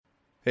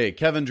Hey,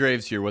 Kevin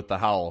Draves here with the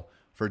Howl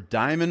for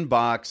Diamond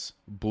Box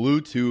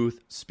Bluetooth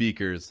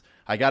speakers.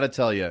 I got to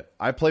tell you,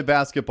 I play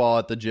basketball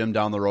at the gym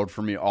down the road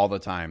from me all the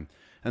time.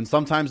 And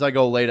sometimes I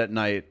go late at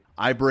night.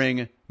 I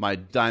bring my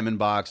Diamond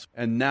Box,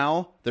 and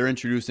now they're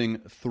introducing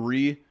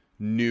 3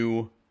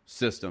 new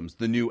systems.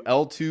 The new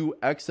L2,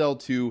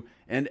 XL2,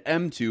 and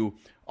M2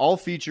 all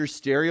feature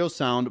stereo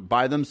sound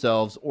by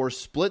themselves or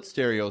split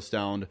stereo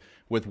sound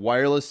with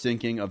wireless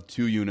syncing of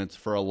 2 units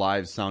for a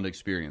live sound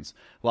experience.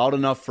 Loud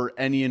enough for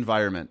any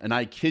environment. And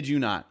I kid you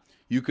not,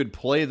 you could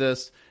play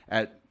this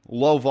at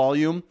low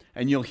volume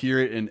and you'll hear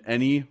it in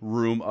any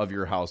room of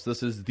your house.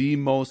 This is the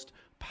most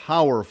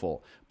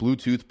powerful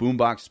Bluetooth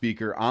boombox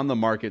speaker on the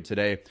market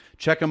today.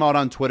 Check them out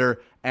on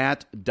Twitter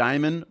at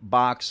Diamond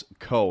Box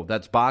Co.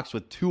 That's box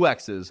with 2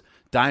 X's,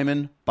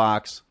 Diamond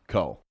Box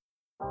Co.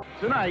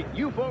 Tonight,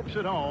 you folks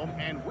at home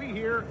and we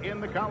here in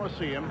the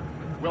Coliseum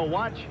will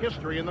watch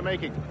history in the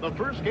making. The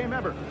first game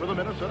ever for the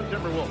Minnesota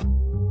Timberwolves.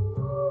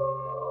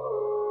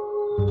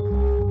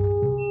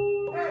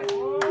 Hey,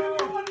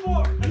 one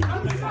more.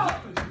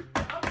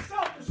 I'm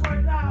selfish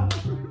right now.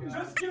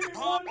 Just give me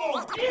one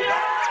more.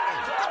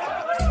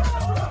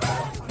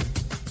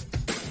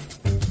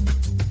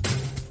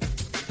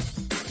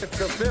 It's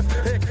the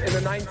 5th pick in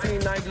the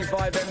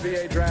 1995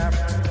 NBA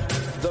draft.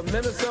 The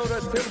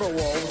Minnesota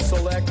Timberwolves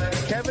select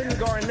Kevin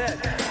Garnett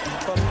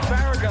from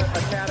Farragut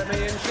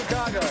Academy in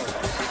Chicago.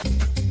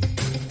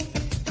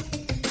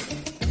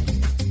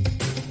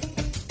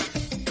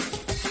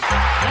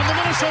 And the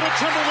Minnesota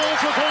Timberwolves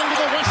are going to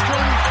the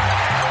Western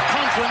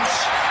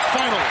Conference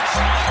Finals.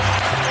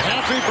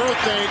 Happy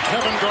birthday,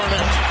 Kevin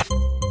Garnett.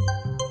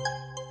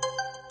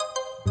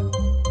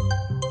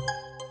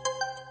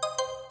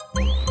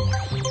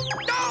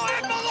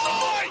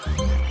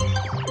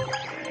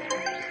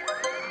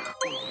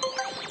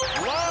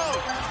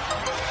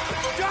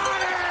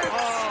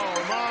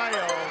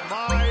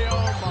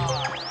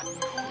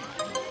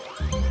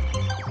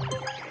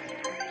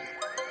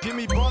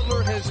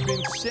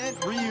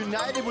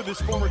 Reunited with his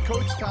former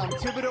coach, Tom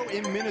Thibodeau,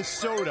 in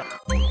Minnesota.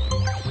 4.7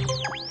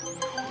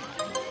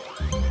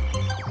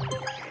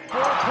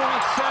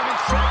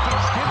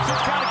 seconds.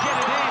 Gibson's got to get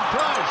it in.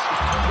 Does.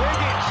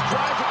 Wiggins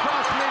drives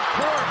across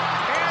midcourt.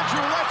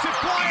 Andrew lets it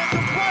fly at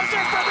the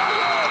buzzer for the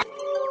win.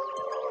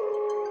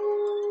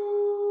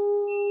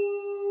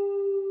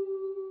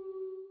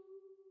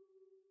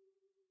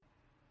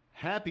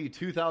 Happy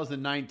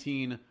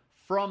 2019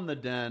 from the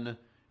Den.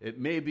 It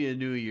may be a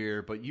new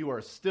year, but you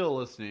are still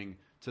listening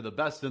to the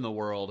best in the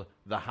world,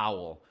 The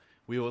Howl.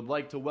 We would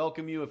like to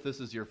welcome you if this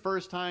is your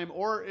first time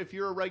or if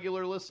you're a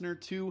regular listener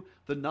to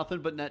the Nothing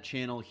But Net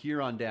channel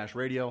here on Dash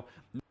Radio.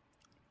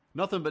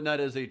 Nothing But Net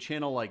is a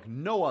channel like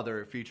no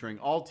other, featuring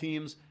all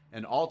teams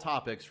and all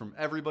topics from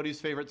everybody's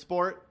favorite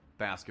sport,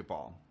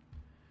 basketball.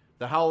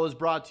 The Howl is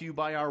brought to you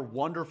by our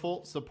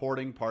wonderful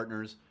supporting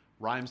partners,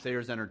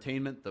 Rhymesayers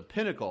Entertainment, the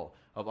pinnacle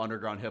of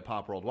underground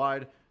hip-hop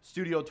worldwide,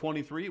 Studio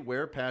 23,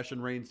 where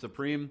passion reigns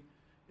supreme,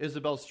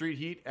 Isabel Street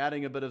Heat,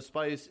 adding a bit of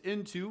spice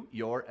into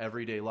your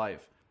everyday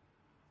life.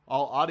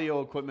 All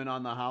audio equipment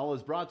on The Howl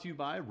is brought to you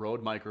by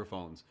Rode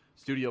Microphones,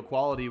 studio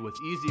quality with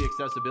easy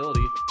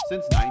accessibility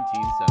since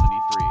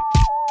 1973.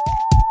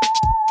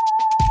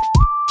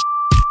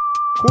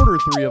 Quarter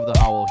 3 of The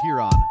Howl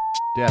here on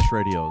Dash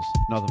Radio's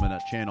Nothing But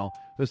Net channel.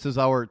 This is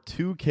our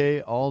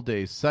 2K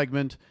All-Day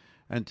segment,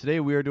 and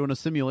today we are doing a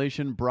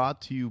simulation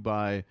brought to you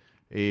by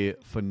a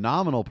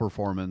phenomenal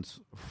performance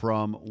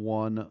from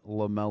one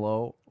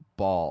Lamelo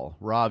Ball.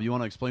 Rob, you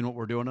want to explain what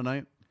we're doing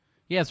tonight?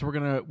 Yeah, so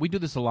we do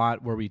this a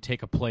lot where we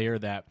take a player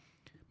that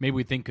maybe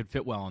we think could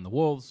fit well on the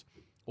Wolves,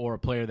 or a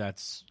player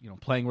that's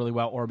playing really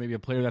well, or maybe a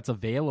player that's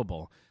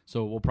available.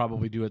 So we'll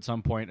probably do at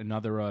some point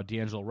another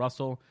D'Angelo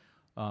Russell,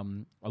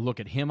 a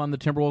look at him on the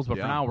Timberwolves. But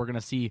for now, we're going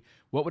to see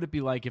what would it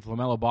be like if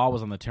LaMelo Ball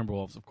was on the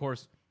Timberwolves. Of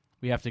course,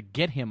 we have to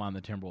get him on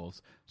the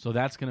Timberwolves. So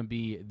that's going to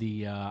be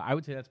the I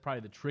would say that's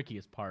probably the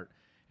trickiest part,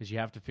 is you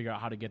have to figure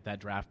out how to get that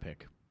draft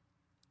pick.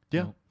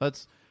 Yeah,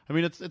 it's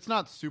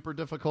not super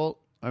difficult.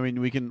 I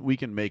mean, we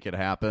can make it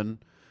happen.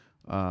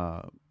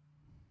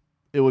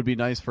 It would be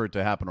nice for it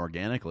to happen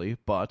organically,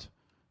 but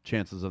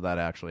chances of that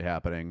actually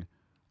happening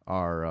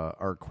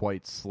are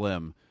quite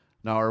slim.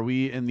 Now, are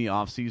we in the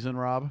off season,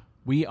 Rob?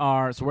 We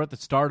are. So we're at the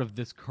start of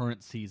this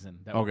current season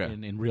that we're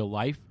Okay. in real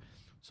life.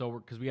 So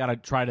because we got to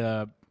try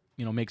to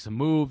make some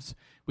moves.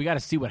 We got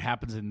to see what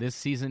happens in this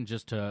season,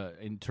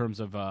 in terms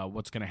of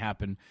what's going to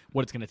happen,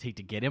 what it's going to take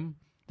to get him.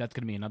 That's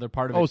going to be another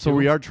part of it. Oh, so too.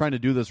 we are trying to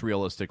do this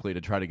realistically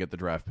to try to get the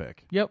draft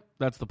pick. Yep,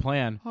 that's the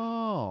plan.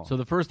 Oh. So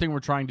the first thing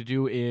we're trying to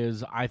do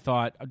is, I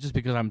thought, just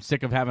because I'm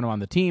sick of having him on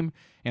the team,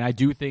 and I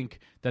do think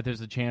that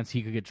there's a chance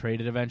he could get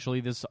traded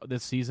eventually this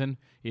season,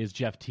 is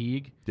Jeff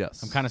Teague.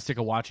 Yes. I'm kind of sick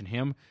of watching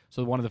him.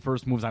 So one of the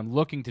first moves I'm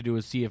looking to do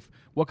is see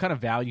what kind of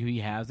value he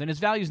has. And his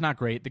value's not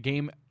great. The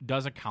game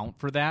does account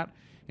for that.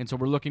 And so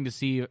we're looking to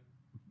see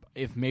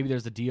if maybe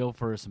there's a deal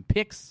for some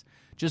picks,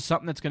 just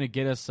something that's going to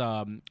get us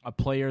a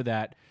player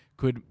that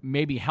could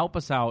maybe help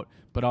us out,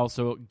 but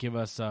also give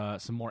us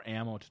some more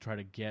ammo to try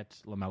to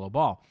get LaMelo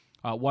Ball.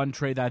 One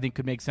trade that I think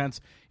could make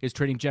sense is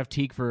trading Jeff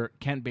Teague for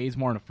Kent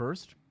Bazemore in a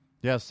first.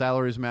 Yeah,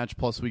 salaries match,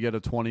 plus we get a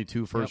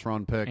 22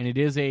 first-round pick. And it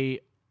is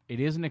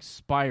an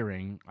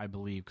expiring, I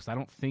believe, because I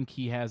don't think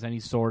he has any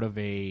sort of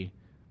an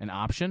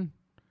option.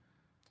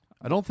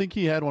 I don't think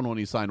he had one when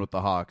he signed with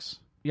the Hawks.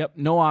 Yep,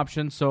 no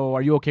option. So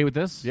are you okay with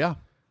this? Yeah.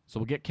 So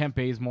we'll get Kent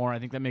Bazemore. I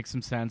think that makes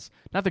some sense.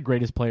 Not the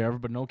greatest player ever,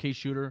 but an okay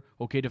shooter,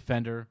 okay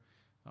defender.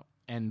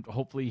 And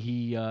hopefully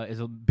he is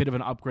a bit of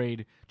an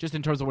upgrade just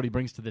in terms of what he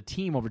brings to the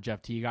team over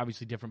Jeff Teague.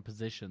 Obviously different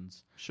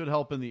positions. Should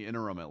help in the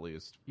interim at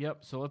least. Yep,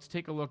 so let's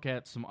take a look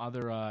at some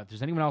other if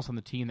there's anyone else on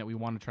the team that we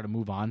want to try to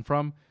move on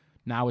from,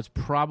 now is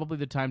probably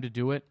the time to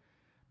do it.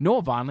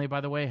 Noah Vonleh,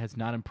 by the way, has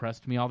not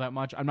impressed me all that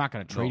much. I'm not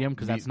going to trade him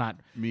because that's not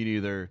me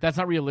neither. That's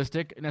not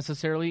realistic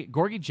necessarily.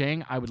 Gorgie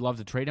Jang, I would love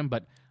to trade him,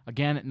 but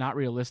again, not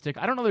realistic.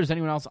 I don't know if there's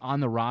anyone else on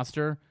the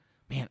roster.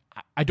 Man,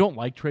 I don't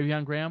like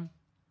Travion Graham,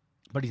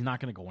 but he's not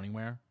going to go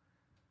anywhere.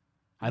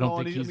 I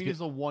don't think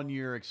he's a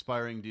 1-year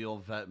expiring deal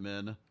vet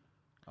min.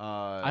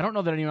 I don't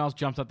know that anyone else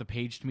jumps out the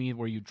page to me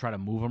where you try to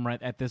move him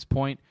right at this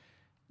point.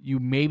 You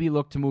maybe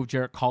look to move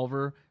Jarrett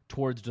Culver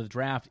towards the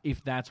draft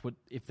if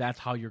that's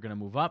how you're going to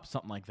move up,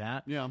 something like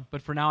that. Yeah.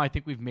 But for now, I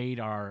think we've made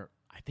I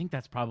think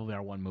that's probably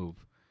our one move.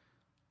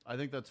 I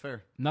think that's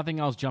fair. Nothing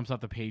else jumps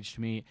out the page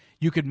to me.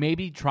 You could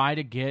maybe try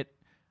to get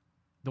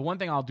the one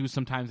thing I'll do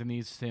sometimes in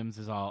these sims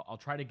is I'll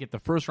try to get the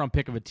first round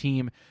pick of a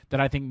team that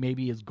I think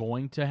maybe is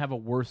going to have a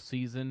worse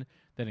season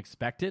than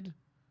expected.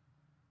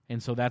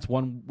 And so that's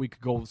one we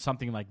could go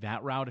something like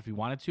that route if we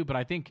wanted to. But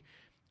I think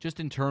just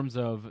in terms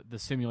of the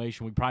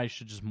simulation, we probably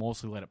should just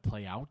mostly let it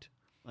play out.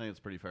 I think it's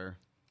pretty fair.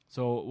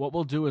 So what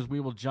we'll do is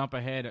we will jump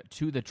ahead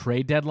to the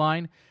trade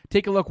deadline,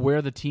 take a look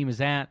where the team is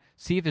at,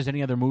 see if there's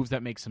any other moves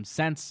that make some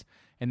sense,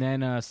 and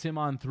then sim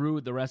on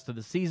through the rest of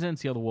the season,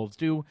 see how the Wolves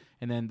do,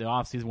 and then the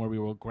offseason where we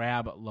will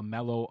grab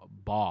Lamelo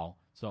Ball.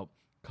 So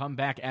come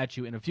back at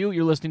you in a few.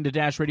 You're listening to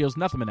Dash Radio's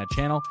Nothing But Net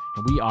channel,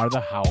 and we are the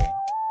Howl.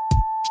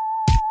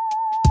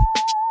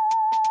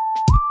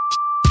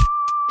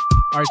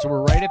 All right, so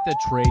we're right at the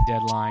trade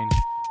deadline.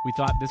 We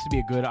thought this would be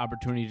a good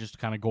opportunity just to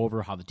kind of go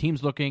over how the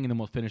team's looking, and then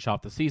we'll finish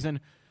off the season.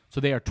 So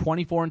they are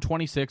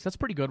 24-26. That's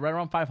pretty good, right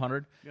around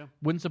 500. Yeah.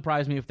 Wouldn't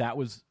surprise me if that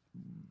was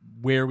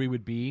where we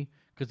would be,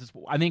 because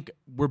I think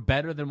we're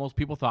better than most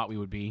people thought we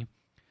would be.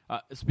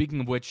 Speaking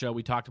of which,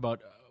 we talked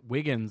about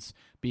Wiggins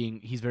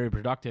he's very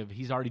productive.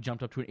 He's already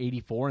jumped up to an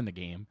 84 in the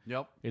game.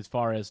 Yep. As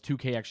far as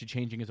 2K actually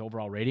changing his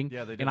overall rating.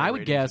 Yeah, they did and a I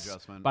would guess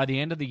adjustment. by the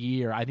end of the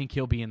year, I think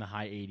he'll be in the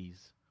high 80s.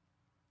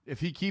 If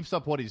he keeps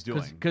up what he's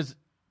doing. Because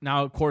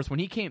now, of course,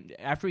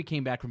 after he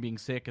came back from being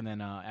sick and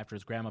then after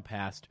his grandma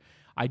passed,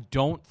 I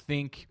don't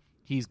think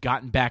he's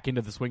gotten back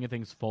into the swing of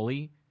things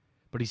fully,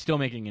 but he's still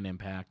making an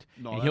impact.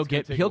 No, and he'll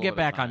get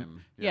back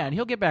on and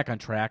he'll get back on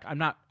track. I'm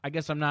not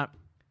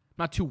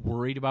too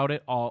worried about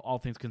it, all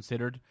things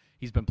considered.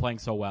 He's been playing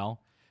so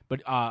well.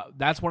 But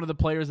that's one of the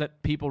players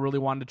that people really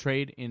wanted to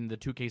trade in the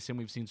 2K sim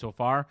we've seen so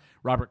far,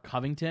 Robert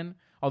Covington.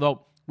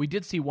 Although we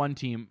did see one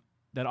team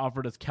that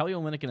offered us Kelly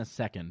Olynyk in a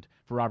second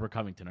for Robert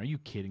Covington. Are you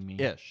kidding me?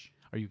 Ish.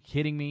 Are you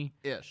kidding me?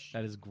 Ish.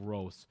 That is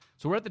gross.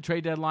 So we're at the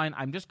trade deadline.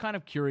 I'm just kind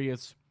of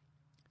curious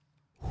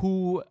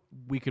who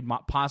we could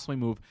possibly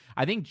move.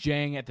 I think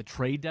Jang at the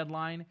trade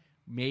deadline,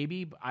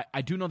 maybe.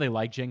 I do know they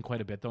like Jang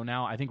quite a bit, though,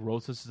 now. I think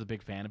Rosas is a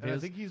big fan of his. I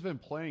think he's been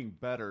playing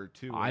better,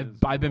 too. I've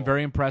been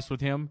very impressed with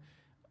him.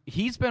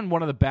 He's been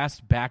one of the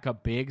best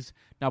backup bigs.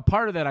 Now,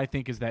 part of that, I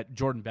think, is that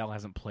Jordan Bell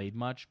hasn't played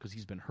much because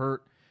he's been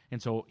hurt,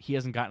 and so he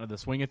hasn't gotten to the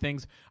swing of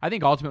things. I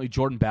think ultimately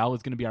Jordan Bell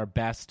is going to be our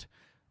best.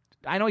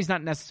 I know he's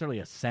not necessarily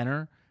a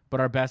center, but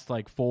our best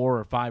 4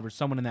 or 5 or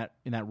someone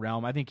in that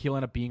realm. I think he'll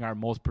end up being our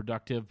most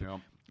productive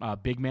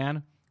big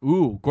man.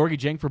 Ooh, Gorgie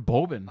Jang for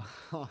Boban.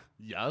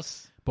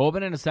 Yes.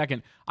 Boban in a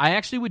second. I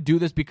actually would do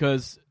this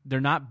because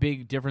they're not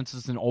big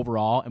differences in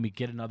overall, and we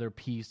get another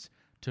piece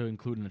to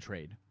include in the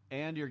trade.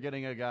 And you're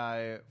getting a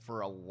guy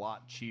for a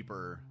lot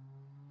cheaper.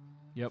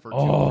 Yep. For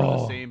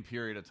the same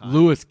period of time.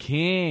 Lewis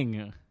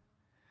King.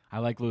 I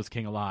like Lewis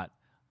King a lot.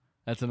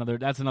 That's another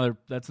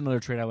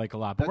trade I like a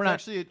lot. But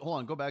hold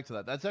on, go back to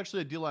that. That's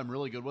actually a deal I'm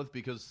really good with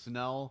because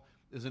Snell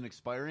is an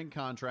expiring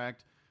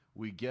contract.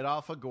 We get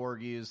off of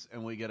Gorgies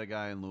and we get a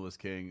guy in Lewis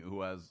King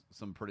who has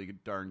some pretty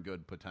darn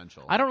good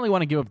potential. I don't really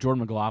want to give up Jordan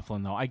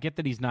McLaughlin though. I get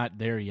that he's not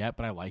there yet,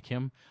 but I like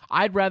him.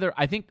 Look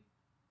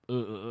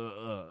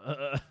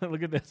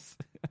at this.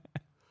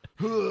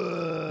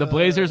 The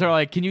Blazers are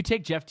like, can you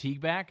take Jeff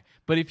Teague back?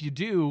 But if you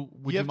do,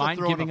 would you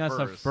mind giving us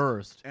a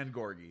first? And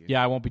Gorgie.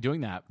 Yeah, I won't be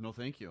doing that. No,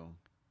 thank you.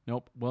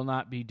 Nope, will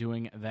not be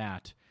doing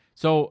that.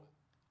 So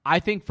I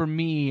think for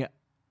me,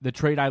 the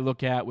trade I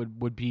look at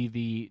would be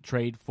the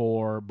trade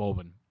for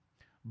Boban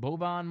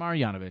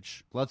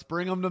Marjanovic. Let's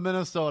bring him to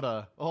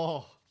Minnesota.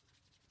 Oh.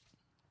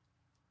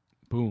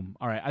 Boom.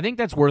 All right, I think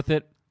that's worth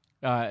it.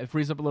 It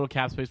frees up a little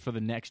cap space for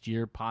the next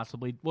year,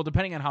 possibly. Well,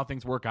 depending on how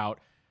things work out.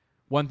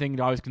 One thing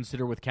to always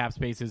consider with cap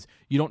space is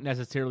you don't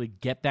necessarily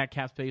get that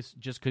cap space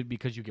just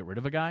because you get rid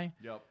of a guy.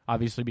 Yep.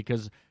 Obviously,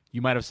 because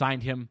you might have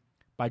signed him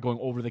by going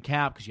over the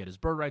cap because you had his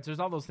bird rights.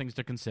 There's all those things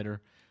to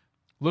consider.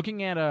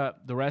 Looking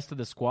at the rest of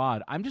the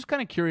squad, I'm just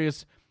kind of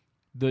curious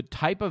the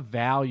type of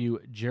value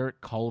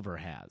Jarrett Culver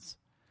has.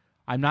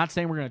 I'm not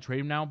saying we're going to trade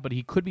him now, but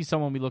he could be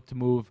someone we look to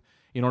move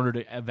in order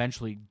to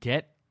eventually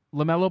get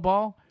Lamelo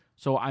Ball.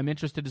 So I'm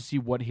interested to see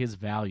what his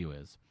value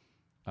is.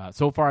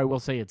 So far, I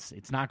will say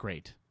it's not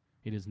great.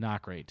 It is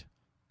not great.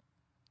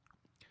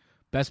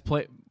 Best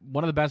play,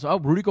 one of the best. Oh,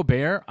 Rudy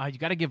Gobert. You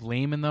got to give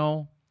Layman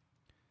though.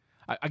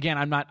 Again,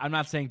 I'm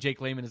not saying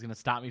Jake Layman is going to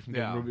stop me from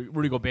getting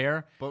Rudy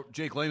Gobert. But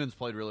Jake Layman's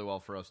played really well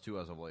for us too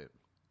as of late.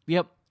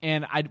 Yep,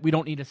 and we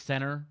don't need a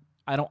center.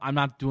 I'm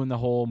not doing the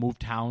whole move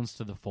Towns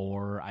to the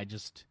 4.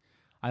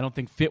 I don't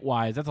think fit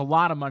wise. That's a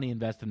lot of money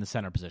invested in the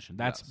center position.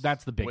 That's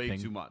the big thing. Way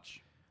too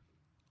much.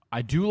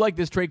 I do like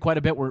this trade quite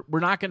a bit. We're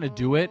not going to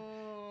do it,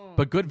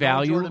 but good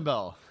value. Jordan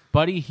Bell,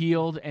 Buddy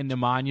Hield, and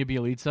Nemanja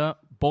Bjelica.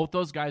 Both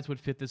those guys would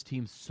fit this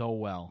team so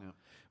well. Yeah.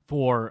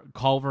 For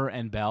Culver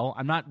and Bell.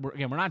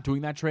 We're not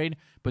doing that trade,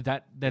 but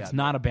that's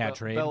not a bad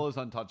trade. Bell is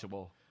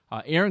untouchable.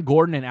 Aaron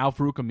Gordon and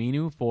Al-Farouq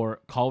Aminu for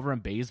Culver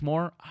and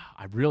Bazemore.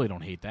 I really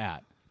don't hate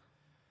that.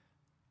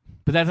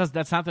 But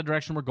that's not the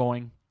direction we're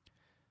going.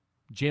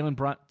 Jalen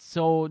Brunson.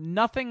 So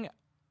nothing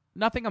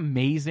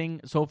amazing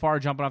so far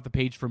jumping off the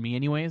page for me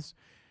anyways.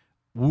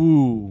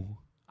 Woo.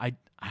 I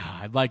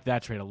like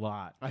that trade a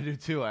lot. I do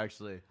too,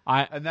 actually.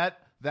 And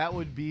that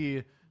would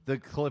be the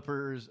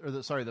Clippers,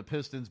 or the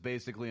Pistons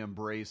basically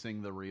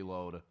embracing the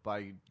reload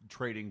by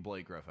trading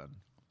Blake Griffin.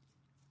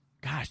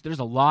 Gosh, there's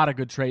a lot of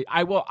good trade.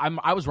 I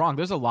was wrong.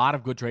 There's a lot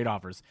of good trade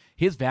offers.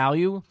 His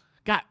value,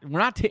 God, we're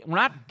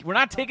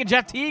not taking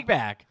Jeff Teague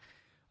back.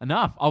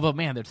 Enough. Although,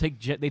 man, they take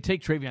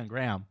Travion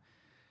Graham,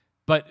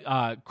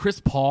 but Chris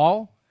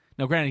Paul.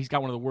 Now, granted, he's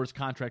got one of the worst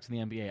contracts in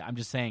the NBA. I'm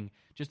just saying,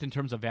 just in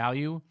terms of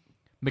value,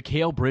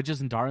 Mikal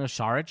Bridges and Dario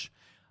Saric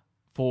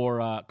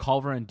for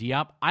Culver and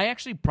Diop. I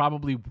actually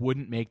probably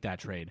wouldn't make that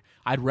trade.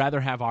 I'd rather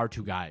have our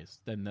two guys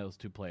than those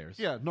two players.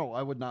 Yeah, no,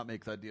 I would not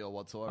make that deal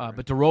whatsoever.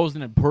 But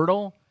DeRozan and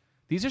Pirtle,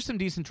 these are some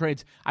decent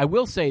trades. I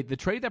will say the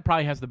trade that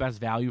probably has the best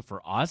value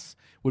for us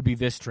would be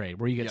this trade,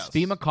 where you get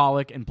Steve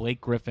McCulloch and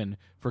Blake Griffin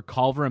for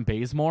Culver and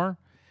Bazemore.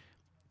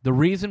 The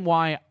reason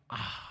why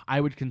I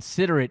would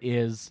consider it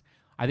is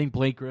I think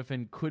Blake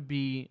Griffin could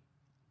really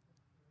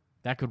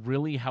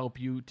help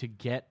you to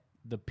get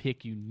the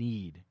pick you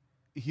need.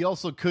 He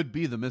also could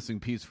be the missing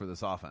piece for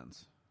this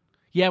offense.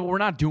 Yeah, but we're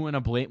not doing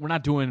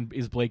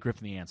is Blake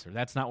Griffin the answer?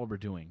 That's not what we're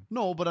doing.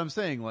 No, but I'm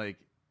saying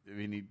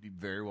he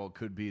very well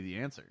could be the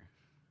answer.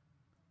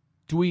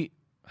 Do we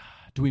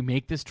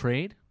make this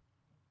trade?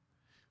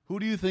 Who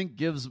do you think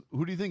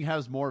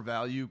has more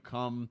value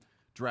come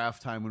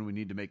draft time when we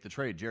need to make the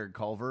trade? Jared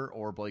Culver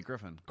or Blake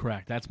Griffin?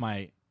 Correct. That's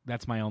my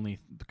only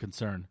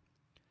concern.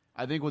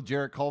 I think with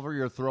Jared Culver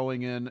you're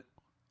throwing in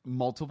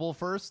multiple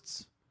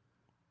firsts.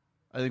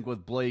 I think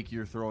with Blake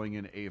you're throwing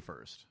in a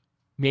first.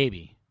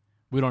 Maybe.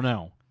 We don't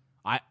know.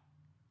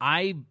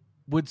 I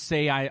would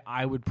say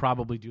I would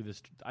probably do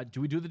this.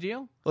 Do we do the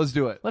deal? Let's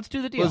do it. Let's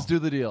do the deal. Let's do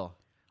the deal.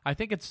 I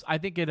think it's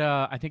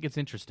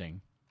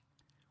interesting.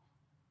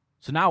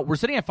 So now we're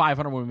sitting at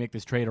 500 when we make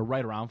this trade, or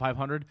right around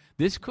 500.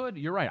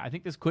 You're right. I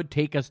think this could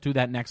take us to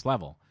that next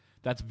level.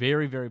 That's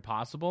very, very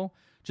possible.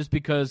 Just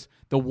because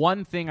the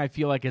one thing I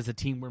feel like as a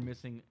team we're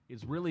missing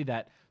is really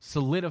that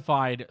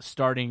solidified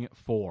starting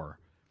 4.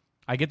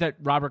 I get that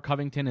Robert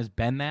Covington has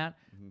been that,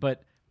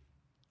 but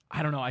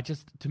I don't know.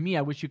 To me,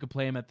 I wish you could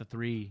play him at the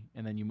 3,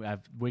 and then you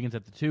have Wiggins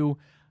at the 2.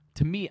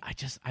 To me,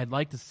 I'd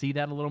like to see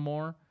that a little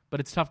more, but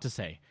it's tough to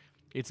say.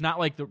 It's not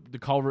like the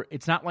Culver.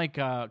 It's not like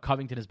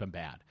Covington has been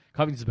bad.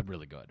 Covington's been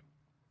really good.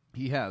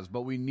 He has,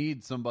 but we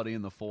need somebody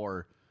in the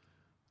 4.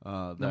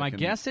 My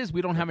guess is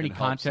we don't have any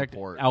contract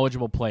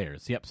eligible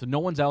players. Yep, so no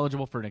one's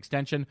eligible for an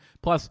extension.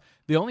 Plus,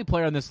 the only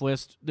player on this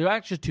list, there are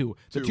actually two.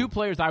 The two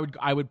players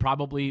I would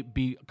probably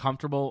be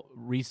comfortable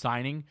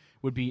re-signing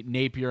would be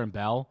Napier and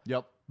Bell.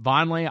 Yep.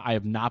 Vonleh, I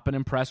have not been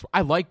impressed.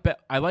 I like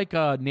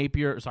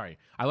Napier. Sorry,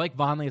 I like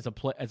Vonleh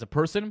as a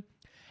person,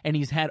 and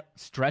he's had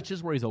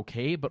stretches where he's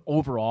okay, but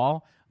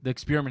overall, the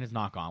experiment has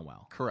not gone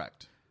well.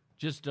 Correct.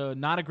 Just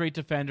not a great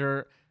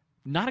defender.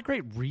 Not a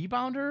great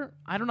rebounder.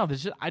 I don't know.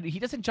 He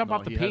doesn't jump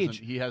off the page.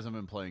 He hasn't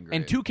been playing great.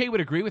 And 2K would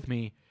agree with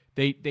me.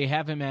 They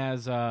have him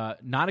as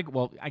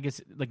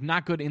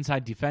not good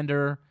inside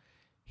defender.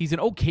 He's an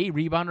okay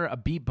rebounder, a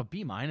B, but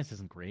B-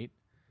 isn't great.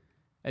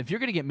 If you're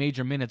going to get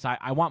major minutes,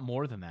 I want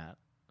more than that.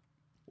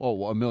 Oh,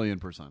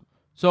 1,000,000%.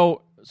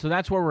 So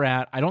that's where we're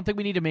at. I don't think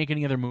we need to make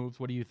any other moves.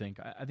 What do you think?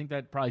 I think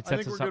that probably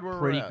sets us up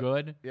pretty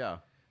good. Yeah.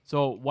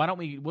 So why don't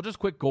we'll just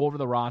quick go over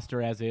the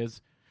roster as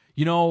is.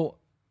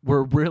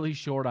 We're really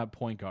short on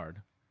point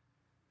guard.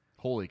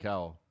 Holy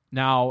cow.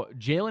 Now,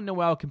 Jalen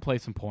Noel can play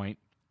some point,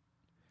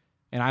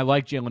 and I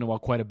like Jalen Noel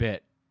quite a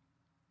bit.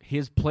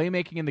 His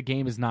playmaking in the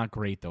game is not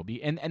great, though,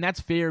 and that's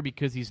fair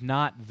because he's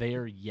not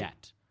there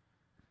yet.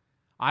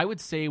 I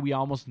would say we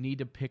almost need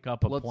to pick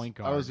up a point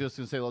guard. I was just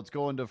going to say, let's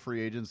go into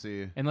free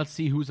agency. And let's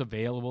see who's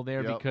available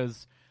there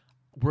because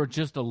we're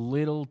just a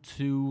little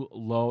too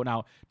low.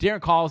 Now,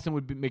 Darren Collison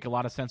would make a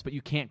lot of sense, but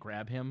you can't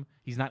grab him.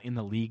 He's not in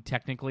the league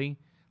technically.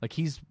 Like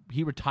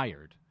he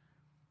retired.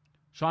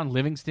 Sean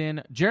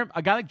Livingston.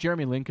 A guy like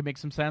Jeremy Lin could make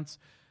some sense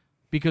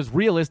because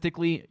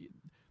realistically,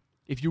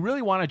 if you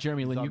really wanted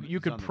Jeremy Lin, you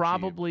could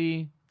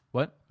probably –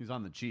 what? He's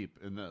on the cheap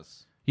in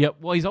this. Yeah,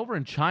 well, he's over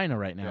in China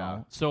right now.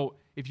 Yeah. So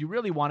if you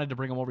really wanted to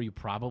bring him over, you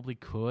probably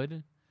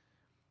could.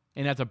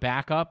 And as a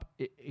backup,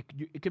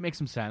 it could make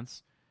some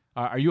sense.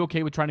 Are you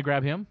okay with trying to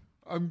grab him?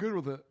 I'm good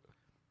with it.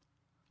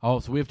 Oh,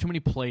 so we have too many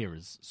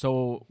players.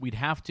 So we'd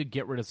have to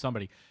get rid of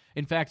somebody.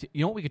 In fact,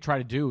 you know what we could try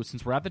to do?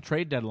 Since we're at the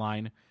trade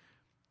deadline,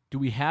 do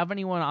we have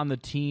anyone on the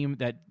team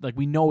that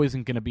we know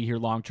isn't going to be here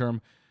long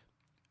term?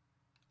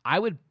 I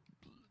would.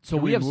 So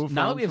Can we we have move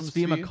now that on we have from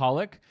Svi Svi?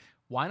 McCulloch.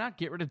 Why not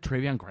get rid of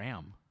Travion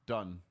Graham?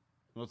 Done.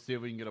 Let's see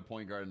if we can get a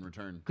point guard in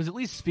return. Because at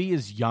least Svi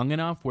is young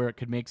enough where it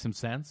could make some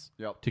sense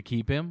Yep. to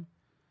keep him.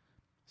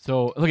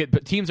 So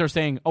but teams are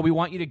saying, "Oh, we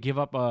want you to give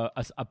up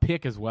a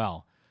pick as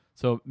well."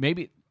 So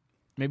maybe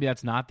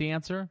that's not the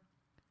answer.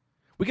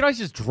 We could always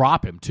just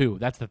drop him too.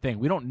 That's the thing.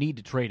 We don't need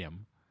to trade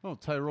him. Oh,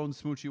 Tyrone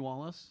Smoochie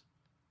Wallace.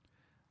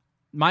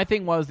 My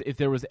thing was if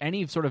there was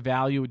any sort of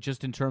value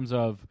just in terms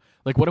of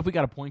what if we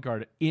got a point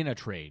guard in a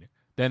trade?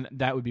 Then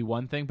that would be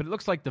one thing. But it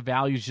looks like the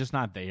value's just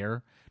not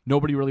there.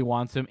 Nobody really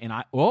wants him. And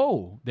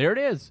there it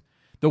is.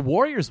 The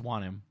Warriors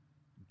want him.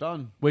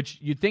 Done. Which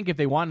you'd think if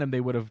they wanted him, they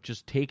would have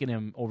just taken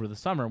him over the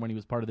summer when he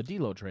was part of the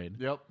D'Lo trade.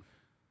 Yep.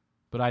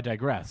 But I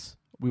digress.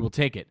 We will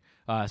take it.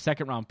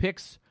 Second-round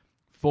picks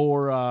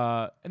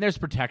and there's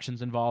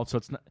protections involved, so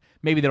it's not,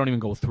 maybe they don't even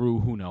go through.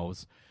 Who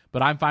knows?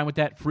 But I'm fine with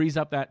that. Frees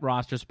up that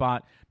roster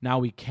spot. Now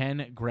we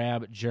can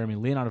grab Jeremy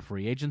Lin out of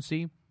free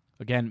agency.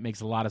 Again,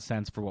 makes a lot of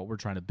sense for what we're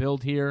trying to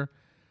build here.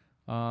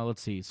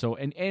 Let's see. So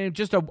and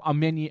just a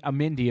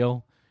min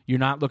deal. You're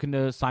not looking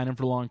to sign him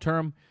for long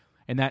term.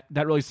 And that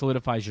really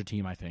solidifies your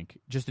team, I think,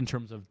 just in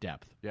terms of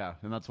depth. Yeah,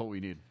 and that's what we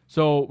need.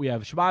 So we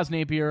have Shabazz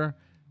Napier,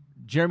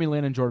 Jeremy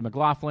Lin and Jordan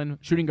McLaughlin,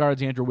 shooting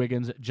guards Andrew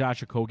Wiggins,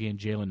 Josh Okogie, and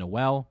Jalen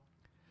Noel,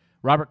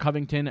 Robert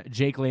Covington,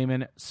 Jake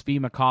Layman, Svi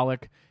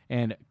McCulloch,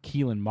 and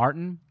Keelan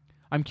Martin.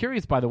 I'm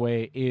curious, by the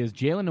way, is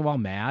Jalen Noel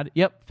mad?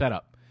 Yep, fed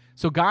up.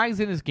 So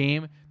guys in this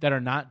game that are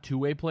not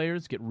two-way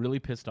players get really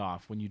pissed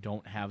off when you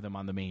don't have them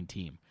on the main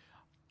team,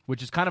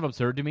 which is kind of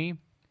absurd to me.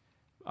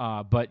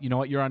 But you know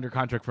what? You're under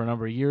contract for a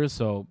number of years,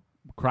 so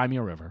cry me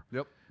a river.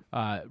 Yep.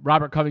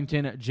 Robert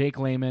Covington, Jake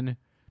Layman.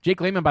 Jake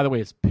Layman, by the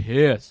way, is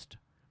pissed.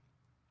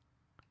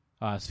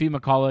 Svi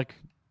McCulloch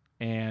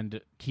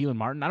and Keelan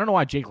Martin. I don't know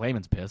why Jake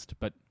Layman's pissed,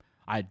 but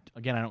I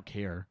don't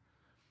care.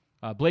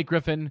 Blake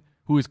Griffin,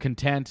 who is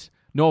content.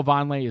 Noah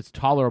Vonleh is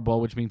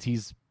tolerable, which means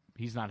he's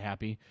not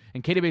happy.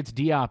 And Keita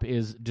Bates-Diop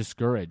is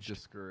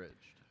discouraged.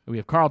 We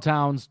have Karl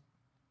Towns,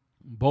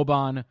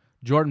 Boban,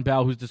 Jordan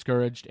Bell, who's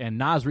discouraged, and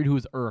Naz Reid, who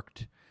is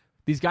irked.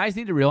 These guys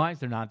need to realize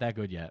they're not that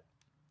good yet.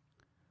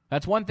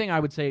 That's one thing I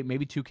would say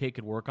maybe 2K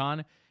could work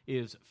on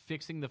is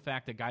fixing the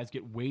fact that guys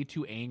get way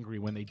too angry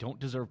when they don't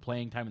deserve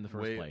playing time in the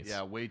first place.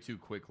 Yeah, way too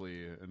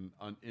quickly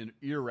and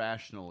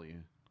irrationally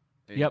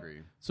angry.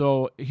 Yep.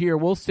 So here,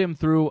 we'll sim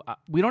through.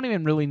 We don't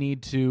even really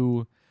need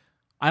to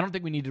 – I don't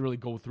think we need to really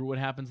go through what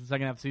happens in the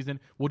second half of the season.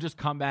 We'll just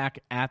come back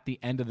at the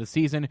end of the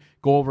season,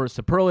 go over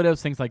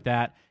superlatives, things like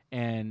that,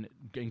 and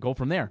go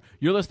from there.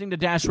 You're listening to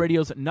Dash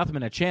Radio's Nothing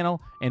Minute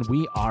channel, and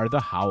we are The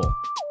Howl.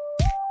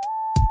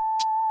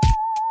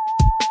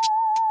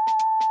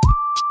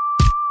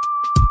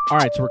 All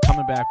right, so we're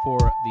coming back for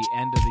the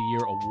end of the year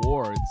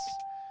awards.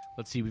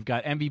 Let's see, we've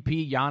got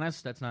MVP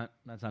Giannis. That's not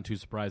too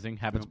surprising.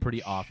 Happens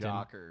pretty often.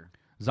 Shocker.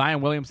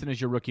 Zion Williamson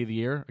is your Rookie of the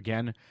Year.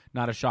 Again,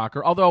 not a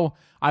shocker. Although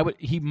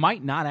he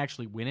might not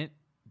actually win it,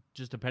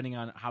 just depending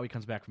on how he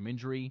comes back from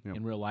injury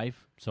in real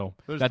life. So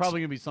there's probably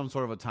going to be some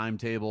sort of a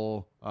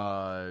timetable,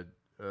 like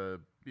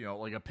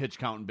a pitch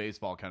count in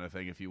baseball kind of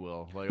thing, if you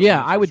will. Like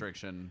I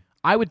restriction.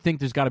 I would think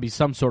there's got to be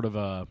some sort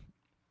of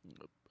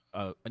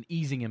an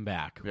easing him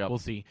back. Yep. We'll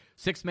see.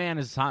 Sixth man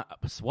is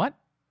what?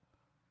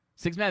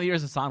 Sixth man of the year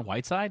is Hassan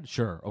Whiteside?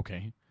 Sure,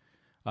 okay.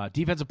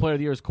 Defensive player of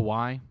the year is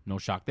Kawhi. No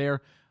shock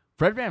there.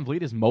 Fred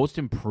VanVleet is most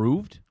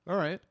improved. All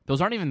right. Those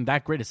aren't even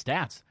that great of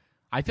stats.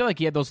 I feel like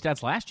he had those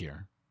stats last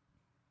year.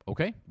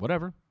 Okay,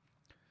 whatever.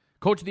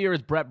 Coach of the year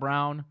is Brett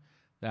Brown.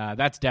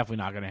 That's definitely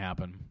not going to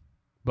happen.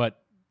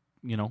 But,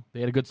 they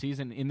had a good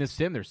season in this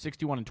sim. They're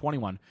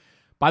 61-21.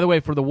 By the way,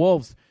 for the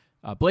Wolves,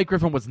 Blake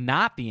Griffin was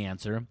not the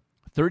answer.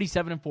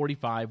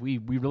 37-45. We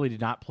really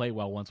did not play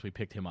well once we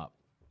picked him up.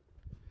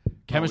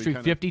 Chemistry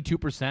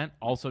 52%,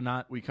 also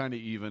not. We kind of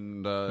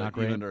evened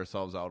great.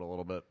 ourselves out a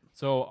little bit.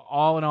 So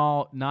all in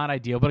all, not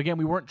ideal. But again,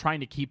 we weren't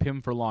trying to keep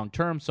him for long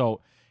term, so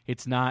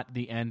it's not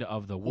the end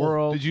of the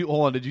world.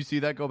 Did you see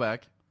that? Go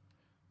back.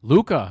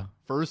 Luka,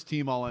 first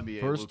team All NBA.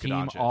 First Luka team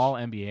Doncic. All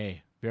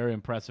NBA. Very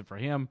impressive for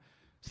him.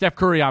 Steph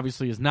Curry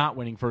obviously is not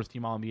winning first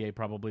team All NBA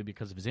probably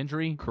because of his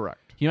injury.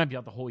 Correct. He might be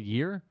out the whole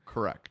year.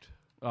 Correct.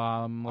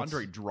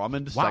 Andre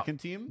Drummond, Wow. second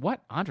team.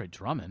 What? Andre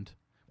Drummond?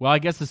 Well, I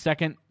guess the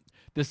second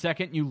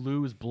you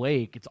lose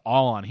Blake, it's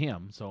all on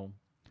him. So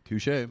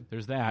Touche.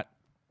 there's that.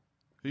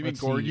 You mean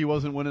Let's Gorgie see.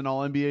 wasn't winning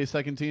All NBA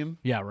second team?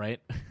 Yeah, right.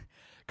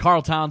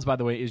 Karl Towns, by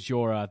the way, is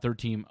your third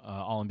team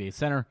All NBA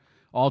center.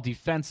 All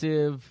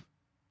defensive.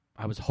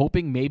 I was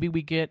hoping maybe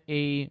we get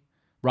a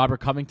Robert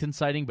Covington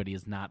sighting, but he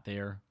is not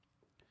there.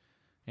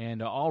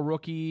 And all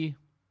rookie,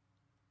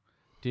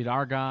 did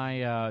our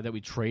guy that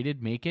we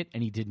traded make it?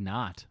 And he did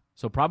not.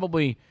 So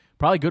probably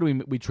good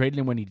we traded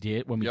him when we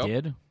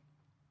did.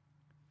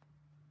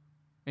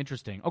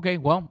 Interesting. Okay,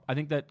 well, I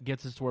think that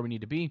gets us to where we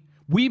need to be.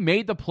 We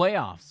made the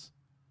playoffs.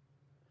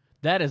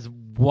 That is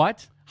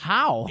what?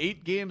 How?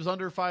 8 games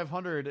under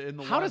 500 in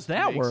the How West does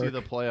that makes work? you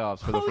the playoffs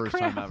for the Holy first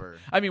crap. time ever.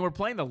 I mean, we're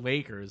playing the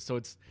Lakers, so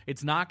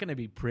it's not going to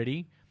be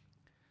pretty.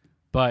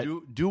 But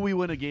Do we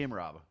win a game,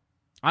 Rob?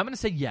 I'm going to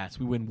say yes.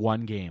 We win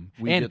one game.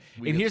 We and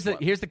get here's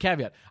swept. the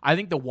caveat. I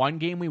think the one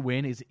game we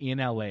win is in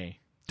LA.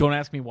 Don't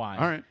ask me why.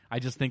 All right. I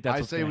just think that's. I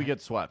what's say gonna we happen.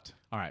 get swept.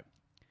 All right.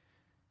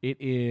 It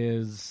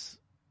is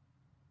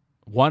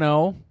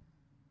 1-0.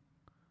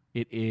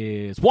 It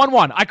is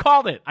 1-1. I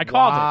called it.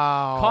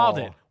 Wow. Called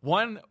it.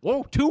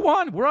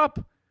 2-1. We're up.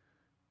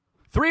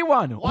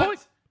 3-1.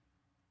 What?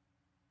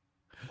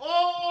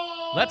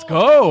 Oh! Let's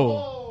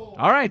go.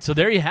 All right. So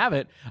there you have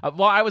it.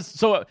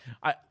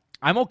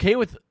 I'm okay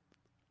with.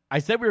 I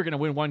said we were going to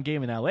win one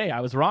game in LA.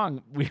 I was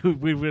wrong.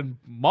 We win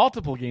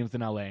multiple games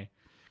in LA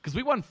because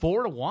we won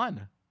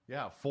 4-1.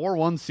 Yeah,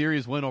 4-1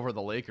 series win over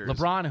the Lakers.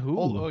 LeBron who?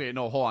 Oh, okay,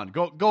 no, hold on.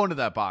 Go into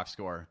that box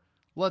score.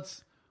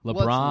 Let's look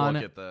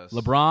at this.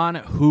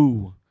 LeBron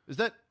who? Is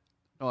that?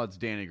 Oh, it's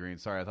Danny Green.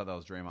 Sorry, I thought that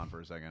was Draymond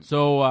for a second.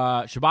 So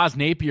Shabazz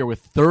Napier with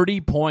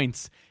 30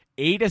 points,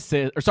 9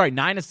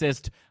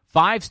 assists,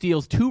 5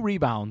 steals, 2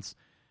 rebounds.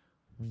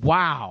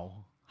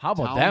 Wow. How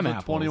about Towns them with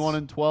apples? 21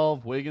 and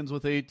 12, Wiggins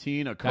with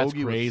 18,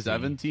 Okogie with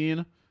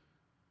 17.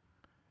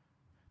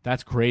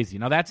 That's crazy.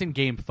 Now that's in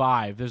game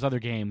 5. There's other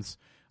games.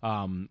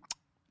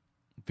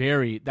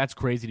 That's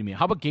crazy to me.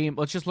 How about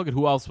let's just look at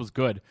who else was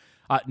good.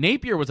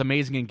 Napier was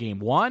amazing in game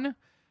 1.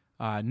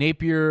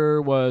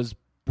 Napier was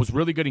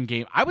really good in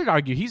game. I would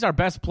argue he's our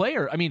best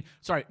player. I mean,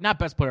 sorry, not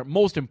best player,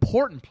 most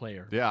important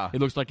player. Yeah.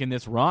 It looks like in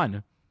this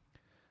run.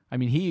 I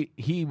mean,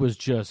 he was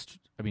just,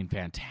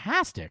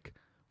 fantastic.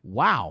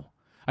 Wow.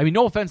 I mean,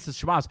 no offense to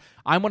Shabazz.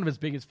 I'm one of his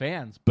biggest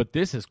fans, but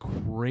this is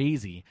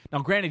crazy. Now,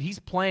 granted, he's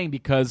playing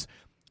because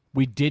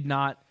we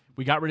got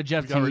rid of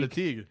Jeff Teague. Got rid of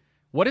Teague.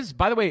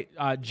 By the way,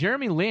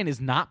 Jeremy Lin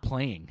is not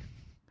playing.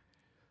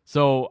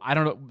 So, I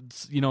don't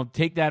know,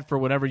 take that for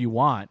whatever you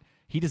want.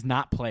 He does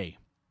not play.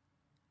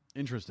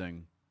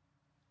 Interesting.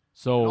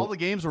 So And all the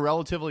games were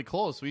relatively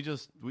close.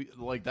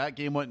 That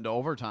game went into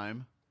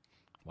overtime.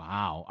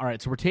 Wow. All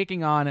right, so we're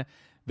taking on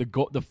the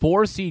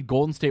 4-seed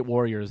Golden State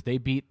Warriors. They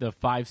beat the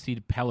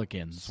 5-seed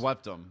Pelicans.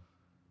 Swept them.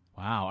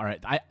 Wow. All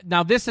right.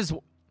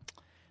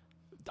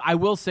 I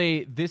will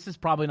say this is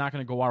probably not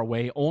going to go our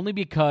way, only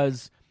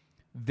because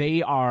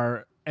they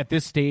are at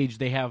this stage.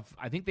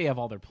 I think they have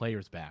all their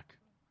players back.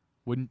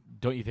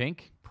 Don't you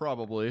think?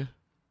 Probably.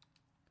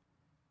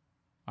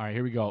 All right,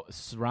 here we go.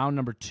 Round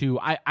number 2.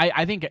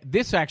 I think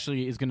this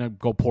actually is going to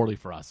go poorly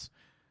for us.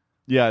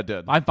 Yeah, it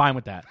did. I'm fine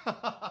with that.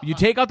 You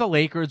take out the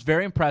Lakers,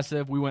 very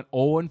impressive. We went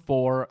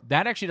 0-4.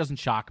 That actually doesn't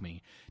shock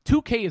me.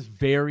 2K is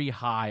very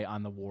high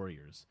on the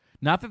Warriors.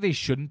 Not that they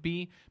shouldn't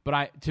be,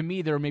 but to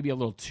me, they're maybe a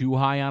little too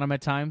high on them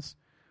at times.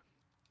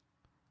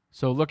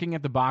 So looking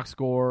at the box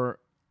score,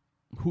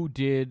 who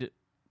did...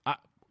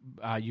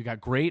 you got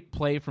great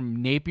play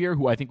from Napier,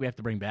 who I think we have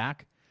to bring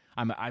back.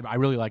 I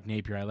really like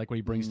Napier. I like what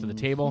he brings to the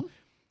table.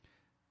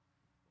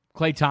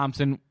 Klay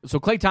Thompson.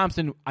 So Klay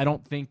Thompson, I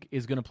don't think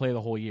is going to play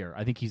the whole year.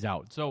 I think he's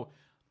out. So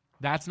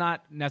that's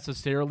not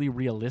necessarily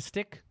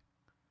realistic,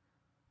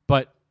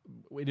 but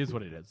it is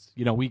what it is.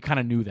 We kind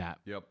of knew that.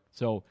 Yep.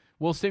 So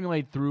we'll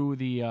simulate through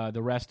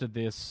the rest of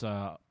this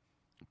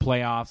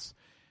playoffs.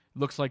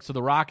 Looks like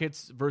the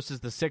Rockets versus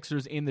the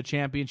Sixers in the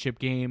championship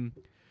game.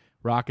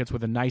 Rockets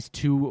with a nice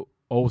 2-0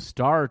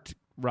 start.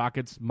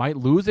 Rockets might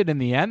lose it in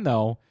the end,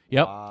 though.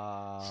 Yep.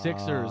 Wow.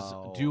 Sixers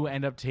do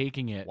end up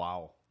taking it.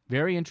 Wow.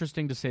 Very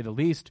interesting, to say the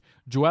least.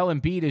 Joel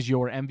Embiid is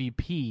your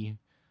MVP.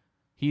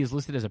 He is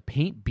listed as a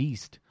paint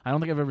beast. I don't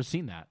think I've ever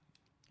seen that.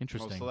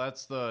 Interesting. So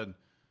that's the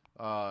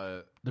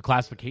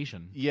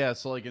classification. Yeah,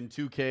 so in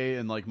 2K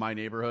in my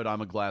neighborhood,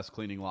 I'm a glass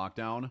cleaning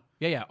lockdown.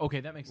 Yeah.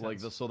 Okay, that makes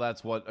sense. So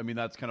that's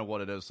that's kind of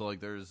what it is. So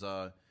there's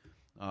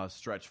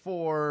stretch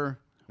 4,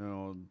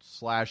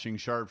 slashing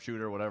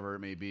sharpshooter, whatever it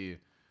may be.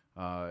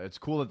 It's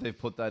cool that they've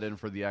put that in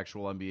for the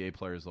actual NBA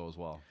players though as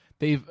well.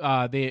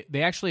 They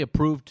actually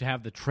approved to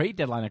have the trade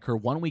deadline occur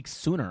 1 week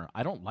sooner.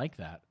 I don't like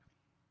that.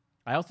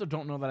 I also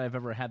don't know that I've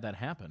ever had that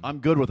happen. I'm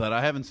good with that.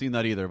 I haven't seen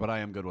that either, but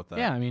I am good with that.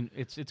 Yeah, I mean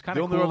it's kind of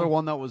the only cool. other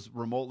one that was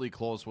remotely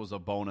close was a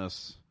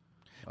bonus,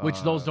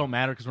 which those don't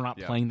matter because we're not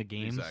playing the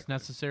games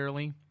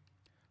necessarily.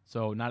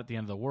 So not at the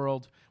end of the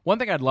world. One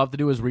thing I'd love to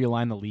do is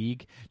realign the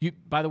league.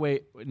 By the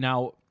way,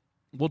 now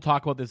we'll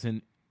talk about this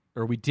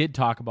we did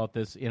talk about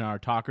this in our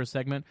talker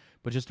segment,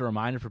 but just a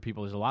reminder for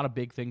people, there's a lot of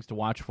big things to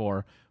watch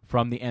for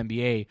from the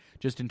NBA.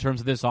 Just in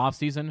terms of this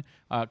offseason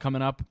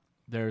coming up,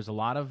 there's a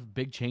lot of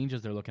big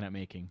changes they're looking at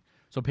making.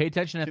 So pay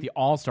attention at the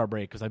All-Star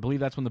break, because I believe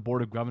that's when the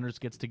Board of Governors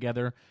gets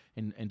together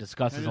and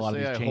discusses a lot of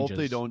these changes. I hope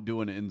they don't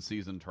do an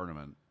in-season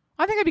tournament.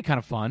 I think that'd be kind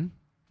of fun.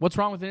 What's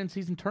wrong with an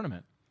in-season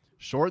tournament?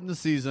 Shorten the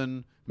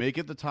season, make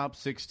it the top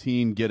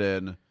 16 get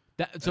in,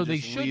 So they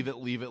just should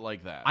leave it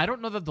like that. I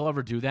don't know that they'll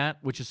ever do that,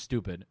 which is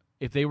stupid.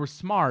 If they were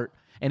smart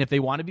and if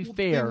they want to be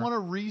fair, they want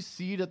to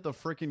reseed at the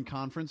freaking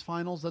conference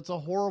finals. That's a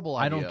horrible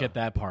idea. I don't get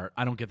that part.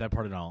 I don't get that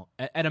part at all.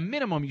 At a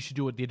minimum, you should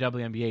do what the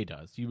WNBA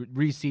does. You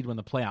reseed when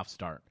the playoffs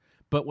start.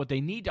 But what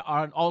they need to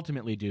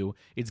ultimately do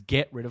is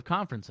get rid of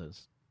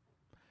conferences.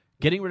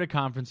 Getting rid of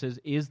conferences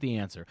is the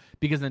answer.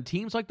 Because then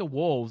teams like the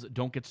Wolves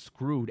don't get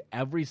screwed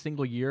every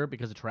single year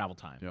because of travel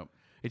time. Yep.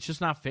 It's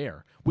just not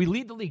fair. We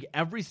lead the league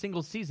every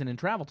single season in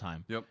travel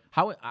time. Yep.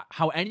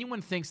 How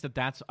anyone thinks that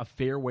that's a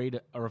fair way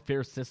to or a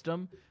fair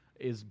system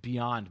is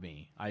beyond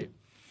me.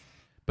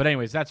 But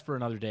anyways, that's for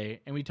another day.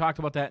 And we talked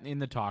about that in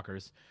the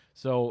talkers.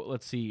 So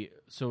let's see.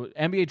 So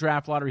NBA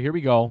draft lottery, here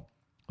we go.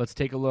 Let's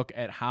take a look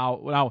at how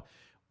now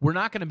we're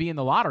not going to be in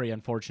the lottery,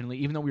 unfortunately,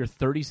 even though we were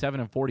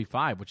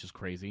 37-45, which is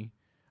crazy.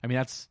 I mean,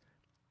 that's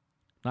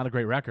not a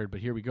great record, but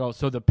here we go.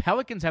 So the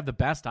Pelicans have the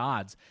best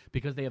odds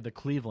because they have the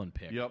Cleveland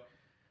pick. Yep.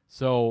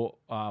 So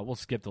we'll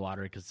skip the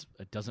lottery because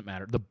it doesn't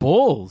matter. The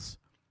Bulls,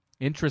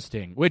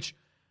 interesting, which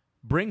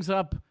brings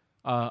up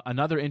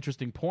another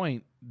interesting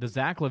point, the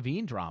Zach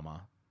Lavine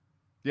drama.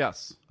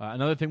 Yes.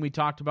 Another thing we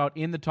talked about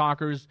in the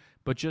talkers,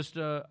 but just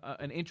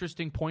an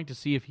interesting point to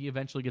see if he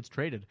eventually gets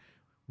traded.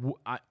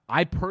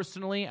 I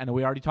personally, I know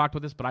we already talked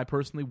about this, but I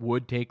personally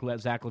would take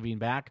Zach Lavine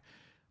back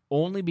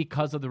only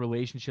because of the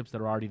relationships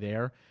that are already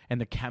there and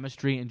the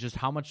chemistry and just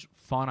how much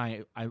fun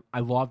I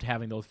loved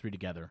having those three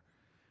together.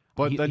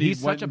 But then he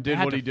went and did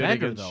what he did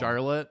defender, against though.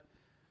 Charlotte.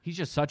 He's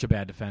just such a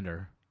bad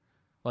defender.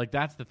 Like,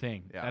 that's the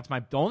thing. Yeah. That's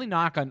the only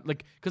knock on,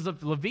 like, because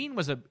if Lavine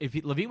was a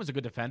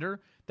good defender,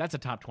 that's a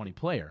top 20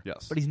 player.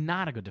 Yes. But he's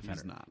not a good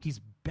defender. He's not. He's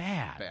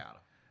bad. Bad.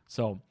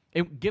 So,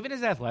 given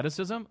his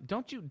athleticism,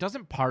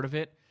 doesn't part of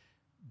it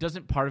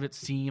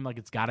seem like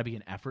it's got to be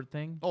an effort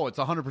thing? Oh, it's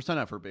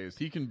 100% effort based.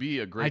 He can be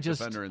a great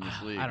defender in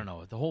this league. I don't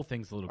know. The whole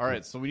thing's a little. All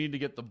right, so we need to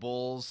get the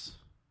Bulls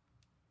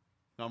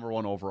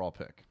 #1 overall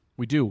pick.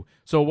 We do.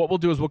 So what we'll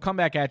do is we'll come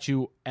back at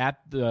you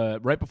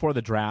right before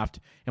the draft,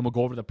 and we'll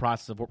go over the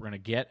process of what we're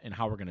going to get and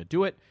how we're going to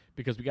do it,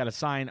 because we got to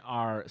sign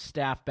our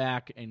staff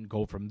back and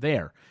go from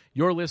there.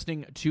 You're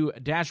listening to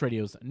Dash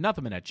Radio's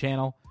Nothing But Net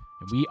channel,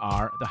 and we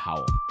are the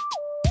Howl.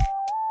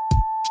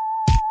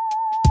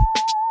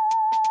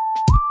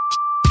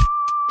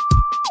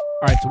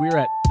 All right, so we're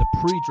at the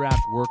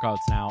pre-draft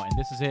workouts now, and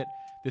this is it.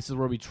 This is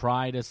where we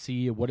try to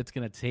see what it's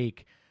going to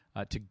take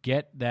to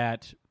get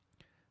that.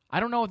 I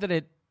don't know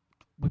that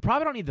we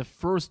probably don't need the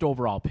first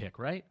overall pick,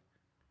 right?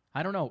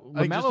 I don't know.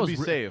 Just to be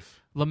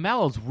safe.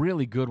 LaMelo's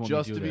really good when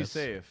Just we do to be this.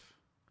 safe.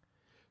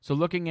 So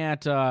looking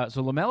at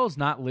LaMelo's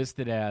not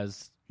listed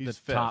as He's the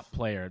fifth. top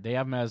player. They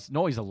have him as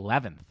he's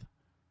 11th.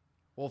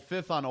 Well,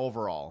 5th on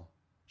overall.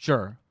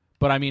 Sure,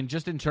 but I mean,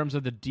 just in terms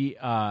of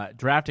the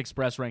Draft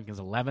Express rankings,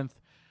 11th.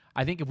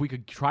 I think if we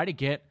could try to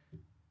get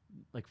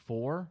like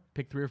 4,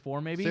 pick 3 or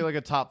 4, maybe. Say like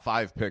a top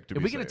 5 pick to be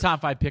If we safe. get a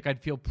top 5 pick, I'd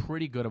feel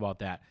pretty good about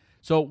that.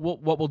 So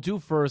what we'll do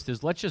first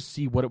is let's just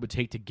see what it would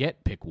take to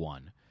get pick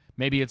 1.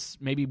 Maybe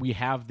we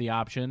have the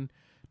option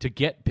to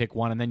get pick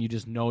 1, and then you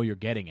just know you're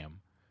getting him,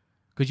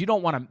 because you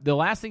don't want to. The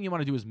last thing you want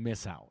to do is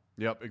miss out.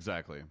 Yep,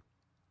 exactly.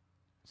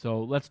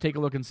 So let's take a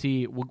look and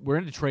see. We're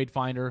into Trade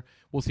Finder.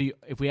 We'll see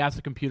if we ask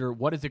the computer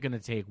what is it going to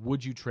take.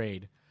 Would you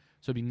trade?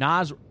 So it'd be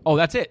Nas. Oh,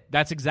 that's it.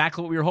 That's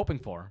exactly what we were hoping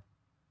for.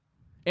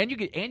 And you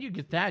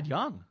get Thad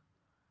Young.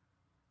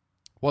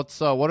 What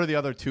are the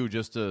other two,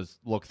 just to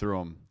look through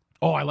them?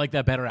 Oh, I like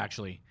that better,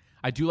 actually.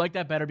 I do like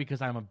that better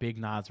because I'm a big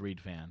Nas Reed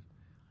fan.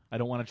 I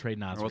don't want to trade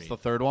Nas Reed. What's the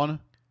third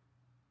one?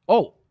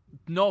 Oh,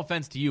 no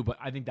offense to you, but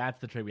I think that's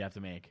the trade we have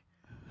to make.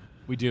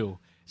 We do.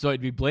 So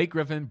it'd be Blake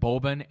Griffin,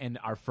 Boban, and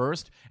our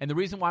first. And the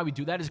reason why we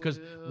do that is because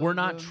we're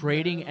not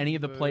trading any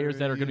of the players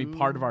that are going to be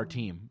part of our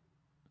team.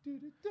 You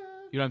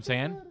know what I'm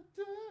saying?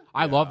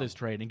 I love this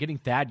trade, and getting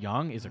Thad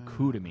Young is a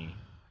coup to me.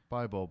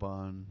 Bye,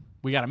 Boban.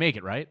 We got to make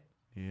it, right?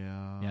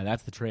 Yeah. Yeah,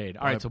 that's the trade.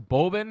 All right, so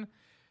Boban,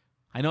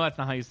 I know that's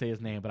not how you say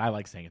his name, but I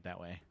like saying it that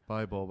way.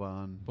 Bye,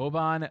 Boban.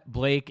 Boban,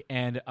 Blake,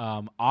 and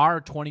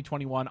our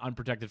 2021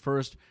 unprotected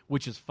first,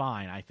 which is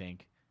fine, I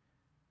think.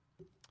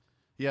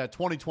 Yeah,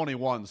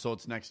 2021, so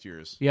it's next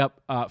year's.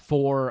 Yep,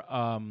 for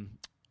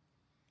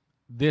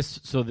this,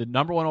 so the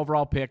 #1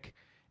 overall pick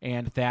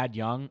and Thad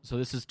Young. So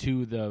this is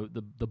to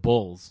the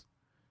Bulls.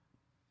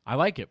 I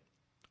like it.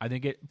 I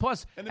think it.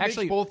 Plus, And it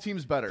actually, makes both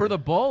teams better. for the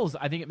Bulls,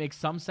 I think it makes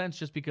some sense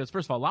just because,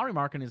 first of all, Lauri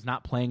Markkanen is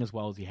not playing as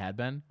well as he had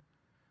been.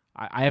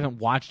 I haven't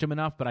watched him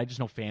enough, but I just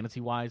know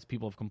fantasy-wise,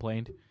 people have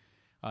complained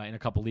in a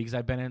couple leagues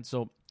I've been in.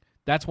 So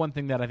that's one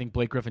thing that I think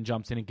Blake Griffin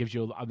jumps in and gives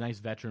you a nice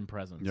veteran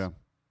presence. Yeah.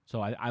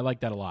 So I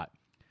like that a lot.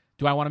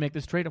 Do I want to make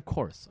this trade? Of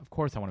course. Of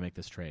course I want to make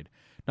this trade.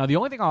 Now, the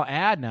only thing I'll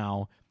add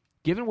now,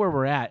 given where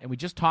we're at, and we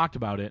just talked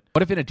about it,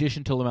 what if in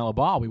addition to LaMelo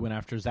Ball, we went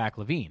after Zach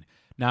Lavine?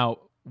 Now,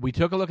 we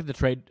took a look at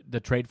the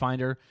trade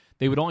finder.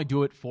 They would only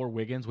do it for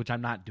Wiggins, which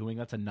I'm not doing.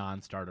 That's a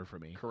non-starter for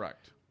me.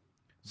 Correct.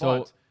 So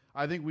But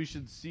I think we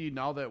should see,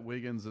 now that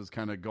Wiggins is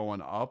kind of going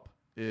up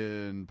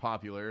in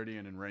popularity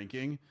and in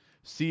ranking,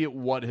 see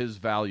what his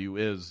value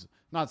is.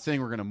 Not saying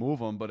we're going to move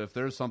him, but if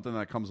there's something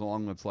that comes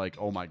along that's like,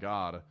 oh my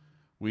God,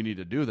 we need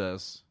to do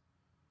this,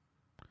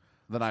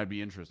 then I'd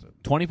be interested.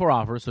 24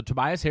 offers. So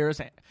Tobias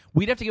Harris,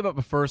 we'd have to give up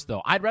a first,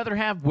 though. I'd rather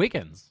have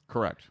Wiggins.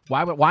 Correct.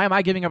 Why am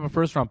I giving up a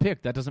first-round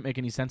pick? That doesn't make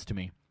any sense to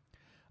me.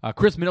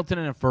 Chris Middleton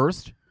in a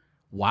first.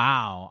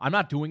 Wow. I'm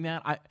not doing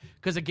that.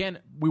 Because, again,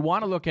 we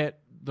want to look at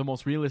the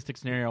most realistic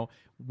scenario.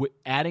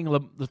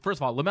 First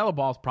of all, Lamelo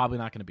Ball is probably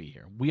not going to be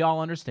here. We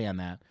all understand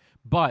that.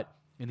 But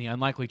in the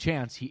unlikely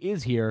chance he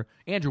is here,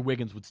 Andrew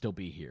Wiggins would still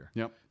be here.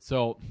 Yep.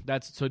 So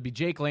it'd be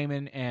Jake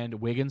Layman and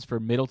Wiggins for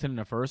Middleton in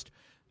a first.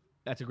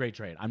 That's a great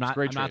trade. I'm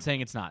not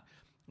saying it's not.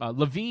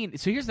 Lavine.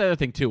 So here's the other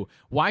thing too.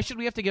 Why should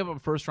we have to give up a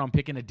first round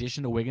pick in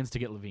addition to Wiggins to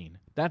get Lavine?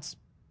 That's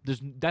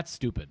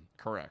stupid.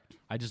 Correct.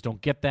 I just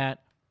don't get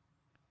that.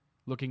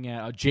 Looking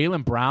at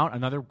Jaylen Brown,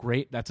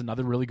 that's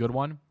another really good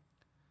one.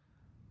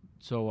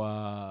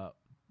 So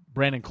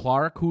Brandon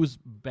Clark, who's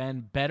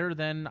been better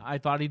than I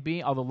thought he'd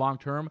be, although long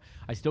term,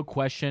 I still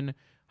question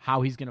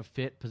how he's going to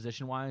fit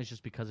position wise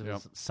just because of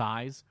his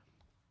size.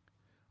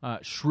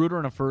 Schroeder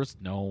in a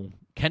first, no.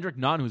 Kendrick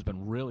Nunn, who's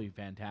been really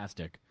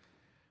fantastic.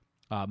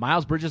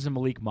 Miles Bridges and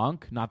Malik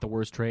Monk, not the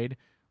worst trade.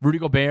 Rudy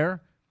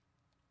Gobert,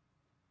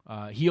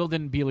 Hield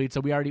and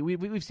Bjelica.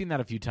 We've seen that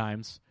a few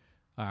times.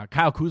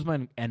 Kyle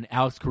Kuzma and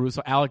Alex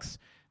Caruso. Alex,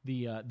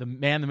 the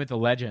man, the myth, the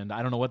legend.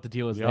 I don't know what the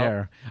deal is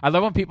there. I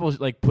love when people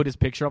put his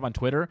picture up on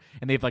Twitter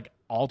and they've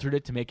altered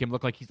it to make him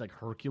look like he's like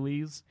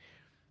Hercules.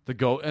 The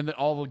GOAT, and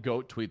all the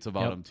GOAT tweets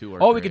about him too.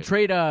 We could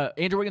trade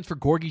Andrew Wiggins for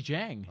Gorgie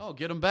Jang. Oh,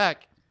 get him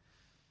back.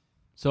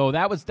 So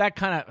that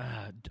kind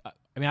of.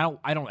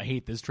 I don't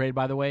hate this trade,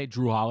 by the way,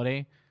 Drew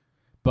Holiday,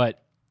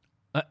 but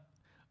I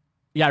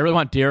really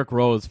want Derrick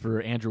Rose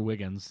for Andrew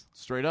Wiggins.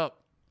 Straight up.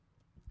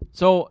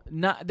 So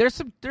there's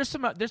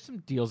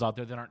some deals out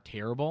there that aren't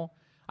terrible.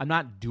 I'm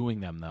not doing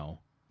them though.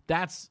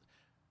 That's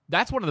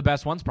one of the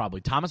best ones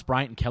probably. Thomas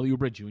Bryant and Kelly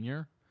Oubre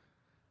Jr.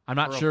 I'm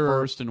not sure.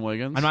 First and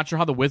Wiggins. I'm not sure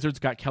how the Wizards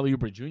got Kelly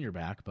Oubre Jr.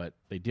 back, but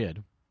they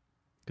did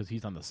because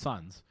he's on the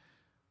Suns.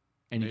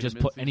 And he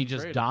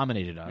just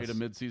dominated us. Made a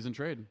midseason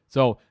trade.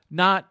 So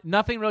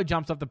nothing really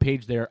jumps off the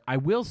page there. I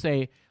will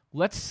say,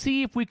 let's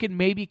see if we can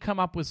maybe come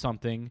up with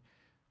something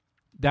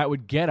that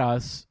would get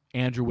us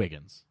Andrew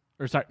Wiggins.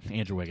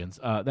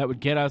 That would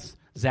get us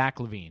Zach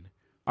Lavine.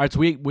 All right, so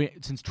we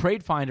since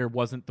Trade Finder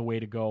wasn't the way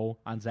to go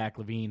on Zach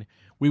Lavine,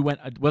 we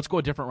went. Let's go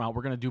a different route.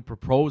 We're going to do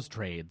proposed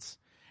trades,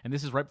 and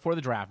this is right before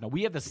the draft. Now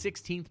we have the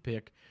 16th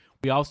pick.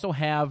 We also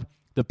have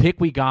the pick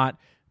we got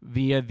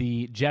via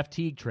the Jeff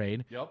Teague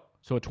trade. Yep.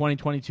 So a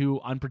 2022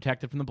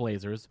 unprotected from the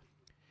Blazers.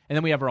 And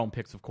then we have our own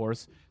picks, of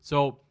course.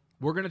 So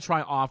we're going to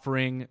try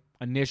offering,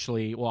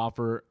 initially,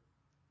 so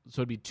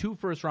it'd be 2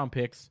 first-round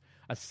picks,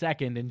 a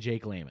second, and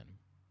Jake Layman.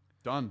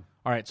 Done.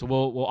 All right, so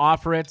we'll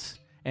offer it,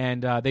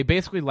 and they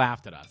basically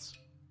laughed at us.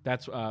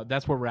 That's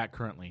where we're at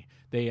currently.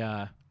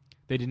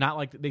 They did not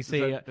like. They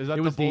say is that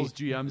it was the Bulls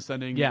GM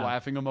sending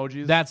laughing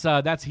emojis?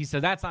 That's he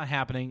said that's not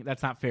happening.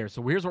 That's not fair.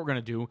 So here's what we're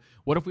gonna do.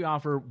 What if we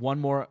offer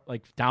one more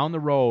down the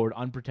road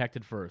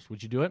unprotected first?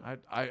 Would you do it?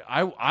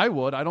 I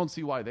would. I don't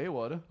see why they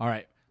would. All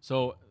right.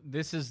 So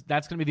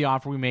that's gonna be the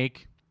offer we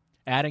make,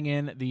 adding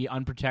in the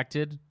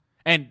unprotected,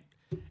 and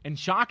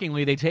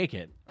shockingly they take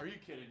it. Are you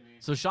kidding me?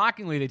 So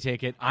shockingly they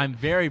take it. I'm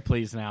very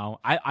pleased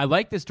now. I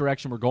like this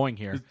direction we're going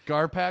here. Is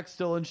Garpax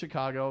still in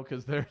Chicago?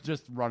 Because they're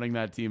just running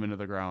that team into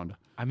the ground.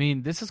 I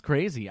mean, this is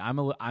crazy. I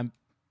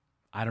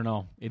don't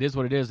know. It is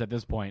what it is at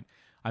this point.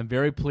 I'm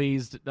very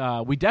pleased.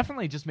 We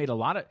definitely just made a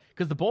lot of,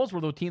 because the Bulls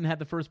were the team that had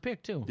the first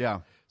pick too.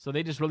 Yeah. So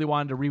they just really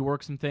wanted to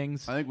rework some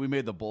things. I think we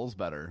made the Bulls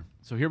better.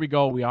 So here we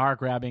go. We are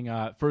grabbing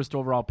first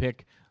overall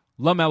pick,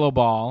 LaMelo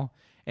Ball.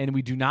 And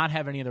we do not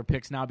have any other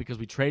picks now because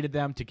we traded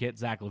them to get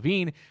Zach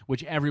Lavine,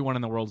 which everyone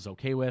in the world is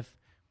okay with.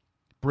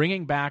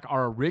 Bringing back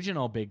our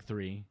original big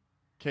three.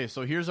 Okay,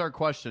 so here's our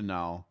question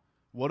now.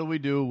 What do we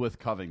do with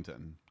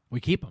Covington?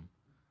 We keep him.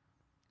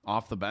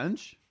 Off the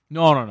bench?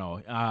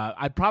 No.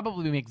 I'd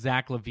probably make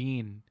Zach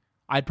Lavine.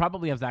 I'd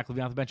probably have Zach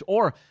Lavine off the bench.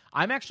 Or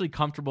I'm actually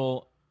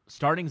comfortable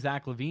starting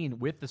Zach Lavine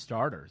with the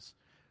starters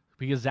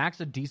because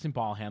Zach's a decent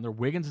ball handler.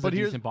 Wiggins is a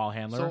decent ball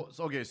handler.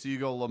 So you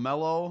go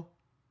LaMelo,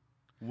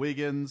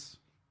 Wiggins.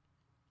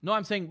 No,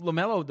 I'm saying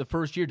LaMelo the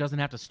first year doesn't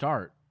have to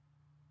start.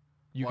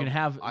 You can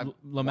have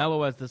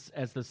LaMelo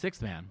as the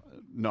sixth man.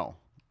 No.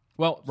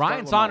 Well,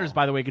 Ryan Saunders,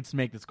 by the way, gets to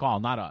make this call,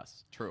 not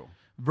us. True.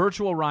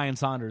 Virtual Ryan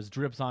Saunders,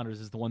 Drip Saunders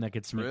is the one that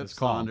gets to make this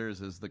call.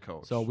 Saunders is the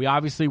coach. So we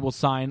obviously will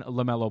sign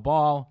LaMelo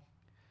Ball.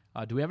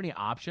 Do we have any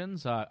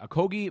options?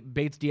 Okogie,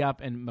 Bates Diop,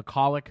 and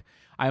McCulloch.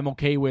 I am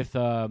okay with.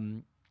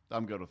 I'm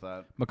good with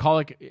that.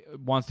 McCulloch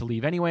wants to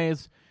leave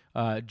anyways.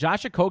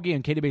 Josh Okogie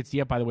and Katie Bates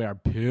Diop, by the way, are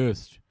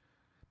pissed.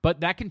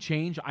 But that can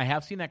change. I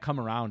have seen that come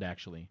around,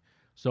 actually.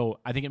 So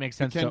I think it makes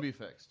sense. It can be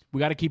fixed. We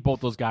got to keep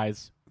both those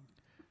guys.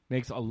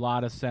 Makes a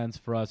lot of sense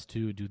for us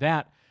to do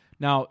that.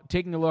 Now,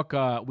 taking a look,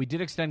 we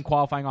did extend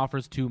qualifying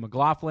offers to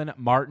McLaughlin,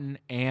 Martin,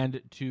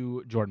 and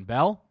to Jordan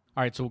Bell.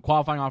 All right, so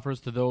qualifying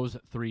offers to those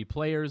 3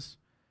 players.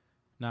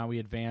 Now we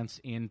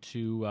advance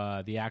into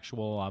the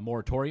actual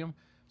moratorium.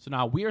 So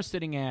now we are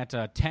sitting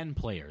at 10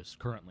 players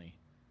currently.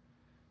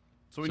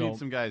 So we need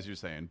some guys, you're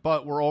saying.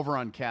 But we're over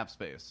on cap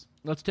space.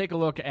 let's take a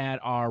look at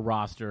our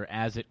roster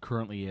as it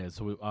currently is.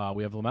 So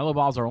we have Lamelo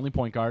Ball as our only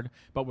point guard,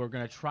 but we're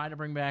going to try to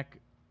bring back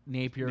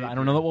Napier. I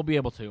don't know that we'll be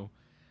able to.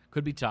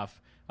 Could be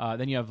tough.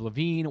 Then you have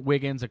Lavine,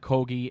 Wiggins,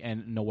 Okogie,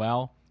 and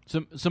Noel.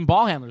 Some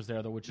ball handlers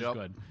there, though, which is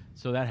good.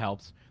 So that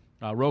helps.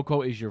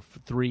 Rocco is your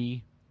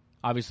 3.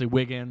 Obviously,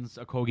 Wiggins,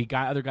 Okogie,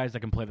 other guys that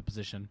can play the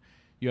position.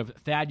 You have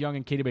Thad Young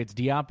and Katie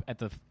Bates-Diop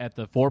at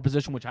the 4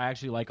 position, which I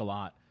actually like a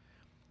lot.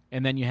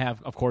 And then you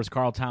have, of course,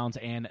 Karl Towns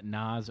and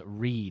Naz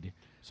Reid.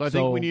 So I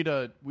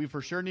think we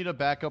for sure need a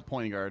backup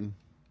point guard.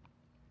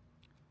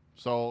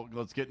 So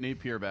let's get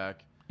Napier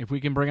back. If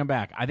we can bring him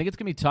back. I think it's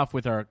going to be tough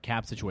with our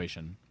cap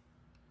situation.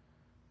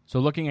 So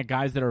looking at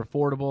guys that are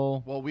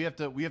affordable. Well, we have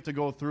to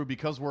go through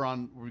because we're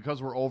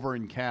over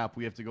in cap.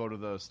 We have to go to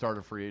the start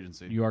of free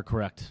agency. You are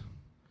correct.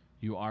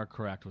 You are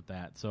correct with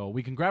that. So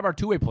we can grab our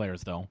 2-way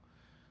players though,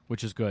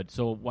 which is good.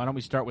 So why don't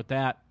we start with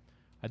that?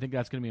 I think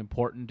that's going to be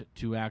important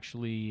to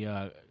actually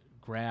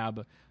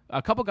grab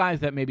a couple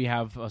guys that maybe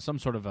have some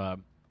sort of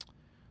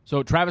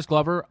So Travis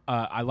Glover,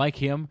 I like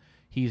him.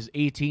 He's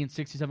 18,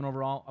 67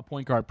 overall, a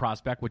point guard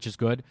prospect, which is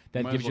good.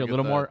 That gives you a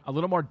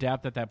little more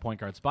depth at that point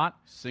guard spot.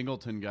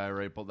 Singleton guy,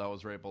 that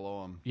was right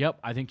below him. Yep,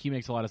 I think he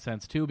makes a lot of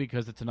sense too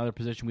because it's another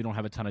position we don't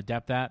have a ton of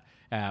depth at,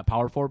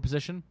 power forward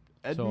position.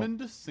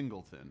 Edmund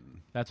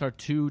Singleton. That's our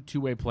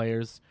two-way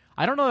players.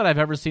 I don't know that I've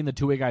ever seen the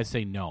 2-way guys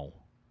say no.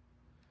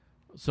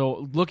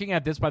 So looking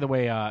at this, by the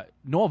way,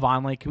 Noah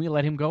Vonleh, can we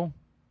let him go?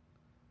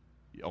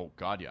 Oh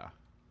God, yeah.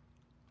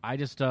 I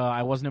just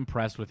I wasn't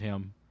impressed with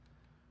him.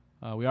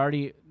 We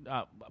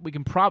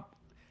can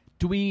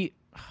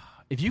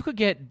if you could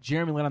get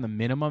Jeremy Lin on the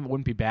minimum, it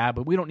wouldn't be bad,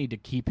 but we don't need to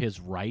keep his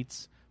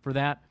rights for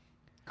that.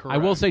 Correct. I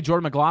will say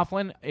Jordan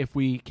McLaughlin, if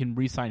we can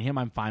re-sign him,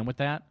 I'm fine with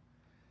that.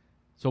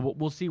 So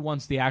we'll see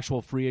once the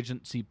actual free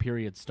agency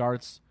period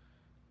starts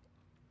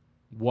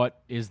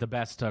what is the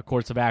best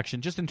course of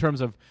action, just in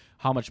terms of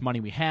how much money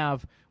we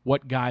have,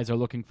 what guys are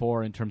looking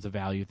for in terms of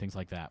value, things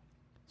like that.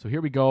 So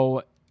here we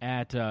go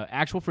at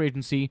actual free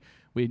agency.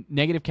 We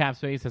negative cap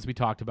space, as we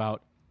talked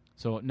about.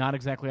 So not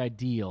exactly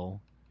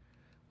ideal.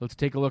 Let's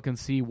take a look and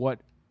see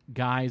what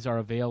guys are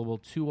available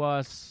to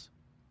us.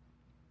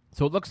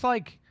 So it looks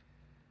like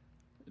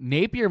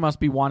Napier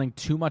must be wanting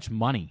too much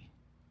money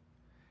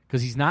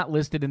because he's not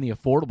listed in the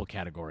affordable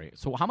category.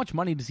 So how much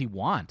money does he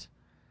want?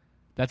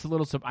 That's a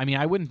little.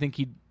 I wouldn't think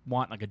he'd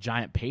want like a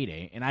giant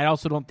payday, and I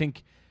don't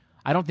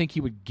think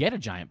he would get a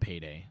giant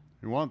payday.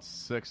 He wants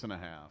 6.5.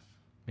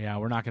 Yeah,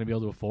 we're not going to be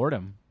able to afford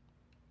him.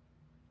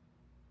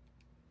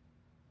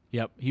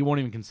 Yep, he won't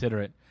even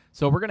consider it.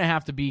 So we're going to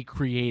have to be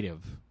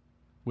creative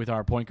with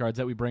our point guards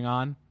that we bring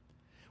on.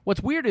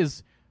 What's weird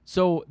is,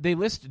 so they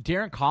list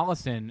Darren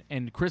Collison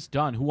and Chris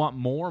Dunn, who want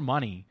more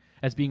money,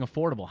 as being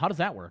affordable. How does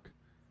that work?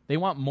 They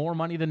want more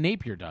money than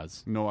Napier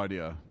does. No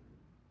idea.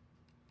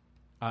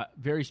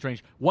 Very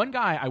strange. One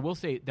guy I will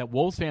say that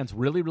Wolves fans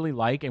really, really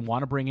like and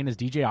want to bring in is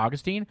DJ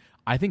Augustine.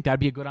 I think that'd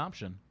be a good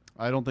option.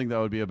 I don't think that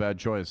would be a bad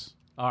choice.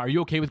 Are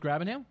you okay with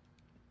grabbing him?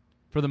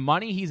 For the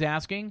money he's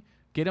asking,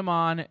 get him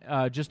on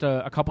just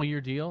a couple-year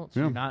deal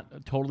so you're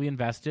not totally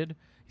invested.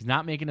 He's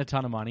not making a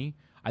ton of money.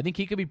 I think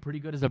he could be pretty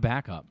good as a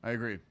backup. I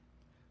agree.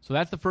 So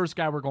that's the first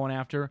guy we're going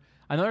after.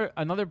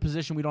 Another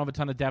position we don't have a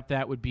ton of depth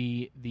at would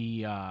be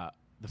the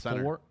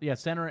center. 4. Yeah,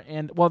 center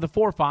and, the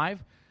 4-5.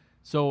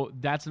 So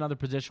that's another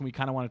position we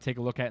kind of want to take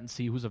a look at and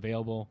see who's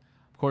available.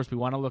 Of course, we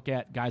want to look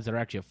at guys that are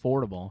actually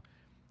affordable.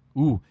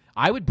 Ooh,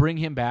 I would bring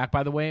him back,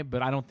 by the way,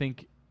 but I don't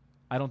think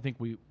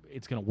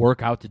it's going to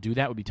work out to do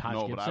that. Would be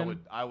Taj Gibson. But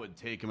I would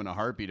take him in a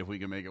heartbeat if we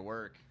can make it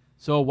work.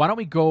 So why don't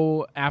we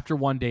go after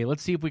one day?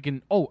 Let's see if we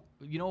can. Oh,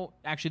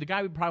 actually, the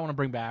guy we probably want to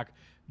bring back,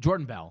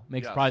 Jordan Bell,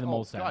 makes probably the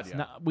most sense. Yeah.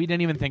 No, we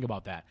didn't even think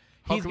about that.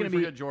 He's going to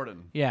be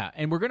Jordan. Yeah,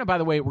 and we're going to. By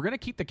the way, we're going to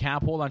keep the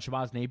cap hold on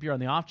Shabazz Napier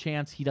on the off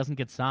chance he doesn't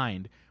get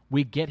signed.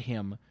 We get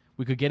him.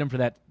 We could get him for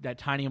that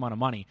tiny amount of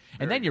money,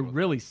 and then you're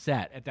really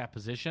set at that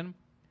position.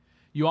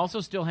 You also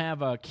still have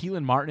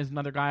Keelan Martin is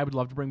another guy I would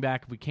love to bring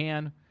back if we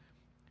can.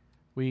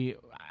 We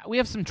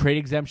have some trade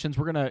exemptions.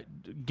 We're going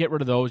to get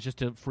rid of those just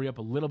to free up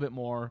a little bit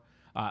more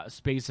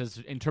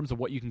spaces in terms of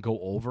what you can go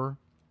over.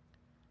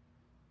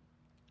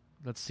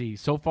 Let's see.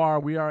 So far,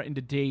 we are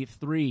into day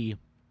 3.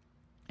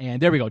 And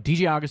there we go.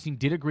 DJ Augustine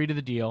did agree to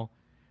the deal.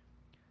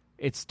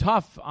 It's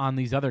tough on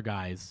these other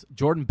guys.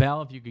 Jordan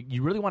Bell, if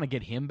you really want to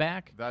get him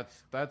back.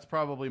 That's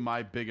probably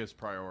my biggest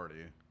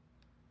priority.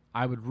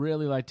 I would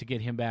really like to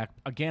get him back.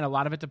 Again, a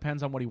lot of it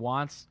depends on what he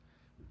wants.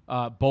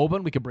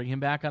 Boban, we could bring him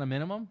back on a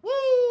minimum. Woo!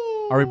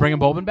 Are we bringing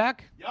Boban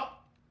back? Yep.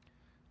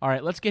 All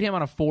right, let's get him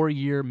on a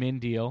 4-year min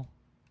deal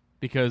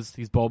because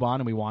he's Boban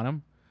and we want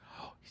him.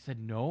 He said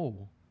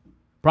no.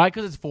 Probably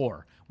because it's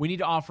 4. We need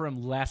to offer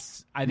him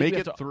less. I think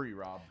Make it 3,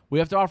 Rob. We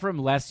have to offer him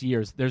less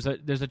years. There's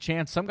a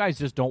chance some guys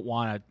just don't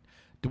want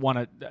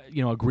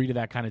to agree to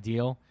that kind of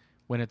deal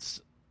when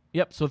it's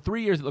So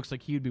 3 years it looks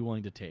like he would be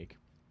willing to take.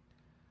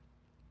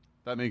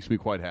 That makes me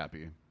quite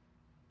happy.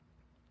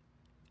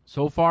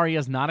 So far he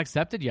has not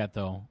accepted yet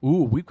though.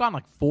 Ooh, we've gone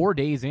like 4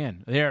 days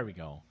in. There we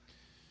go.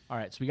 All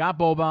right, so we got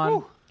Boban.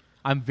 Woo.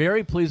 I'm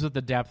very pleased with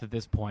the depth at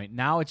this point.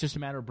 Now it's just a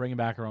matter of bringing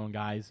back our own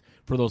guys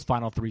for those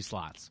final 3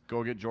 slots.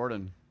 Go get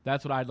Jordan.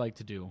 That's what I'd like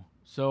to do.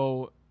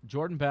 So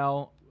Jordan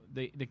Bell,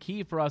 the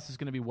key for us is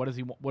going to be what is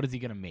he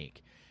going to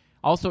make?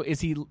 Also,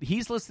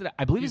 he's listed?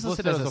 I believe he's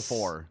listed as a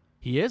 4.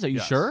 He is? Are you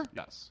Yes. sure?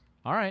 Yes.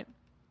 All right.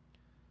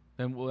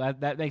 Then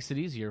that makes it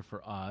easier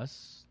for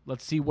us.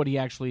 Let's see what he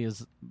actually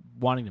is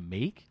wanting to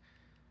make.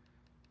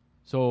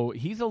 So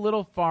he's a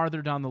little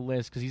farther down the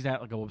list because he's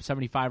at like a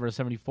 75 or a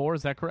 74.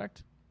 Is that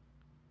correct?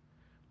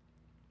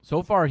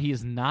 So far, he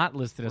is not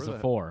listed as a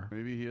 4.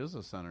 Maybe he is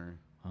a center.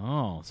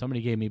 Oh,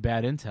 somebody gave me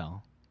bad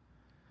intel.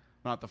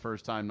 Not the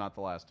first time, not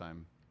the last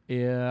time.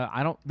 Yeah,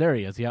 I don't. There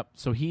he is. Yep.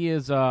 So he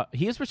is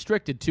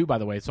restricted too, by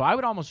the way. So I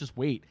would almost just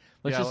wait.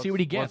 Let's see what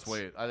he gets. Let's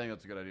wait. I think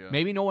that's a good idea.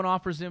 Maybe no one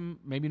offers him.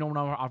 Maybe no one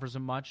offers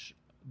him much.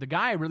 The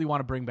guy I really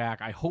want to bring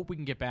back, I hope we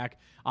can get back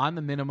on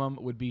the minimum,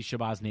 would be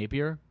Shabazz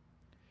Napier.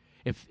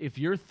 If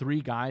your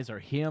 3 guys are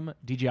him,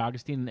 DJ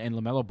Augustine, and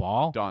Lamelo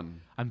Ball,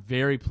 done. I'm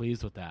very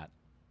pleased with that.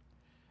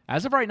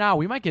 As of right now,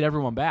 we might get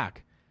everyone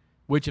back.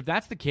 Which, if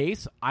that's the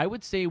case, I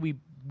would say we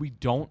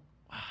don't.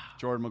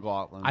 Jordan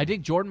McLaughlin. I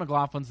think Jordan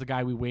McLaughlin's the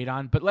guy we wait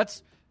on. But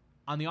let's,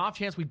 on the off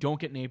chance we don't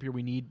get Napier,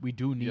 we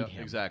do need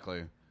him.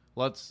 Exactly.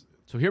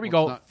 So here we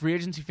go. Free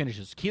agency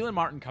finishes. Keelan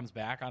Martin comes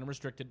back on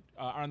unrestricted,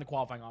 on the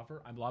qualifying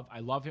offer. I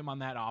love him on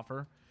that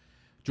offer.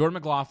 Jordan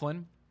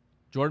McLaughlin,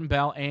 Jordan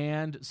Bell,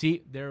 and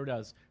see, there it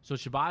is. So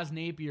Shabazz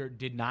Napier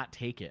did not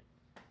take it.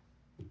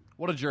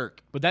 What a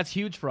jerk. But that's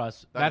huge for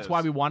us. That's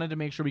why we wanted to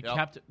make sure we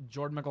kept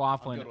Jordan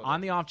McLaughlin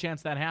on the off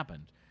chance that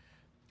happened.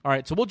 All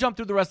right, so we'll jump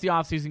through the rest of the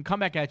offseason, come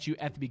back at you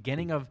at the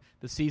beginning of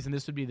the season.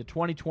 This would be the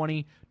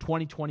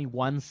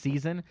 2020-2021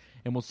 season,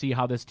 and we'll see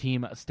how this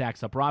team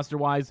stacks up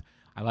roster-wise.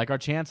 I like our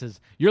chances.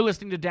 You're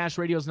listening to Dash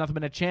Radio's Nothing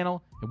But Net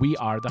channel, and we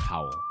are the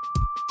Howl.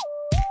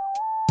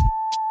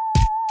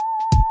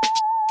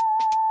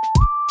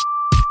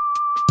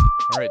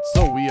 All right,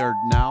 so we are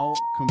now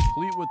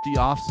complete with the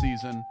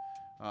offseason,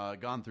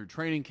 gone through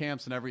training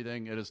camps and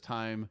everything. It is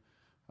time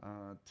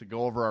to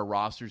go over our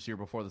rosters here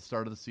before the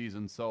start of the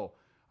season. So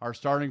our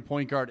starting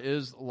point guard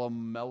is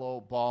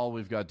LaMelo Ball.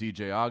 We've got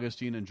DJ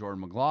Augustine and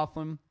Jordan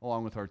McLaughlin,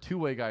 along with our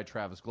two-way guy,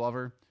 Travis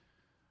Glover.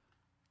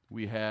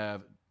 We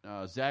have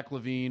Zach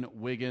Lavine,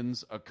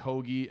 Wiggins,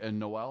 Okogie, and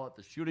Noel at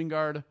the shooting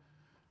guard.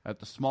 At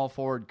the small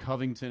forward,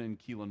 Covington and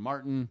Keelan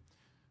Martin.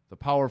 The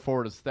power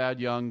forward is Thad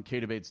Young,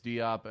 Keita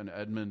Bates-Diop, and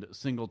Edmund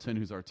Singleton,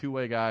 who's our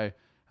two-way guy.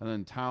 And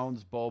then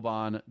Towns,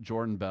 Boban,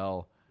 Jordan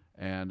Bell,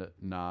 and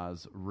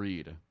Naz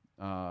Reid.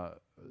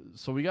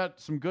 So we got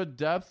some good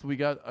depth. We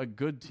got a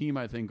good team,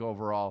 I think,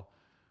 overall.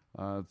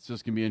 It's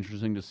just going to be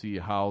interesting to see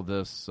how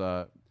this...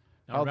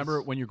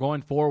 remember, when you're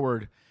going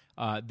forward,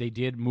 they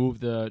did move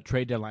the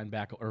trade deadline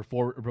back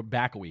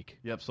back a week.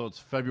 Yep, so it's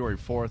February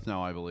 4th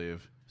now, I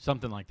believe.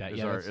 Something like that.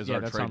 Our that trade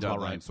sounds deadline. about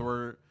right. So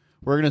we're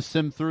going to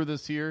sim through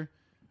this here.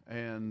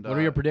 And what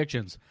are your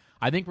predictions?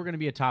 I think we're going to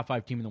be a top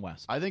 5 team in the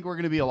West. I think we're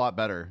going to be a lot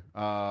better.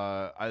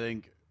 I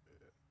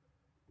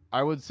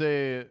would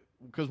say,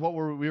 because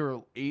we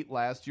were 8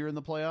 last year in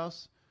the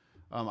playoffs.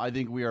 I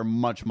think we are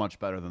much, much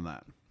better than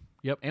that.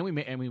 Yep, and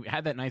we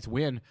had that nice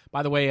win.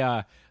 By the way,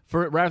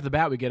 for right off the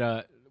bat, we get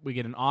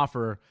an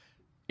offer.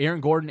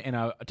 Aaron Gordon and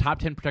a top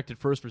 10 protected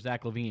first for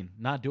Zach Lavine.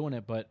 Not doing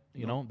it, but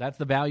you know that's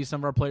the value some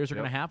of our players are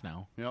going to have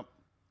now. Yep,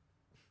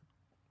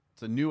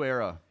 it's a new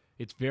era.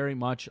 It's very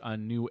much a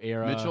new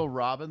era. Mitchell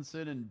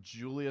Robinson and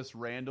Julius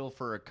Randle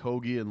for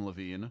Okogie and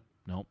Lavine.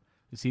 Nope.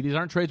 You see, these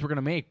aren't trades we're going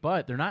to make,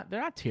 but they're not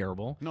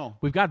terrible. No,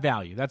 we've got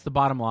value. That's the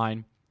bottom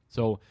line.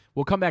 So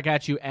we'll come back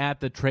at you at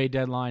the trade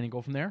deadline and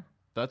go from there.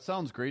 That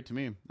sounds great to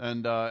me.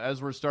 And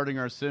as we're starting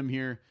our sim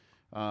here,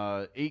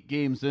 8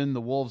 games in,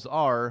 the Wolves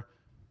are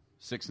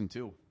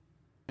 6-2,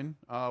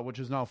 which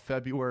is now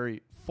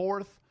February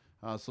 4th.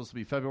 So this will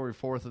be February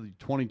 4th of the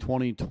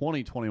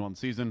 2020-2021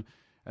 season.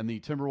 And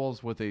the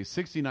Timberwolves, with a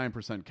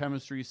 69%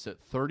 chemistry, sit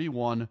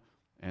 31-16.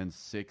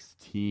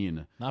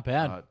 Not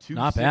bad. Two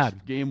Not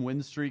bad. Game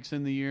win streaks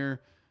in the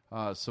year.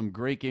 Some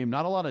great game.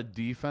 Not a lot of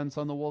defense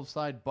on the Wolves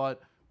side,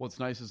 but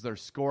what's nice is they're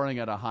scoring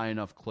at a high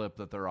enough clip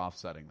that they're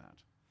offsetting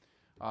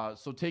that.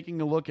 So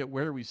taking a look at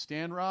where we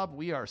stand, Rob,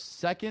 we are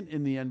second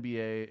in the in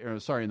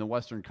the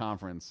Western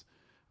Conference.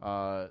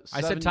 I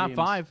said top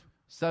 5.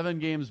 7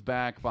 games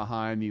back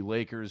behind the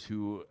Lakers,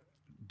 who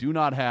do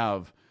not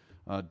have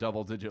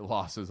double-digit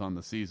losses on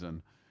the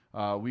season.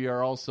 We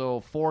are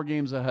also 4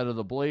 games ahead of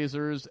the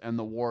Blazers and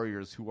the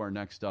Warriors, who are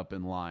next up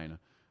in line.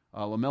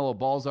 LaMelo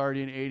Ball's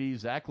already in 80.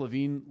 Zach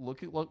Lavine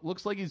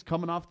looks like he's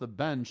coming off the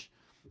bench.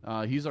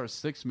 He's our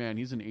 6th man.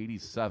 He's in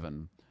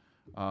 87.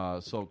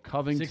 So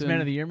Covington, 6th man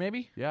of the year,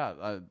 maybe?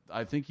 Yeah,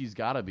 I think he's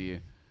got to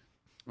be.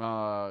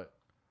 I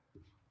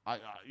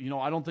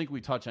don't think we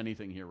touch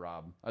anything here,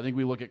 Rob. I think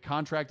we look at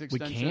contract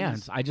extensions. We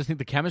can't. I just think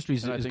the chemistry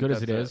is as good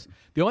as it is.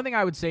 The only thing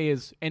I would say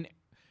is, and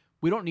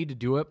we don't need to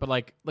do it, but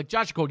like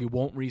Josh Okogie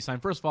won't re-sign.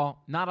 First of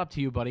all, not up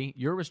to you, buddy.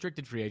 You're a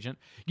restricted free agent.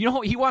 You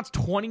know, he wants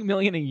 $20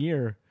 million a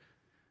year.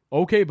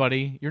 Okay,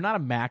 buddy, you're not a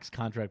max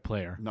contract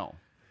player. No.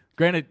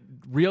 Granted,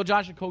 real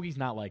Josh Okogie's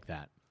not like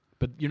that.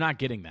 But you're not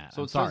getting that.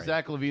 So I'm it sorry. says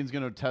Zach LaVine's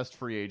going to test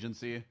free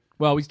agency.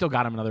 Well, we still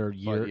got him another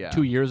year, But, yeah.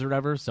 2 years or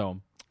whatever.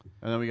 So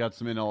And then we got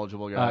some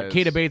ineligible guys.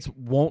 Kata Bates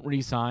won't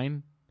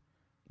re-sign,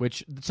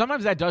 which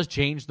sometimes that does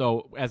change,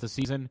 though, as the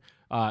season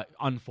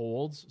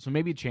unfolds. So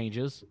maybe it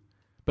changes.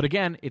 But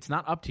again, it's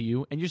not up to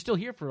you, and you're still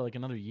here for like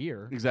another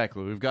year.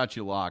 Exactly. We've got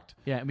you locked.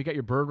 Yeah, and we got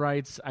your bird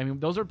rights. I mean,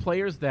 those are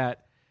players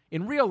that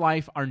in real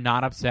life are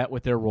not upset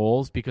with their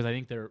roles because I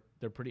think they're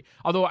pretty.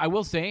 Although I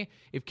will say,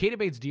 if Kata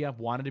Bates DF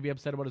wanted to be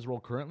upset about his role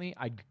currently,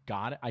 I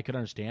got it. I could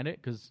understand it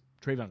because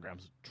Travion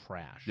Graham's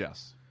trash.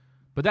 Yes.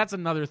 But that's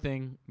another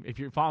thing. If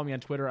you're following me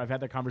on Twitter, I've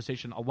had that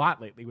conversation a lot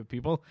lately with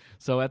people.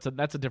 So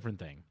that's a different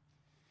thing.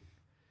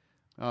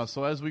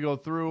 So as we go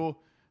through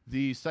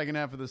the second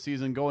half of the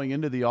season, going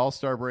into the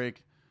All-Star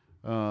break,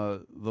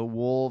 the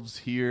Wolves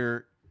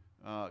here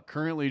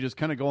currently just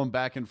kind of going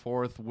back and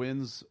forth.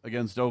 Wins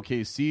against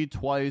OKC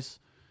twice,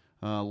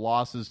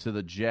 losses to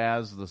the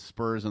Jazz, the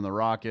Spurs, and the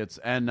Rockets,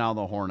 and now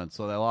the Hornets.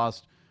 So they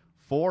lost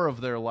three of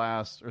their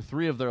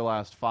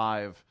last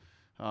five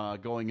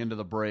going into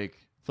the break,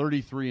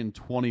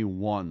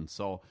 33-21.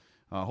 So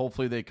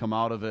hopefully they come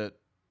out of it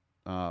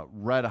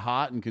red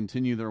hot and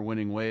continue their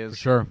winning ways. For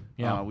sure.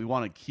 Yeah. We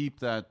want to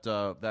keep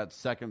that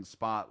second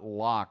spot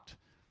locked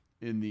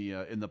in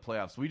the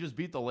playoffs. We just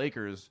beat the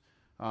Lakers,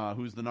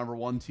 who's the number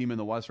one team in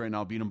the West right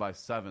now, beat them by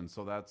 7.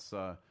 So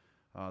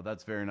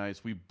that's very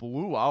nice. We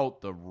blew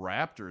out the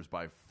Raptors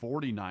by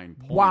 49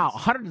 points. Wow,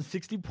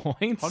 160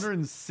 points?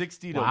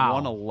 160 to Wow.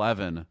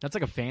 111. That's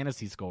like a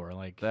fantasy score.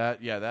 Like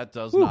That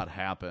does not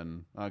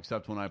happen,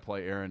 except when I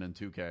play Aaron in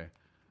 2K.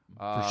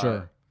 for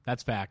sure.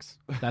 That's facts.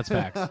 That's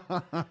facts.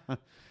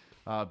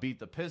 Beat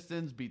the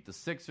Pistons, beat the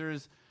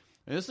Sixers.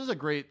 And this is a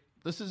great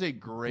Blew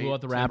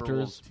out the Timberwolves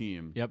Raptors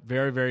team. Yep,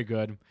 very, very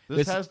good.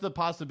 This has the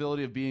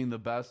possibility of being the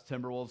best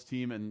Timberwolves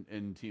team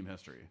in team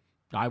history.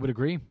 I would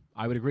agree.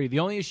 The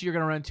only issue you're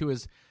going to run into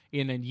is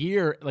in a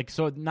year,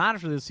 so not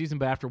after this season,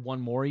 but after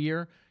one more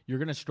year, you're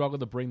going to struggle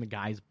to bring the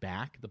guys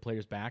back, the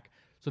players back.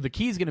 So the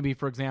key is going to be,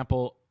 for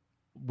example,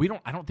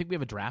 I don't think we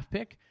have a draft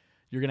pick.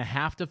 You're going to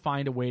have to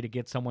find a way to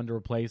get someone to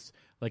replace.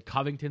 Like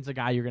Covington's a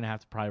guy you're going to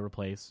have to probably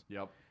replace.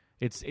 Yep.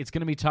 It's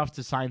going to be tough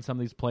to sign some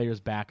of these players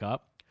back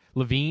up.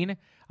 Lavine,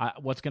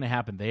 what's going to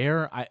happen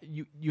there?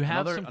 You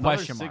have some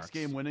question marks.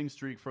 6-game winning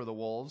streak for the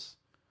Wolves.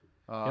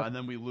 And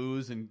then we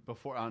lose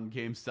on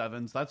game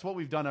 7s. That's what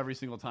we've done every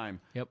single time.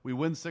 Yep. We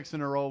win 6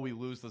 in a row. We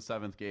lose the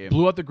 7th game.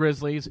 Blew out the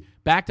Grizzlies,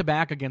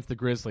 back-to-back against the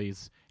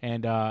Grizzlies,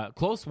 and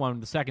close one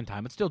the second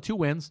time. It's still 2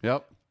 wins.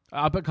 Yep.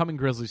 Up-and-coming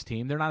Grizzlies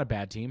team. They're not a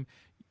bad team.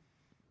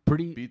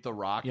 Beat the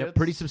Rockets. Yep,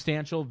 pretty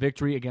substantial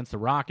victory against the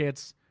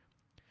Rockets.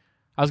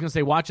 I was going to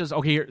say, watch us.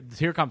 Okay,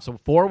 here it comes. So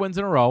 4 wins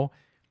in a row.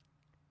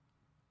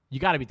 You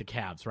got to beat the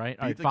Cavs, right?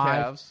 Beat the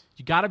 5. Cavs.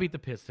 You got to beat the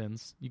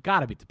Pistons.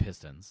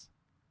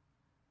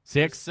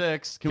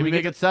 6. Can we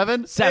make it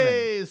 7? 7.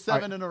 Hey,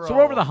 7 Right. in a row. So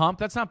we're over the hump.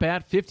 That's not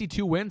bad.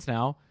 52 wins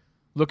now.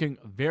 Looking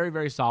very,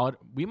 very solid.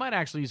 We might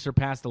actually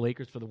surpass the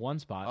Lakers for the 1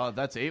 spot.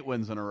 That's 8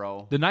 wins in a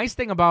row. The nice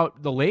thing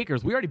about the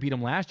Lakers, we already beat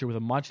them last year with a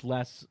much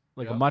less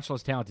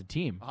talented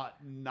team.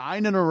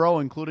 9 in a row,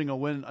 including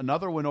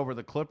another win over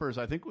the Clippers.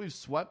 I think we've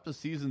swept the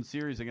season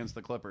series against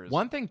the Clippers.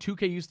 One thing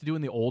 2K used to do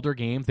in the older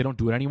games, they don't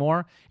do it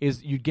anymore,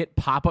 is you'd get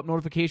pop-up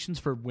notifications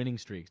for winning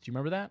streaks. Do you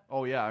remember that?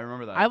 Oh yeah, I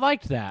remember that. I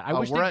liked that. I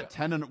wish we were at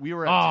 10 in a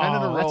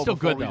row that's still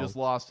before good, we though. just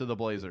lost to the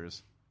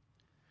Blazers.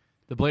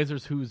 The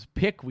Blazers, whose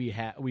pick we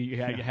had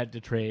to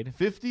trade.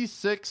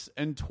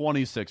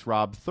 56-26,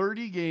 Rob.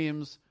 30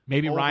 games.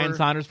 Maybe over Ryan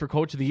Saunders for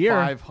Coach of the Year.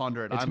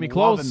 500. It's I'm gonna be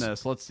close. loving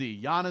this. Let's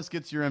see. Giannis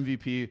gets your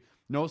MVP.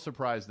 No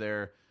surprise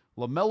there.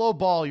 LaMelo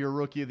Ball, your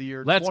Rookie of the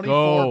Year. Let's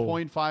go.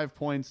 24.5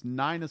 points,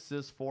 9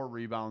 assists, 4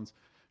 rebounds.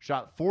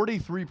 Shot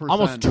 43%.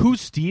 Almost 2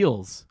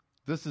 steals.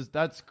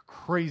 That's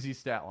crazy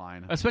stat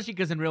line. Especially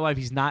because in real life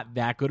he's not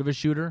that good of a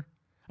shooter.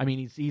 I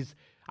mean, he's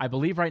I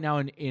believe right now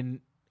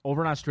in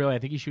over in Australia, I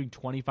think he's shooting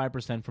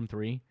 25% from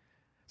 3.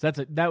 So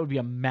that would be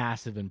a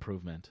massive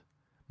improvement.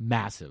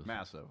 Massive.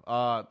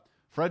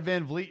 Fred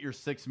VanVleet, your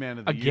 6th man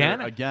of the Again?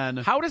 year. Again.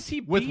 How does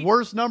he with beat...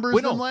 worse numbers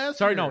Wait, than no, last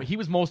sorry, year? no, he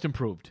was most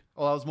improved.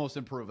 Oh, that was most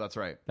improved. That's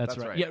right. That's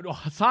right. Yeah,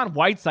 Hassan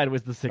Whiteside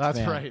was the 6th man.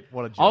 That's right.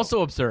 What a joke.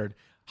 Also absurd.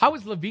 How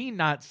is Lavine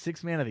not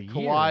 6th man of the year?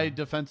 Kawhi,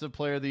 Defensive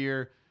Player of the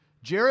Year.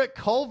 Jarrett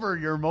Culver,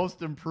 your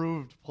most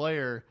improved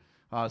player.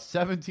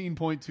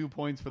 17.2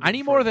 points for the I need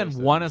Detroit more than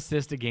Pistons. 1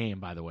 assist a game,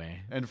 by the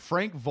way. And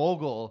Frank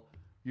Vogel,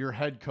 your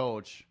head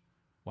coach.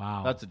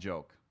 Wow. That's a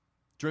joke.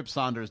 Drip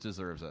Saunders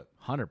deserves it.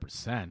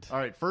 100%. All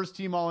right, first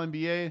team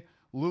All-NBA.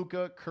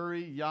 Luka,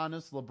 Curry,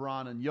 Giannis,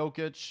 LeBron, and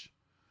Jokic.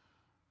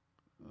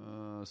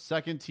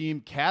 Second team,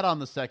 Cat on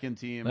the second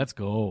team. Let's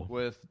go.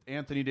 With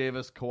Anthony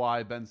Davis,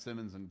 Kawhi, Ben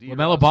Simmons, and D.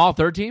 LaMelo Ball,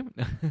 3rd team?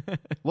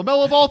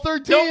 LaMelo Ball,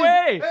 13. No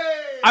way.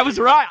 Hey! I was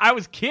right. I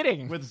was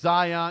kidding. With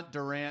Zion,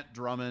 Durant,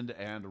 Drummond,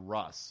 and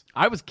Russ.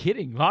 I was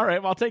kidding. All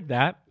right, well, I'll take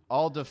that.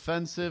 All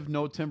defensive.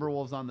 No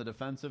Timberwolves on the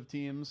defensive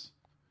teams.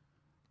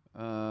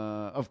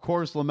 Of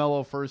course,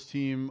 LaMelo, first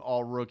team,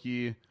 all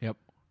rookie. Yep.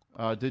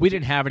 We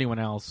didn't have anyone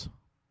else.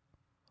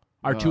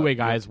 Our two-way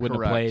guys yeah, wouldn't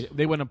correct. have played.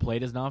 They wouldn't have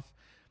played enough.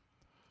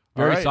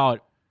 Very All right.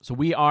 solid. So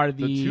we are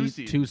The the 2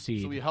 seed. 2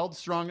 seed. So we held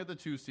strong at the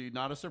 2 seed.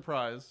 Not a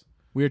surprise.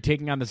 We are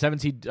taking on the 7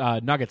 seed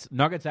Nuggets.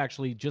 Nuggets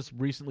actually just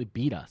recently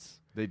beat us.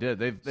 They did.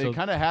 They So-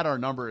 kind of had our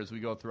number as we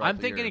go throughout I'm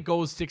the thinking year. it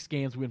goes 6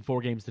 games. We win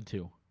 4 games to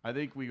 2. I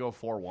think we go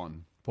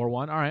 4-1.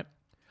 4-1. All right.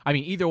 I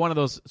mean, either one of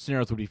those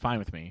scenarios would be fine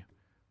with me.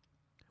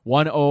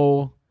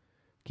 1-0.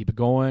 Keep it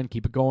going.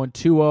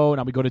 2-0.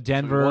 Now we go to So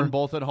Denver. we won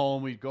both at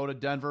home. We go to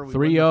Denver. We 3-0.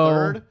 win the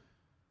third.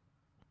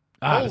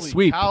 The Holy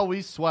sweep. cow,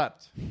 we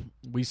swept.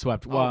 We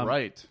swept. All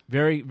right.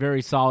 Very,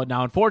 very solid.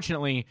 Now,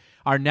 unfortunately,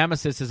 our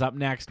nemesis is up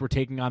next. We're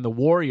taking on the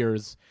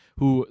Warriors,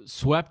 who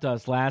swept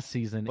us last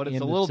season. But it's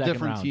in a the little second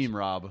different round. team,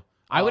 Rob.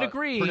 I would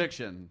agree.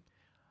 Prediction.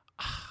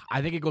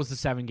 I think it goes to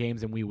 7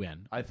 games and we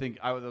win. I think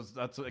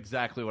that's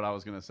exactly what I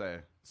was going to say.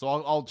 So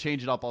I'll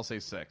change it up. I'll say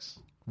 6.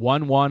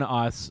 1-1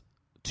 us,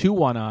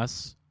 2-1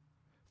 us,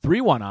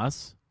 3-1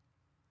 us,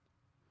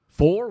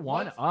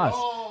 4-1 us.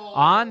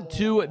 On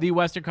to the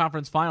Western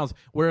Conference Finals,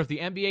 where if the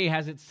NBA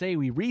has its say,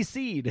 we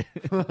reseed.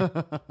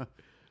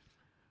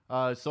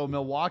 So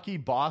Milwaukee,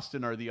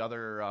 Boston are the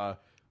other.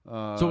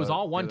 So it was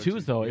all the other 1-2s, two.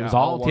 though. It Yeah, was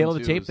all tail of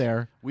the 1-2s. tape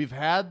there.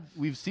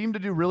 We've seemed to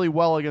do really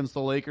well against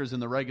the Lakers in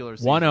the regular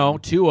season. 1-0,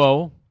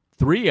 2-0,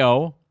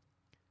 3-0,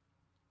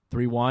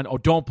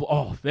 3-1.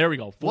 Oh, there we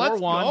go. 4-1.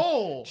 Let's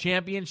go.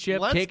 Championship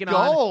Let's taking go.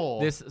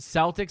 on this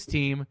Celtics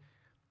team.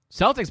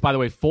 Celtics, by the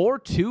way,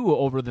 4-2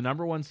 over the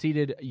number 1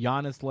 seeded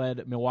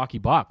Giannis-led Milwaukee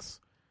Bucks.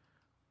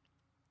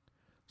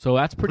 So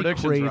that's pretty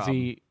Predictions,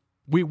 crazy.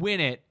 Rob. We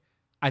win it,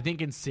 I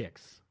think, in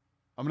 6.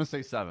 I'm going to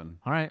say 7.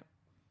 All right.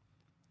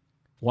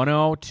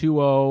 1-0,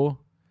 2-0,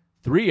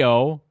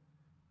 3-0.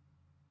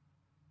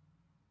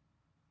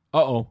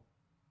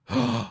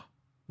 Uh-oh.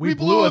 We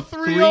blew a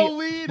 3-0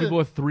 lead. We blew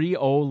a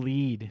 3-0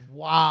 lead.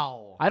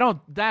 Wow.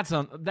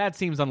 That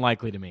seems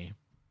unlikely to me.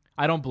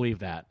 I don't believe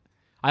that.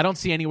 I don't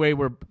see any way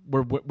we're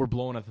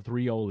blowing a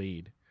 3-0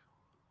 lead.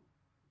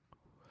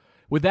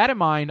 With that in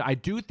mind, I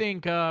do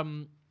think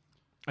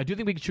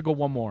we should go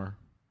one more.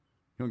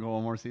 You want to go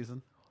one more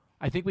season?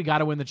 I think we got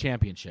to win the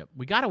championship.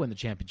 We got to win the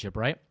championship,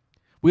 right?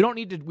 We don't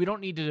need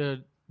to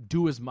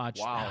do as much.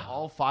 Wow.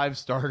 All 5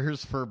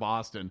 starters for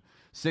Boston.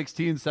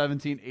 16,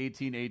 17,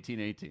 18, 18,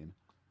 18.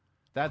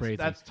 Crazy.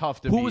 That's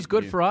tough to Who beat. was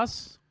good for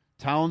us?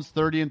 Towns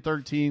 30 and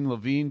 13,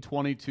 Lavine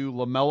 22,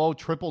 Lamelo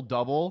triple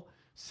double,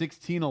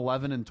 16,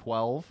 11 and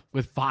 12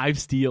 With 5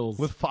 steals.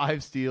 with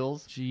 5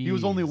 steals. He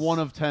was only Jeez. 1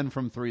 of 10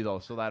 from 3 though,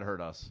 so that hurt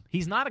us.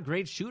 He's not a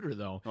great shooter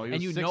though. No, he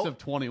was and 6 of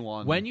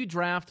 21. When you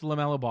draft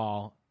LaMelo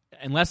Ball,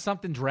 unless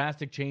something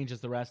drastic changes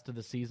the rest of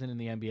the season in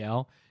the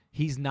NBL,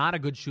 he's not a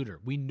good shooter.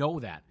 We know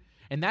that.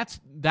 And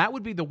that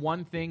would be the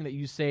one thing that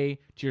you say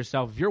to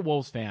yourself, if you're a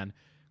Wolves fan,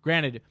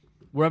 granted,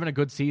 we're having a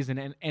good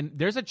season, and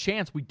there's a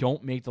chance we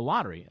don't make the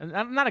lottery. And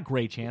not a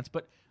great chance,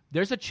 but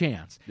there's a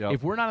chance. Yep.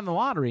 If we're not in the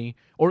lottery,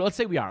 or let's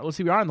say we are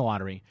in the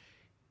lottery,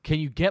 can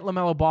you get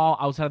LaMelo Ball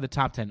outside of the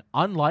top 10?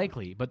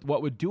 Unlikely. But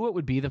what would do it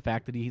would be the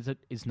fact that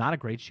he's not a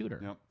great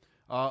shooter.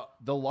 Yep.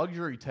 The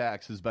luxury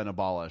tax has been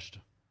abolished.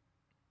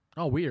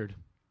 Oh, weird.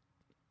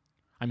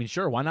 I mean,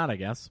 sure, why not, I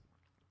guess.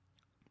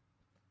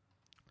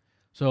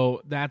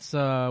 So that's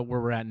where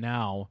we're at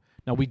now.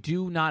 Now, we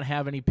do not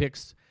have any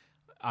picks.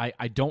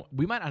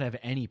 We might not have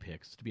any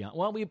picks, to be honest.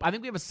 Well, I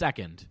think we have a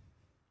second.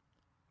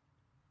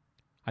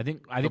 I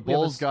think The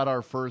Bulls got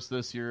our first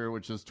this year,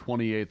 which is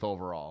 28th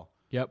overall.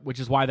 Yep, which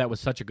is why that was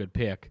such a good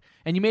pick.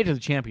 And you made it to the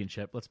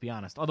championship, let's be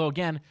honest. Although,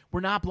 again, we're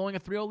not blowing a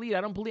 3-0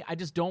 lead. I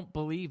just don't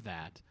believe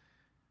that.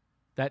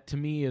 That, to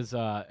me, is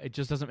it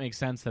just doesn't make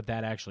sense that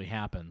actually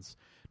happens.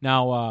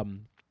 Now,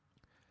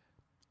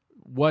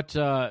 we'll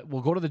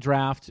go to the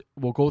draft.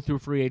 We'll go through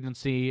free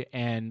agency,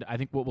 and I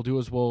think what we'll do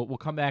is we'll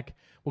come back.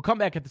 We'll come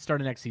back at the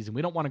start of next season.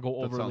 We don't want to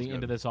go overly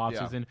into this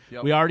offseason. Yeah.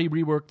 Yep. We already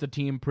reworked the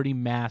team pretty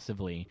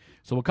massively.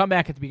 So we'll come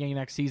back at the beginning of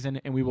next season,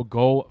 and we will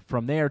go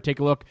from there. Take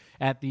a look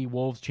at the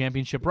Wolves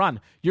championship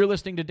run. You're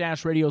listening to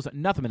Dash Radio's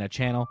Nothing Minute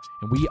channel,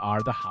 and we are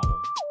the Howl.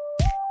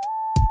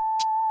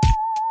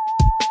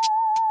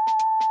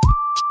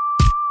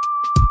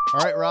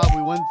 All right, Rob,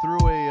 we went through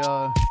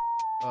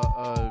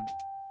a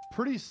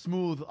pretty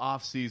smooth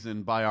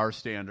offseason by our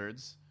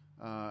standards.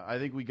 I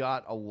think we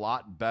got a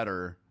lot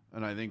better,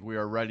 and I think we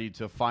are ready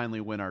to finally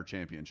win our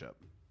championship.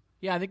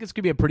 Yeah, I think it's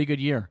going to be a pretty good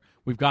year.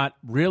 We've got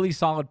really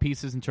solid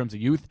pieces in terms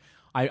of youth.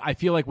 I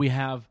feel like we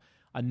have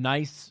a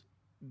nice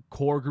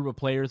core group of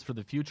players for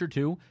the future,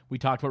 too. We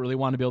talked about really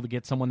wanting to be able to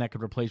get someone that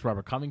could replace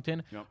Robert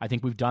Covington. Yep. I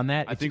think we've done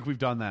that. I think we've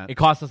done that. It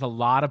cost us a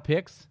lot of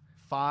picks.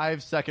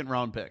 5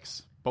 second-round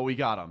picks, but we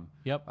got him.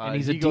 Yep,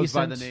 and he goes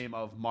by decent- the name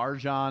of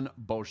Marjan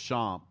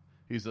Beauchamp.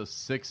 He's a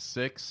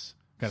 6'6",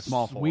 Got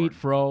small sweet forward.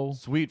 fro.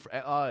 Sweet.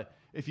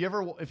 If you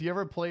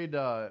ever played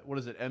what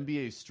is it,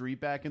 NBA Street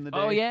back in the day?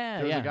 Oh, yeah,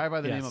 there was yeah. a guy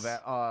by the name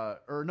Yes. of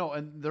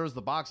and there was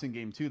the boxing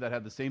game too that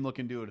had the same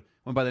looking dude,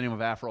 went by the name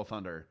of Afro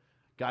Thunder.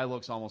 Guy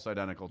looks almost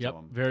identical to Yep,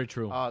 him. very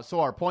true. So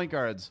our point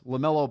guards,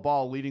 LaMelo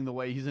Ball leading the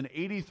way. He's an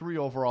 83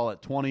 overall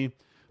at 20,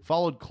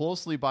 followed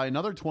closely by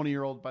another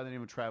 20-year-old by the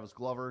name of Travis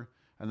Glover,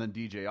 and then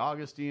DJ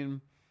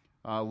Augustine,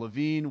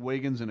 Lavine,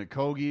 Wiggins, and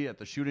Okogie at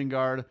the shooting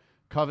guard.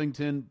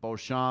 Covington,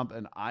 Beauchamp,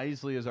 and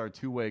Isley is our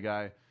two-way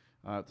guy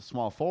at the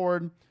small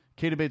forward.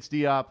 Keita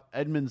Bates-Diop,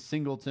 Edmund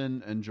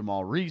Singleton, and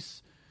Jamal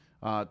Reese.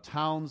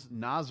 Towns,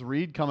 Naz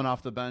Reid coming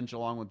off the bench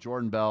along with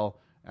Jordan Bell,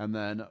 and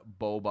then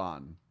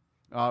Boban.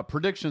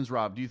 Predictions,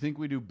 Rob. Do you think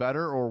we do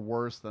better or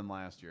worse than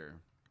last year?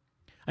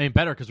 I mean,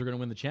 better because we're going to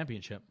win the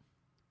championship.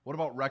 What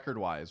about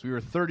record-wise? We were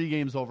 30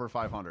 games over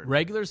 500.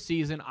 Regular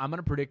season, I'm going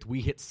to predict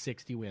we hit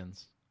 60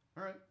 wins.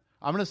 All right.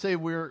 I'm going to say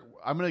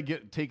I'm going to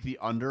take the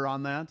under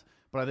on that,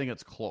 but I think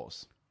it's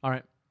close. All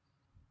right.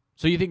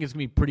 So you think it's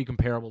going to be pretty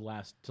comparable to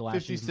last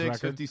 56, season's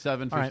record?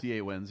 57, All 58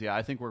 right. wins. Yeah,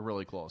 I think we're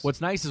really close.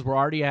 What's nice is we're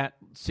already at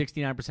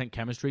 69%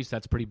 chemistry, so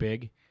that's pretty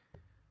big.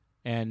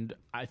 And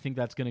I think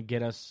that's going to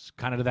get us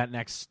kind of to that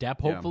next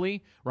step,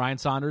 hopefully. Yeah.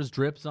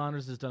 Drip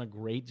Saunders has done a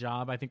great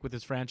job, I think, with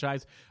this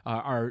franchise.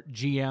 Our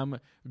GM,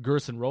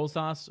 Gerson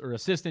Rosas, or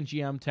assistant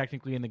GM,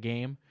 technically in the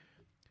game.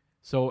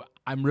 So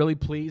I'm really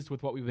pleased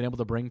with what we've been able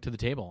to bring to the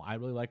table. I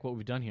really like what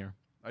we've done here.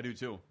 I do,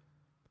 too.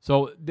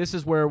 So this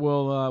is where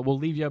we'll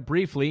leave you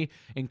briefly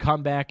and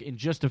come back in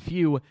just a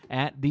few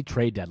at the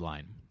trade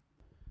deadline.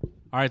 All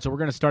right, so we're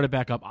going to start it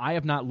back up. I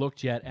have not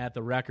looked yet at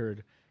the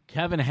record.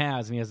 Kevin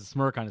has, and he has a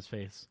smirk on his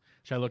face.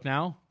 Should I look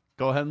now?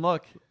 Go ahead and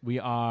look. We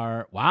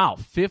are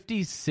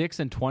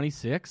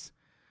 56-26.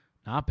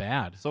 Not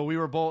bad. So we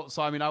were both.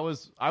 So I mean, I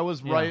was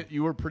right.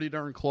 You were pretty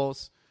darn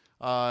close.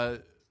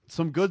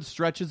 Some good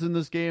stretches in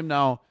this game.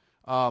 Now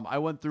I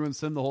went through and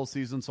simmed the whole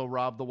season. So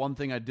Rob, the one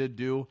thing I did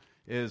do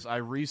is I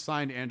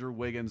re-signed Andrew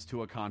Wiggins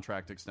to a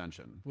contract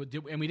extension.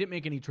 And we didn't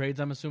make any trades,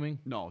 I'm assuming?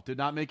 No, did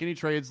not make any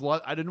trades.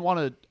 I didn't want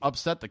to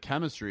upset the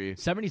chemistry.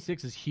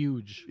 76 is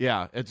huge.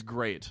 Yeah, it's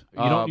great.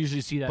 You don't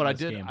usually see that but in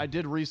this game. I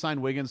did re-sign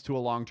Wiggins to a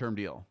long-term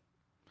deal.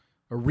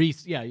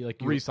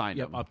 Re-signed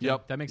him.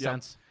 Yep, that makes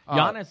sense.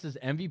 Giannis is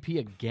MVP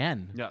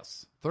again.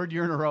 Yes, third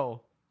year in a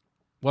row.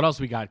 What else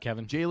we got,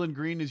 Kevin? Jalen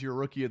Green is your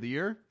Rookie of the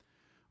Year.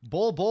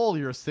 Bull,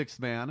 your sixth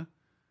man.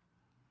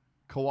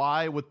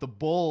 Kawhi with the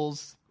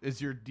Bulls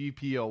is your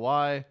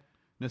DPOY.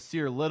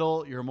 Nasir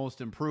Little, your most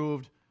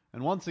improved.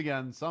 And once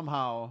again,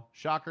 somehow,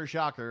 shocker,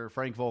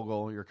 Frank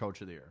Vogel, your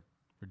Coach of the Year.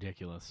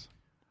 Ridiculous.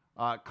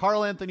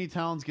 Karl Anthony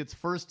Towns gets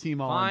first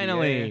team All-NBA.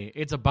 Finally,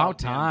 it's about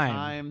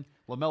time.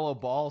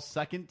 LaMelo Ball,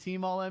 second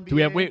team All-NBA. Do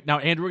we have now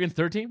Andrew Wiggins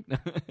third team?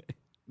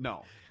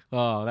 No.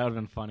 Oh, that would have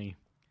been funny.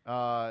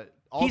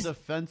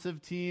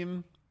 Defensive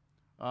team.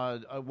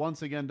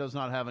 Once again, does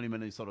not have any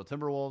Minnesota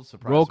Timberwolves.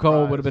 Surprise,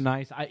 Rocco would have been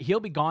nice. He'll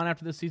be gone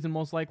after this season,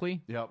 most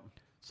likely. Yep.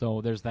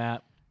 So there's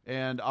that.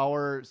 And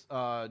our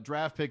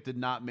draft pick did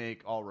not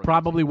make all rookie.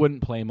 Probably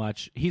wouldn't play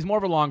much. He's more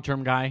of a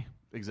long-term guy.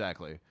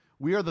 Exactly.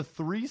 We are the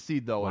 3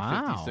 seed, though,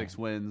 at 56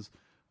 wins,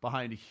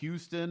 behind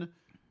Houston,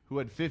 who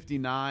had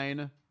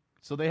 59.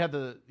 So they had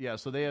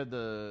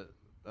the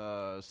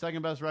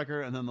second best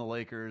record, and then the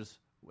Lakers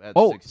at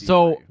 63.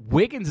 So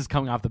Wiggins is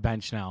coming off the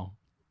bench now.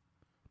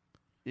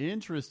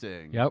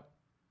 Interesting. Yep.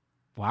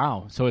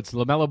 Wow. So it's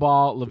LaMelo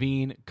Ball,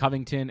 Lavine,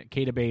 Covington,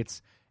 Keita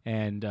Bates,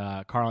 and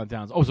Karl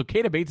Towns. Oh, so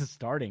Keita Bates is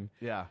starting.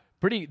 Yeah.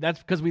 That's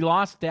because we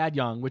lost Thad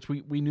Young, which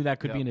we knew that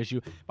could be an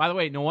issue. By the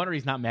way, no wonder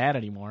he's not mad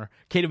anymore.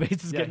 Keita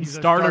Bates is getting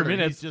starter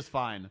minutes. He's just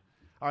fine.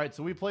 All right,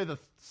 so we play the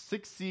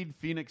 6 seed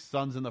Phoenix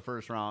Suns in the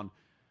first round.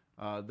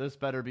 This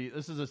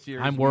is a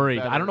series. I'm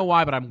worried. I don't know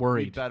why, but I'm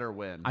worried. We better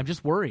win. I'm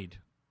just worried.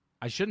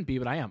 I shouldn't be,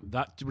 but I am.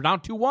 We're down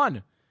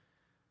 2-1.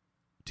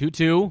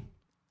 2-2.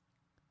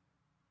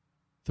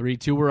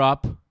 3-2, we're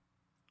up.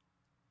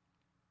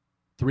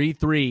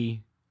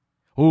 3-3.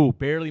 Ooh,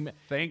 barely.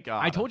 Thank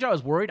God. I told you I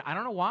was worried. I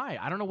don't know why.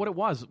 I don't know what it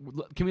was.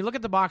 Can we look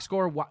at the box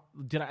score?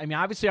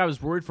 Obviously I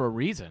was worried for a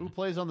reason. Who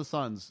plays on the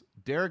Suns?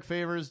 Derek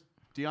Favors,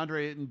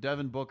 DeAndre Ayton,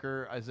 Devin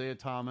Booker, Isaiah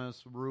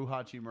Thomas, Rui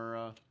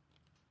Hachimura,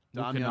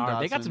 Damian Dotson,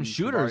 they got some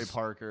shooters. Jabari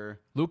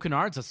Parker. Luke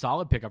Kennard's a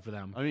solid pickup for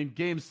them. I mean,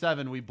 Game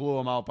 7, we blew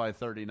them out by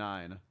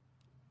 39.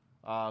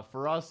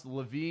 For us,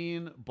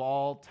 Lavine,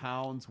 Ball,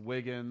 Towns,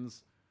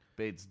 Wiggins,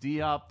 Bates,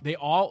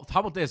 Diop. How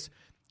about this?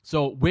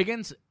 So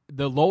Wiggins,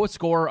 the lowest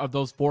score of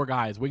those 4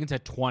 guys, Wiggins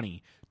had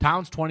 20.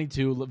 Towns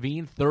 22,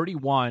 Lavine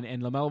 31,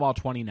 and LaMelo Ball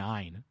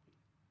 29.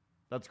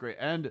 That's great.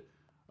 And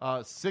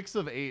 6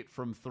 of 8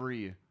 from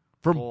 3.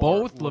 From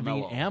both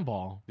LaMelo. Lavine and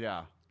Ball.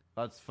 Yeah,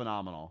 that's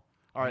phenomenal.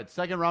 All right,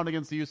 second round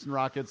against the Houston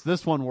Rockets.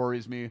 This one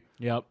worries me.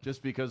 Yep.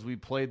 Just because we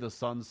played the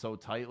Suns so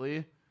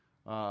tightly.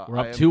 We're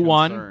up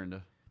 2-1.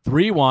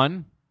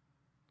 3-1.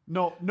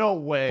 No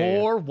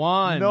way.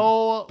 4-1.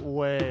 No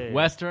way.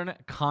 Western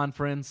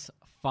Conference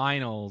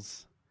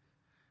Finals.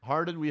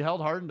 We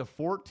held Harden to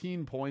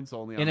 14 points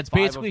only. And it's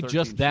basically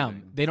just them.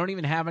 Shooting. They don't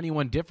even have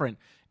anyone different.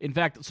 In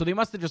fact, so they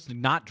must have just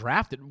not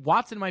drafted.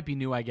 Watson might be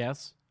new, I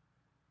guess.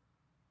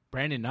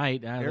 Brandon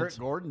Knight. Eric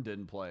Gordon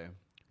didn't play.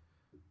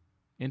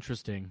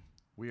 Interesting.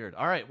 Weird.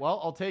 All right, well,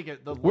 I'll take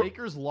it. The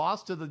Lakers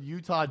lost to the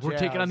Utah Jazz. We're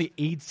taking on the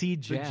 8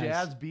 seed Jazz. The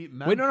Jazz beat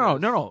Memphis. Wait,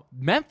 no.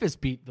 Memphis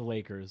beat the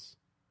Lakers.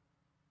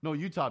 No,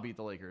 Utah beat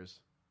the Lakers.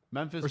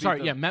 Memphis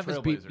beat Memphis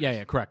beat.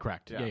 Yeah,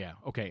 correct. Yeah.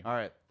 Okay. All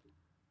right.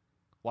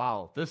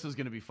 Wow, this is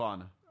going to be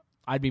fun.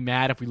 I'd be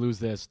mad if we lose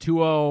this.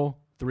 2-0,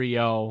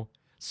 3-0.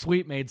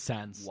 Sweep made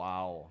sense.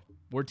 Wow.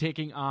 We're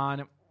taking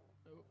on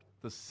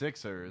The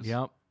Sixers.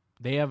 Yep.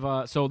 They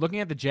have so looking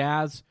at the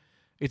Jazz,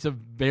 it's a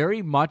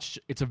very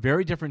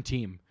different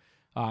team.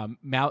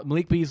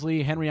 Malik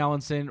Beasley, Henry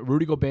Ellenson,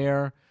 Rudy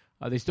Gobert.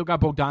 They still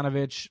got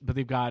Bogdanovich, but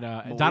they've got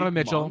Donovan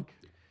Mitchell. Monk.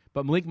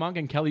 But Malik Monk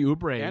and Kelly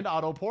Oubre. And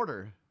Otto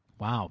Porter.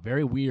 Wow,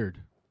 very weird.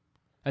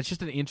 That's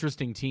just an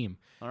interesting team.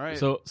 All right.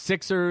 So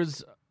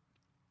Sixers,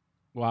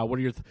 wow, what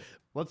are your...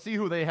 Let's see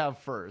who they have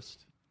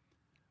first.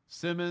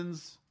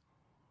 Simmons,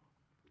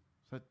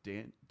 is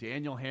that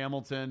Daniel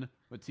Hamilton,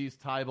 Matisse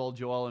Thybulle,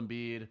 Joel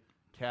Embiid,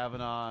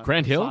 Kavanaugh,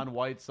 Grant Hill? Hassan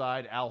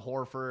Whiteside, Al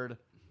Horford,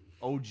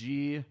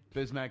 OG,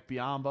 Bismack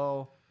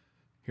Biyombo.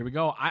 Here we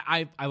go.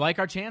 I like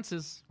our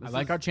chances. This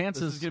our This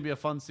chances. is going to be a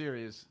fun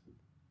series.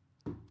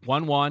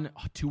 1-1,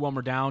 2-1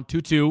 we're down,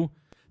 2-2,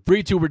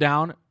 3-2 we're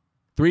down,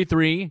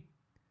 3-3.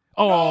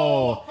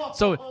 Oh,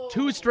 so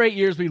 2 straight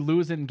years we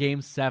lose in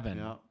Game 7.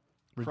 Yeah.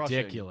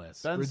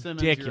 Ridiculous. Crushing. Ben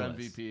Simmons,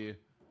 Ridiculous. your MVP.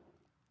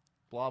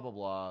 Blah, blah,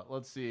 blah.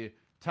 Let's see.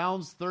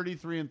 Towns,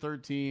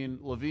 33-13.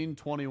 Lavine,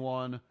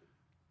 21.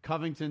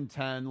 Covington,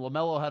 10.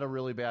 Lamelo had a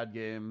really bad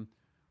game.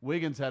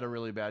 Wiggins had a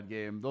really bad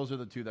game. Those are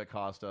the 2 that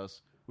cost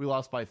us. We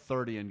lost by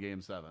 30 in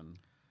Game 7.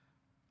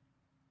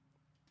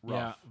 Rough.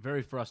 Yeah,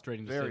 very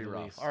frustrating to say Very the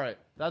rough. least. All right,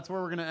 that's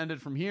where we're going to end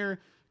it from here.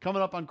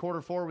 Coming up on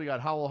quarter 4, we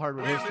got Howl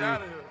Hardwood History,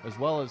 as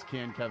well as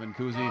Can Kevin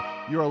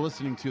Cousy. You are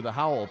listening to The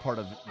Howl, part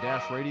of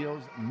Dash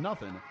Radio's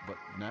Nothing But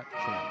Net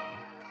channel.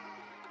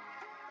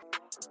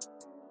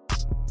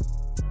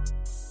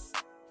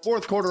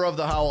 Fourth quarter of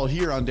The Howl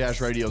here on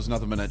Dash Radio's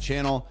Nothing But Net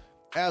channel.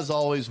 As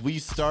always, we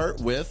start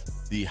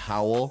with the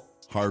Howl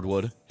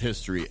Hardwood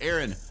History.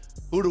 Aaron,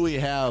 who do we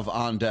have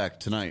on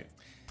deck tonight?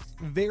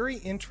 Very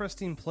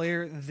interesting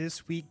player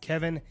this week,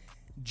 Kevin.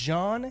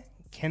 John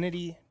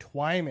Kennedy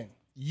Twyman.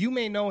 You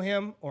may know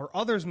him, or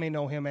others may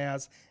know him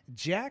as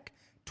Jack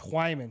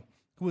Twyman,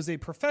 who was a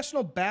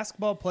professional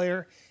basketball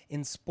player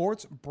and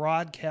sports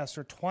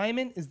broadcaster.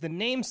 Twyman is the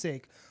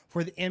namesake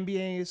for the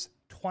NBA's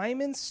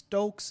Twyman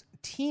Stokes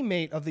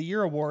Teammate of the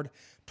Year award.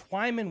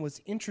 Twyman was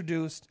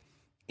introduced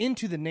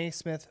into the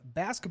Naismith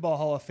Basketball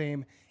Hall of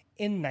Fame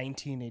in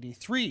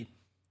 1983.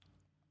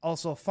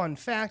 Also, a fun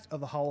fact of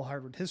the Howl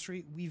Hardwood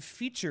History, we've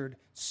featured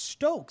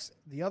Stokes,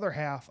 the other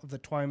half of the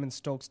Twyman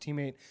Stokes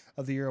Teammate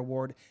of the Year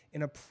award,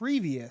 in a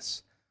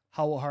previous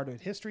Howl Hardwood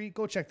History.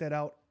 Go check that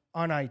out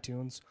on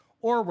iTunes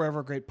or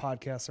wherever great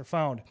podcasts are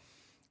found.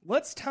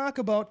 Let's talk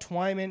about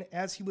Twyman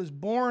as he was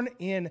born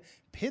in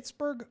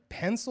Pittsburgh,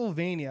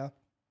 Pennsylvania,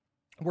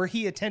 where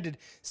he attended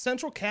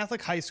Central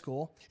Catholic High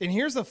School. And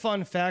here's a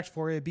fun fact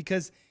for you,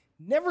 because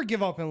never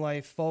give up in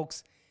life,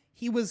 folks.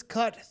 He was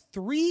cut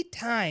 3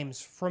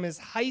 times from his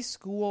high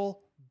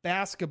school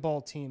basketball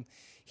team.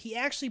 He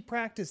actually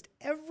practiced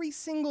every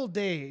single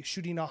day,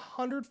 shooting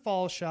 100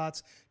 foul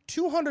shots,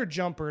 200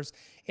 jumpers,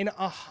 and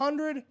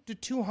 100 to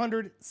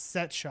 200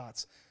 set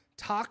shots.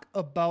 Talk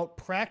about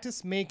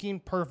practice making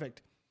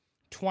perfect.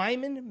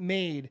 Twyman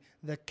made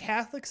the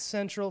Catholic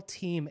Central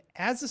team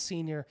as a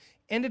senior,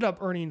 ended up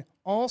earning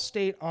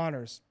all-state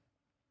honors.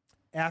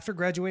 After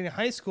graduating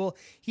high school,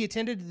 he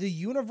attended the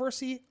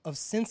University of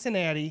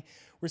Cincinnati,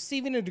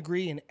 receiving a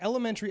degree in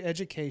elementary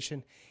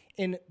education.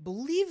 And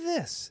believe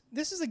this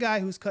is a guy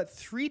who's cut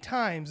 3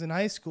 times in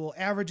high school,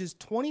 averages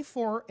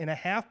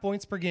 24.5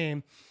 points per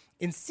game,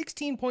 and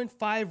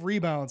 16.5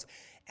 rebounds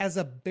as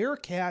a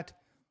Bearcat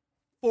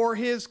for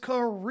his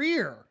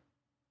career.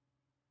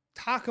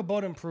 Talk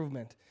about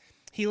improvement.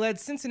 He led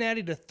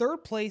Cincinnati to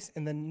 3rd place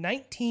in the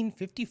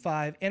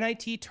 1955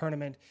 NIT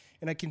tournament.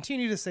 And I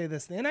continue to say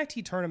this, the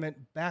NIT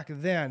tournament back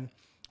then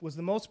was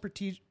the most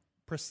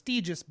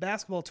prestigious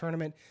basketball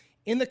tournament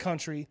in the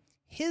country.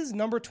 His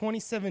number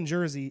 27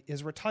 jersey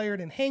is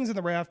retired and hangs in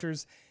the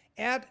rafters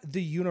at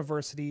the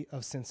University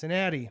of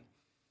Cincinnati.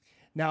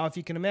 Now, if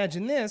you can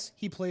imagine this,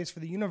 he plays for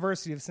the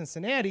University of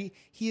Cincinnati.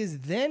 He is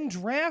then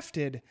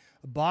drafted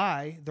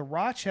by the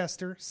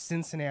Rochester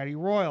Cincinnati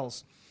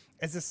Royals.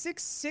 As a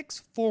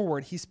 6'6"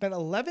 forward, he spent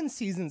 11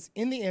 seasons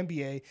in the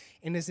NBA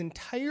and his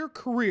entire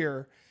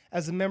career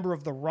as a member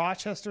of the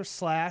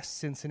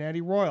Rochester/Cincinnati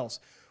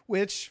Royals,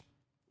 which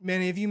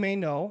many of you may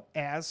know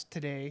as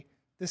today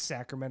the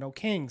Sacramento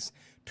Kings.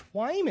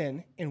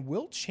 Twyman and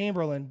Wilt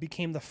Chamberlain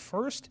became the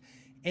first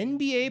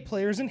NBA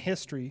players in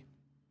history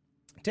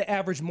to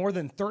average more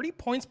than 30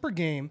 points per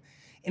game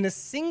in a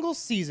single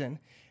season.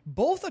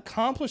 Both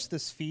accomplished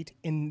this feat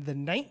in the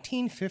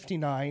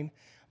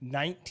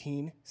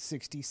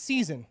 1959-1960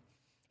 season.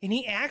 And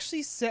he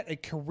actually set a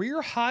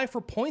career high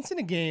for points in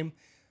a game.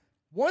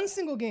 One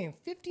single game,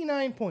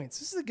 59 points.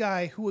 This is a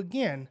guy who,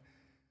 again,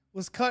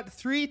 was cut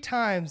 3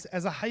 times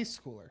as a high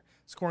schooler,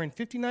 scoring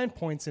 59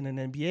 points in an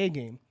NBA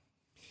game.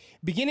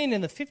 Beginning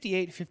in the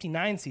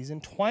 58-59 season,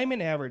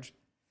 Twyman averaged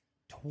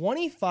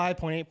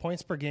 25.8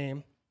 points per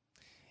game,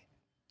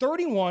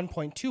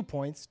 31.2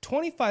 points,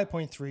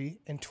 25.3,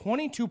 and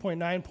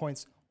 22.9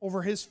 points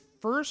over his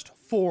first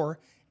 4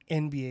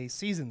 NBA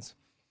seasons.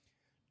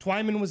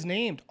 Twyman was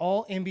named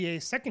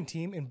All-NBA second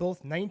team in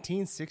both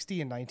 1960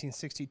 and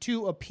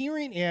 1962,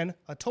 appearing in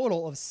a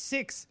total of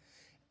 6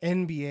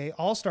 NBA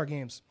All-Star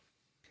games.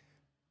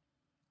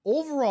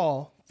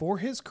 Overall, For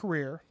his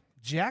career,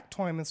 Jack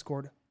Twyman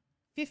scored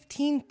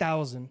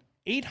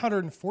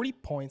 15,840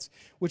 points,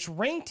 which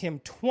ranked him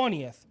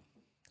 20th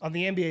on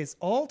the NBA's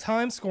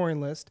all-time scoring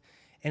list,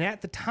 and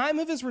at the time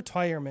of his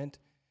retirement,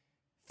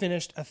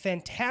 finished a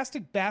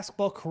fantastic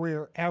basketball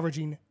career,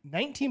 averaging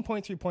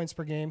 19.3 points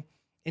per game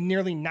and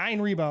nearly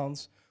 9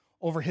 rebounds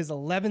over his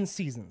 11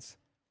 seasons.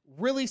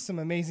 Really some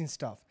amazing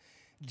stuff.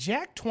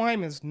 Jack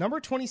Twyman's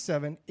number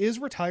 27 is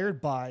retired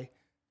by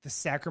the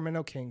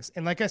Sacramento Kings.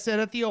 And like I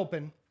said at the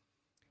open,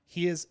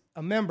 he is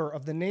a member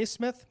of the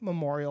Naismith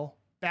Memorial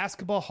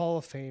Basketball Hall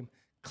of Fame,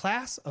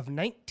 class of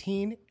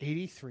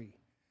 1983.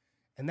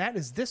 And that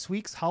is this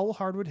week's Howl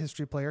Hardwood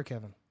History player,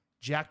 Kevin.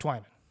 Jack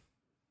Twyman.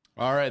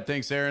 All right,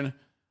 thanks, Aaron.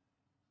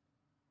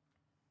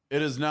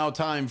 It is now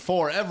time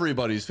for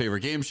everybody's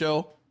favorite game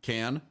show,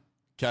 Can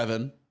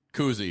Kevin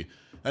Cousy.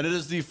 And it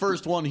is the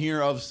first one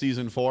here of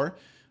Season 4.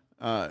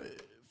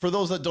 For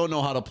those that don't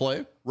know how to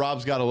play,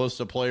 Rob's got a list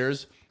of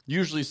players,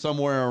 usually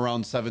somewhere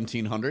around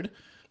 1,700.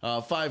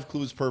 5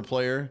 clues per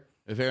player.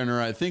 If Aaron or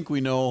I think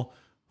we know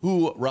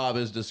who Rob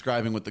is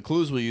describing with the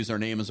clues, we'll use our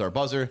name as our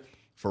buzzer.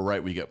 If we're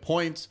right, we get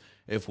points.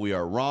 If we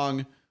are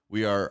wrong,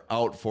 we are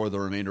out for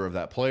the remainder of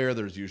that player.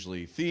 There's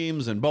usually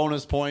themes and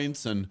bonus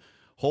points and a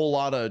whole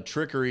lot of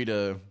trickery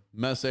to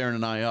mess Aaron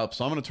and I up.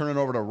 So I'm going to turn it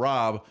over to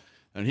Rob,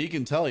 and he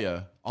can tell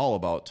you all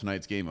about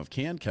tonight's game of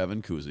Can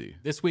Kevin Cousy.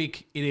 This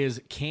week, it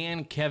is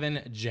Can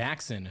Kevin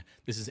Jackson.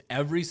 This is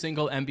every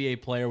single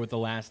NBA player with the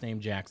last name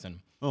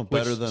Jackson. Oh,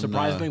 better which, than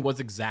surprisingly, was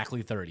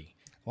exactly 30.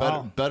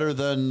 Wow. Better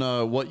than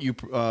what you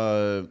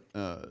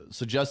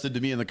suggested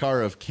to me in the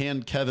car of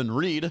Can Kevin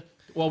Reed.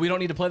 Well, we don't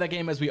need to play that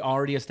game as we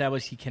already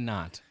established he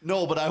cannot.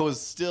 No, but I was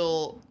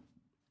still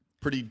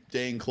pretty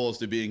dang close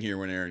to being here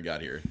when Aaron got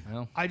here.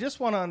 Well, I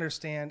just want to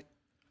understand,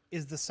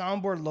 is the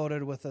soundboard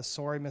loaded with a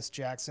sorry Miss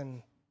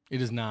Jackson?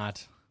 it is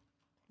not.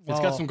 Well,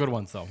 It's got some good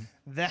ones, though.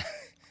 That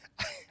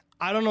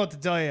I don't know what to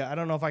tell you. I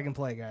don't know if I can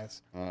play,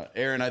 guys.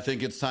 Aaron, I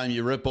think it's time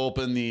you rip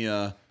open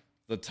the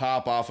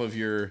top off of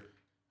your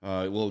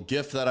little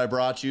gift that I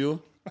brought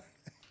you.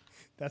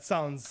 That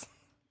sounds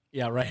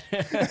Yeah, right.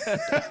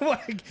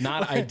 like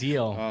Not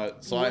ideal.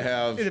 So I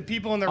have... the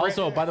people in the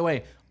Also, by the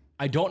way,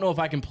 I don't know if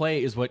I can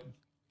play is what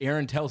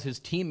Aaron tells his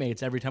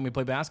teammates every time we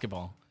play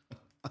basketball.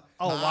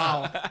 Oh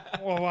wow!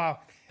 Oh wow!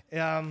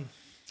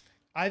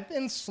 I've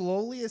been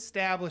slowly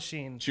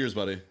establishing Cheers,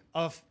 buddy.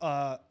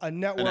 a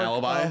network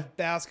alibi? of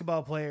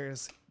basketball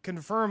players,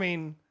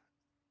 confirming,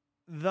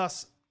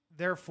 thus,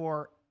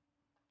 therefore,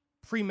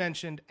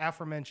 aforementioned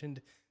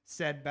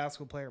said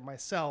basketball player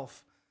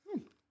myself.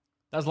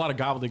 That's a lot of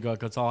gobbledygook.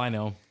 That's all I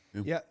know.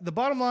 Yeah, the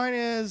bottom line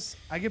is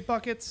I get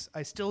buckets.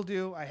 I still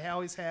do. I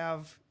always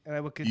have, and I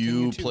will continue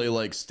You to. play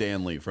like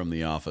Stanley from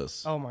The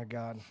Office. Oh my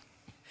god!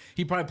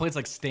 He probably plays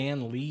like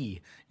Stan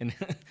Lee, and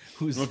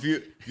who's If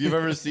you've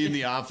ever seen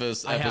The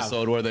Office I have.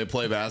 episode where they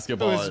play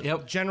basketball, It was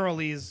Yep. General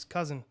Lee's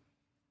cousin.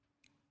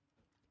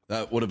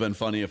 that would have been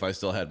funny if I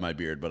still had my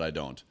beard, but I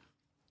don't.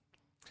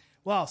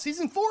 Wow,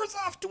 season 4 is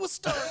off to a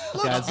start.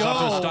 Let's Yeah, it's go. off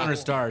to a stunner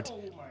start.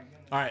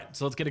 All right,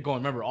 so let's get it going.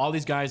 Remember, all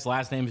these guys'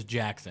 last name is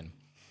Jackson.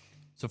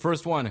 So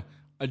first one,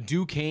 a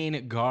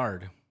Duquesne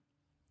guard.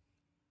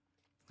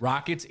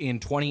 Rockets in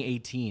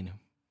 2018.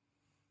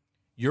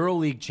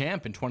 EuroLeague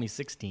champ in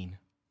 2016.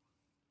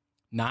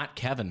 Not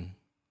Kevin.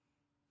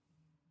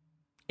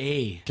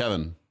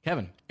 Kevin.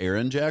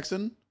 Aaron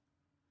Jackson?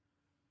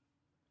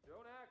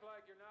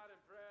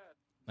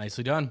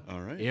 Nicely done.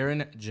 All right.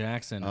 Aaron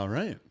Jackson. All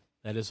right.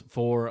 That is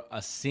for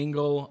a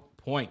single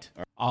point.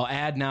 I'll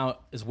add now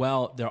as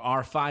well, there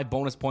are 5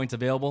 bonus points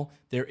available.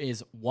 There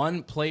is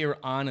one player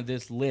on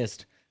this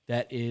list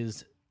that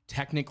is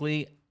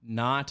technically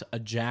not a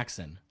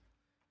Jackson.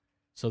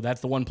 So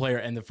that's the one player,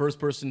 and the first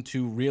person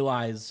to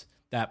realize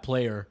that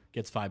player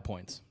gets 5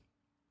 points.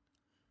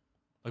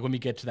 Like when we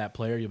get to that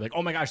player, you'll be like,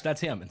 oh my gosh, that's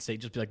him. And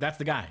just be like, that's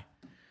the guy.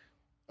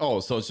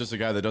 Oh, so it's just a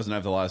guy that doesn't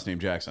have the last name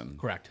Jackson.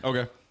 Correct.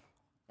 Okay.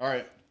 All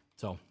right.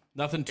 So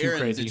nothing too Aaron,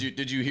 crazy.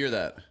 did you hear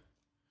that?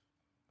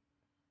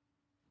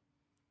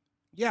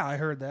 Yeah, I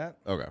heard that.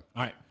 Okay.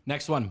 All right,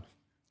 next one.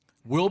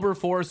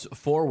 Wilberforce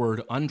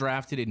forward,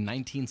 undrafted in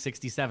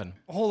 1967.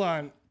 Hold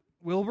on.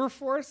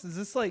 Wilberforce? Is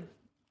this like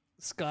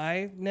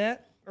Skynet?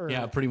 Or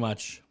Yeah, pretty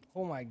much.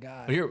 Oh my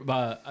god. But here,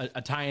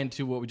 a tie-in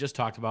to what we just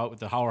talked about with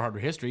the Howl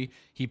Hardwood history.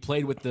 He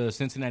played with the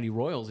Cincinnati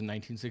Royals in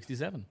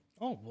 1967.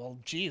 Oh well,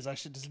 geez, I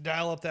should just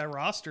dial up that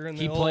roster. And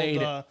He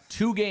played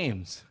 2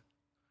 games.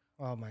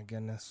 Oh my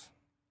goodness.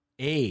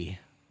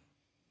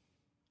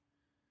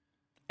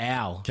 Kevin.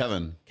 Al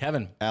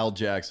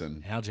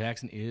Jackson. Al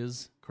Jackson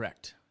is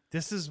correct.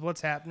 This is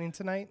what's happening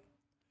tonight.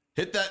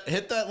 Hit that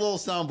little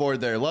soundboard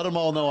there. Let them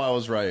all know I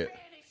was right.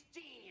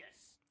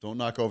 Don't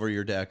knock over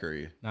your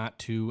daiquiri. Not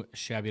too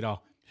shabby at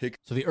all.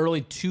 So the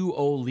early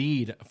 2-0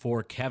 lead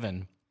for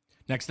Kevin.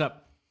 Next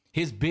up,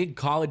 his big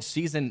college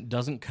season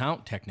doesn't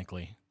count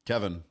technically.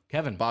 Kevin.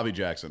 Bobby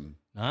Jackson.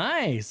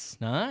 Nice.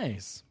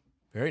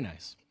 Very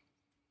nice.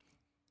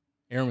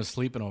 Aaron was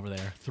sleeping over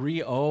there.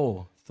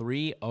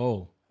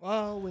 3-0.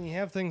 Well, when you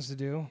have things to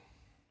do.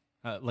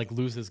 Like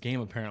lose this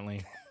game,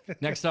 apparently.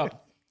 Next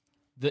up,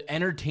 The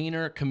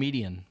entertainer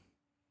comedian.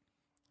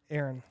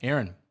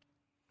 Aaron.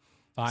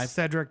 5.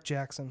 Cedric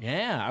Jackson.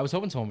 Yeah, I was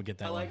hoping someone would get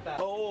that one. that.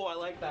 Oh, I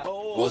like that.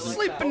 Oh, Who's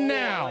sleeping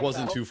now?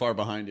 Wasn't too far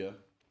behind you.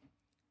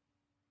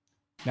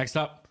 Next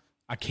up,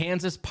 a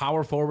Kansas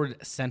power forward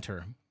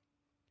center.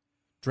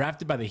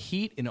 Drafted by the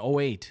Heat in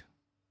 08.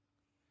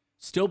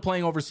 Still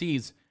playing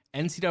overseas.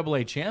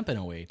 NCAA champ in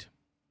 08.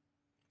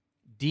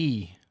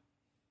 D.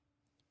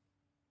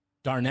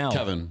 Darnell.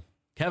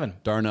 Kevin.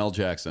 Darnell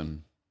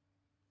Jackson.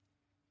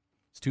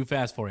 It's too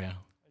fast for you.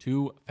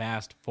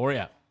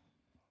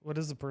 What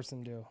does the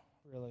person do?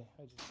 Really?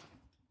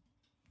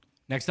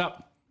 Next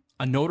up,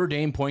 a Notre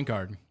Dame point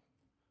guard.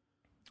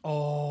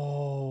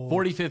 Oh.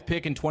 45th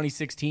pick in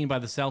 2016 by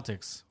the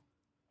Celtics.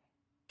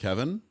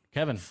 Kevin.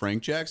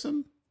 Frank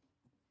Jackson.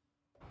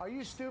 Are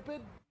you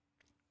stupid?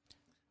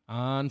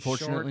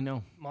 Unfortunately, Short,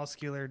 no.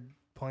 Muscular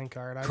point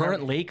guard.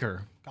 Current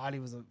Laker. God, he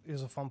was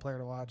a fun player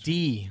to watch.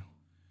 D.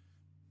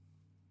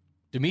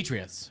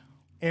 Demetrius.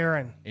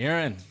 Aaron.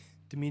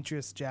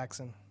 Demetrius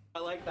Jackson. I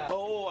like that.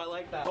 Oh, I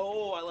like that.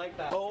 Oh, I like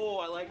that. Oh,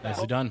 I like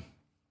that.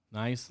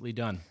 Nicely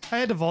done. I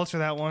had to vulture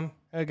that one.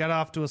 I got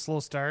off to a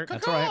slow start.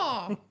 That's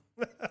all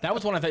right. That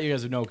was one I thought you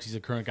guys would know because he's a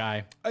current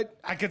guy.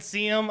 I could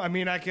see him. I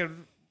mean, I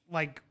could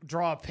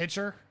draw a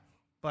picture,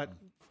 but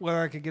whether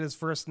I could get his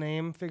first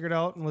name figured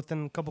out and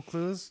within a couple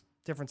clues,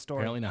 different story.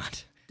 Apparently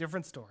not.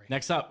 Different story.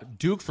 Next up,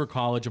 Duke for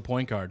college, a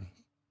point guard.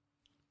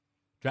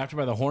 Drafted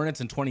by the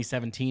Hornets in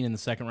 2017 in the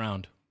second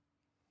round.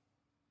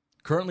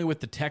 Currently with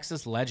the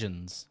Texas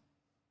Legends.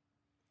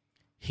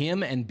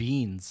 Him and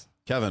Beans.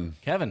 Kevin.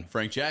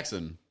 Frank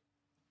Jackson.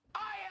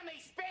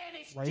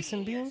 Rice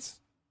and beans?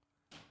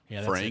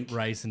 Yeah, that's Frank. it.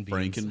 Rice and Beans.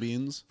 Frank and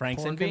Beans.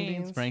 Franks and Pork and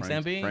Beans. beans? Franks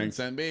and Beans. Franks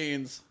and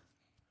Beans.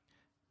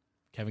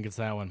 Kevin gets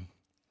that one.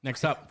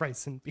 Next up,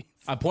 Rice and beans.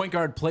 a point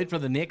guard played for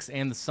the Knicks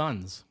and the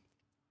Suns.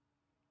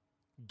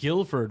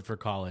 Guilford for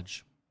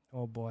college.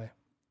 Oh, boy.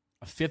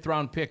 A 5th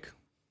round pick.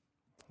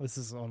 This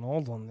is an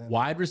old one then.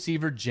 Wide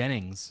receiver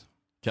Jennings.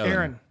 Kevin.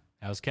 Aaron.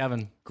 That was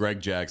Kevin. Greg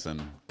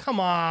Jackson.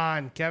 Come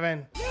on,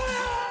 Kevin.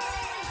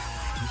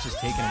 He's just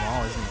taking them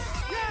all, isn't he?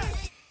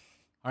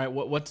 All right,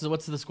 what's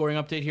the scoring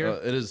update here?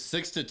 It is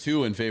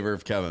 6-2 in favor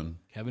of Kevin.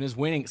 Kevin is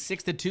winning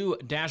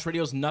 6-2. Dash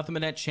Radio's Nothing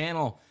But Net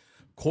channel.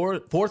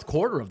 Fourth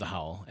quarter of the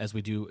Howl as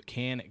we do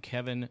Can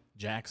Kevin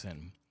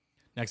Jackson.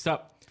 Next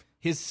up,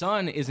 his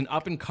son is an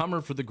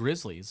up-and-comer for the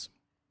Grizzlies.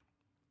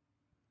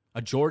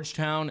 A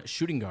Georgetown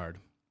shooting guard.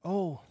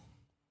 Oh.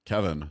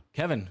 Kevin.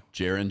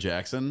 Jaren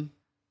Jackson.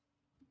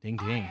 Ding,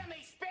 ding. I am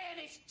a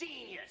Spanish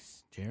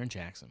genius. Jaren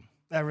Jackson.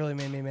 That really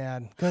made me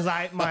mad because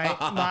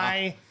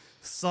my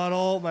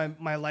subtle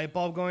my light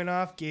bulb going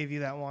off gave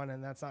you that one,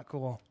 and that's not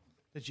cool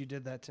that you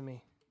did that to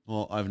me.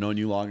 Well, I've known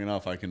you long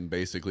enough. I can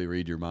basically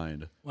read your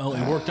mind. Well,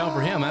 it worked out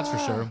for him, that's for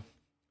sure.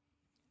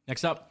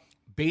 Next up,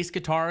 bass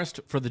guitarist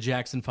for the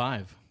Jackson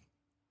 5.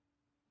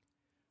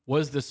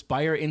 Was the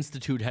Spire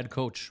Institute head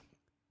coach.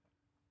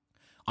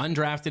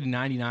 Undrafted in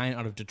 99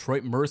 out of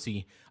Detroit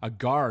Mercy, a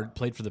guard,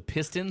 played for the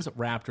Pistons,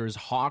 Raptors,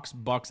 Hawks,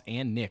 Bucks,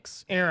 and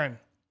Knicks. Aaron.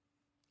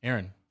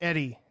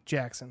 Eddie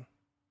Jackson.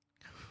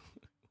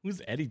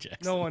 Who's Eddie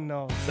Jackson? No one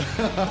knows.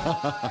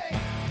 Yeah,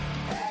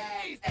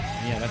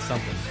 that's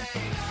something.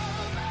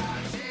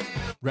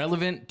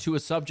 Relevant to a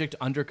subject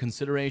under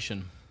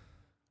consideration.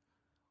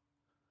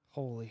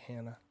 Holy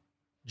Hannah.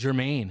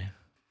 Jermaine.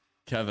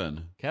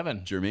 Kevin.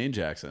 Jermaine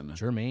Jackson.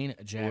 For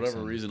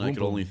whatever reason, I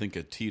could only think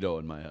of Tito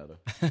in my head.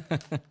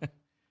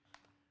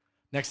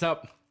 Next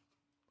up,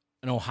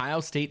 an Ohio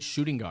State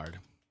shooting guard.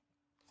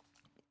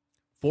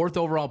 4th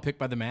overall pick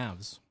by the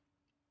Mavs.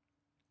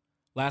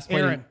 Last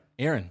play.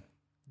 Aaron.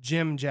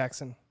 Jim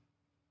Jackson.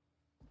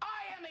 I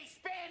am a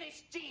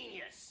Spanish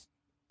genius.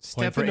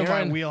 Step into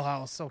my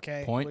wheelhouse,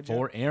 okay? Point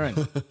for Aaron.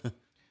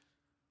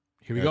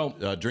 Here we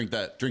go. Drink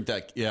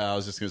that. Yeah, I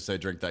was just going to say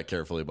drink that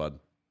carefully, bud.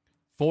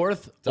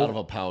 4th. It's out of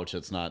a pouch.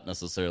 It's not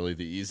necessarily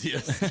the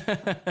easiest.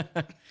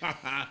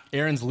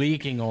 Aaron's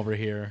leaking over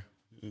here.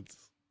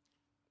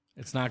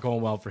 It's not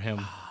going well for him.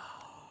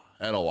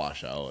 That'll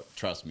wash out.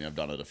 Trust me, I've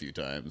done it a few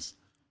times.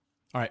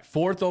 All right,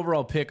 4th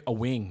overall pick, a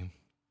wing.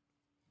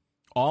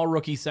 All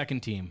rookie second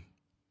team.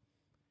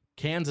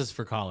 Kansas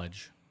for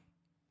college.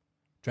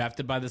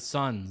 Drafted by the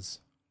Suns.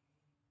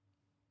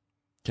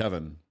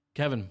 Kevin.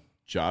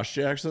 Josh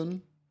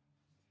Jackson.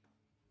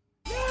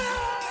 Josh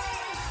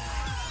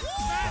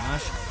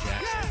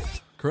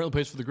Jackson. Currently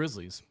plays for the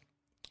Grizzlies.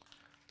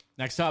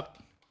 Next up,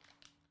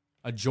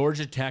 a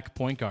Georgia Tech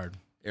point guard.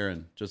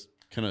 Aaron, just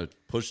kind of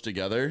push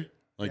together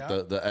like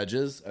the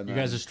edges. And you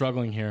guys are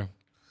struggling here.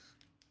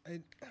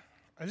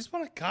 I just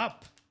want a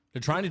cup. They're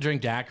trying to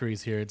drink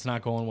daiquiris here. It's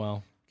not going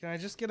well. Can I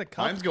just get a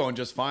cup? Mine's going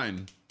just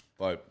fine,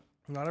 but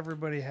not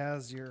everybody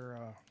has your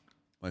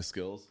my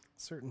skills,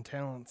 certain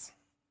talents.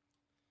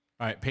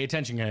 All right, pay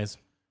attention, guys.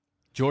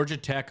 Georgia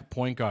Tech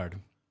point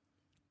guard.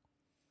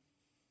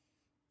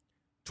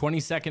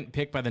 22nd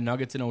pick by the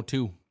Nuggets in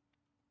 2002.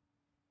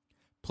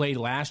 Played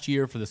last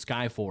year for the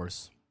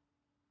Skyforce.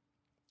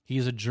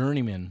 He's a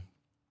journeyman.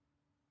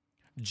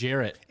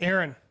 Jarrett.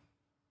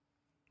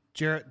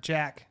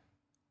 Jack.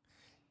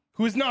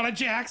 Who's not a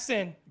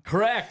Jackson.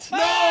 Correct.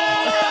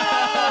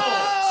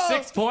 No!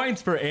 6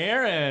 points for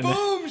Aaron.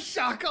 Boom,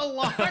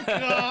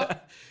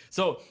 shakalaka.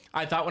 So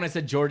I thought when I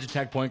said Georgia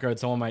Tech point guard,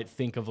 someone might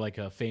think of like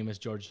a famous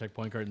Georgia Tech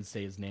point guard and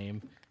say his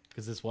name,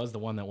 because this was the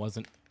one that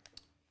wasn't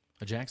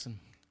a Jackson.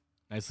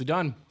 Nicely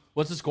done.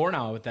 What's the score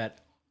now with that?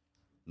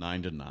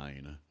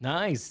 9-9.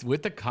 Nice.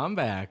 With the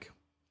comeback.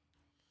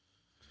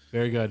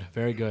 Very good.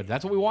 Very good.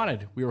 That's what we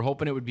wanted. We were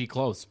hoping it would be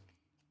close.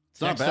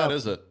 It's not bad,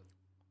 is it?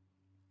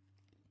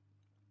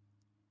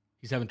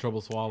 He's having trouble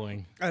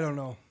swallowing. I don't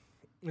know.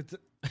 It's,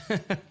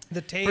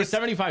 the taste. For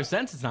 75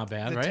 cents, it's not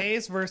bad, the right?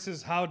 taste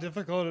versus how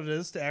difficult it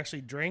is to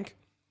actually drink.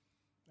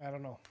 I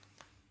don't know.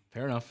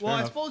 Fair enough. Well, fair I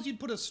enough. suppose you'd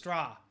put a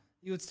straw.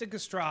 You would stick a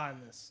straw in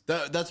this.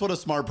 That's what a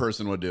smart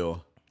person would do.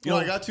 You know,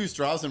 I got 2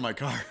 straws in my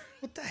car.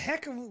 What the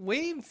heck are we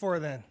waiting for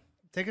then?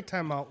 Take a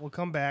timeout. We'll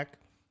come back.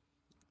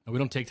 We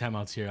don't take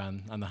timeouts here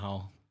on the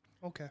Howl.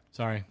 Okay.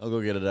 Sorry. I'll go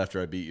get it after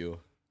I beat you. All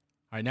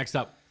right, next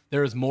up.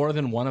 There is more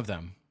than one of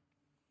them.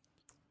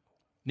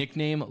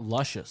 Nickname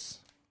Luscious.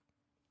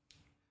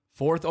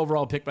 4th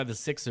overall pick by the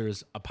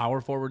Sixers, a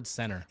power forward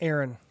center.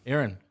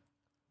 Aaron.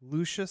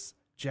 Lucius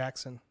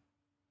Jackson.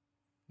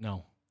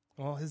 No.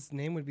 Well, his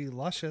name would be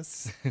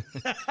Luscious.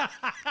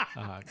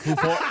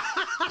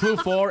 Clue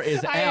 4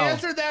 is I L.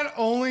 answered that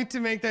only to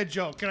make that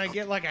joke. Can I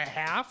get like a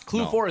half?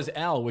 Clue 4 is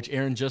L, which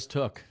Aaron just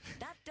took.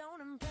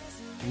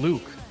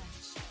 Luke.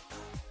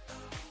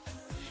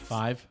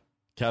 5.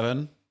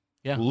 Kevin?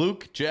 Yeah.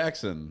 Luke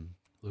Jackson.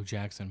 Luke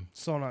Jackson.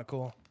 So not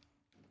cool.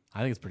 I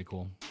think it's pretty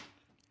cool.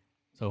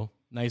 So,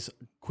 nice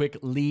quick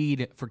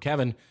lead for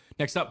Kevin.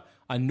 Next up,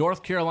 a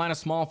North Carolina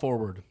small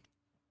forward.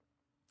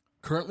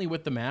 Currently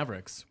with the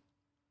Mavericks.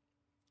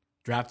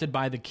 Drafted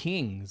by the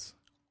Kings.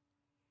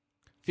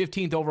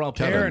 15th overall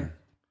pick. Aaron.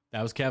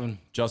 That was Kevin.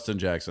 Justin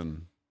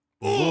Jackson.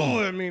 Oh,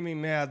 that made me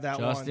mad, that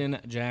one. Justin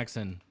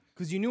Jackson.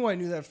 Because you knew I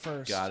knew that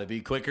first. Gotta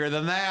be quicker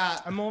than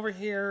that. I'm over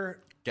here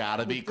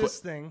Gotta be with quick. this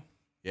thing.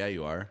 Yeah,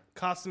 you are.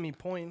 Costing me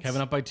points. Kevin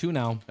up by 2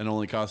 now. And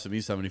only costed me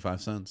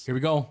 75 cents. Here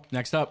we go.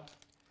 Next up,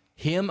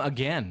 him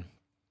again.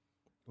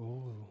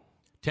 Ooh.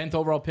 10th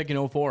overall pick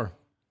in 04.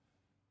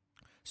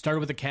 Started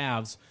with the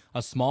Cavs,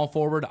 a small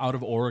forward out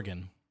of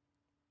Oregon.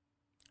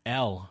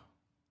 L.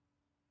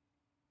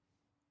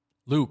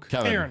 Luke.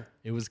 Kevin. Aaron.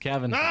 It was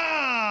Kevin.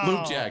 Oh!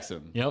 Luke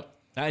Jackson. Yep.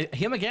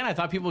 Him again. I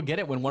thought people would get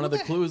it when one of the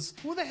clues.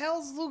 Who the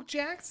hell's Luke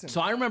Jackson? So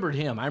I remembered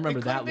him. I remember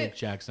It that could've been- Luke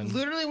Jackson.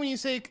 Literally, when you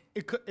say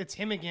it's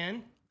him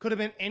again, could have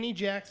been any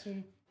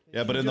Jackson.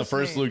 Yeah, but in the Just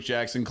first saying. Luke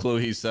Jackson clue,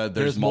 he said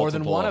There's more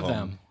than multiple one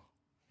of them.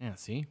 Yeah,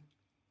 see?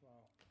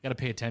 Got to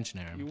pay attention,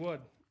 Aaron. You would.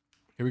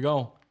 Here we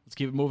go. Let's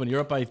keep it moving.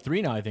 You're up by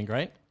 3 now, I think,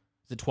 right?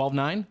 Is it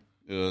 12-9?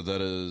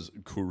 That is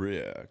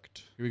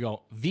correct. Here we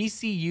go.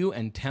 VCU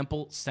and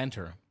Temple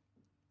Center.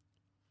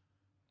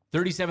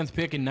 37th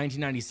pick in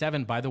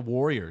 1997 by the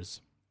Warriors.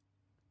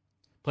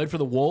 Played for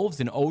the Wolves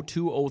in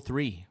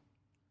 02-03.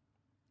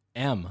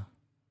 M.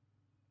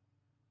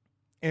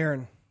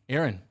 Aaron.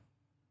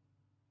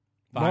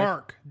 5.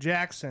 Mark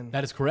Jackson.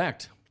 That is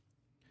correct.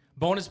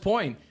 Bonus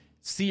point.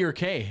 C or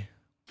K.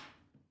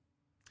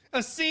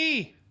 A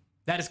C.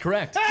 That is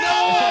correct.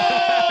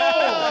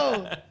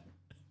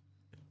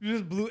 You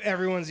just blew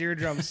everyone's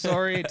eardrums.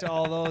 Sorry to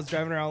all those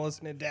driving around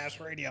listening to Dash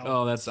Radio.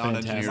 Oh, that's Sound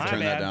fantastic. engineer, turn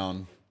My that bad.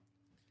 down.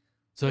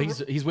 So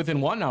he's within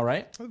 1 now,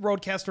 right?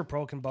 Roadcaster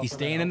Pro can buffer He's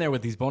staying that in out. there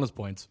with these bonus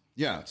points.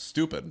 Yeah,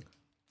 stupid.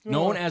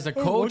 Known as a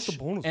Oh, coach what's the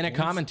bonus and a points?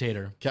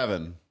 commentator.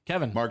 Kevin.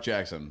 Kevin. Mark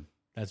Jackson.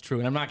 That's true.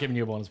 And I'm not giving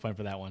you a bonus point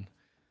for that one.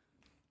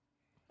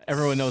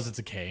 Everyone knows it's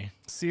a K.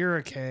 C or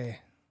a K.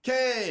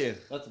 K.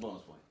 That's a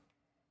bonus point.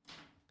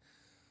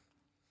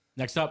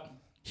 Next up,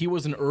 he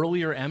was an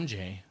earlier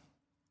MJ.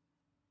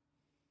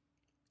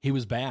 He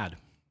was bad.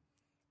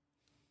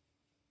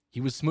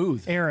 He was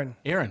smooth. Aaron.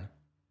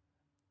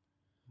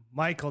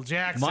 Michael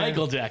Jackson.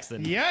 Michael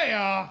Jackson.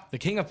 Yeah. The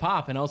king of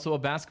pop and also a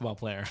basketball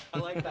player. I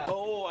like that.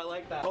 Oh, I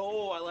like that.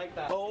 Oh, I like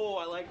that. Oh,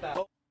 I like that.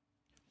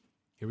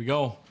 Here we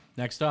go.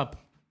 Next up,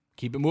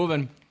 keep it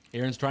moving.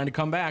 Aaron's trying to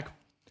come back.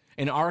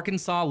 An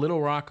Arkansas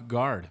Little Rock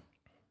guard.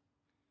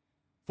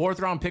 4th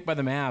round pick by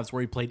the Mavs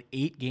where he played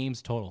 8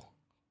 games total.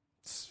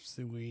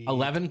 Sweet.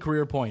 11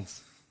 career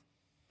points.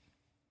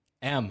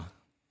 M.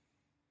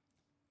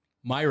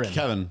 Myron.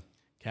 Kevin.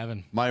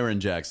 Myron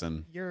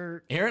Jackson.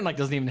 You're Aaron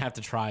doesn't even have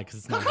to try because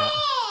it's not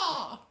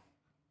hot.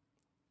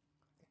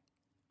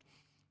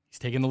 He's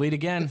taking the lead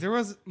again. If there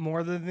was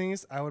more than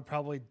these, I would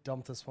probably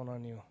dump this one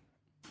on you.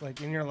 Like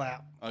in your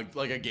lap.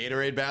 Like a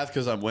Gatorade bath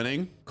because I'm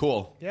winning?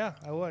 Cool. Yeah,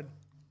 I would.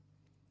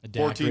 A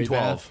daiquiri 14-12.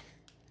 bath.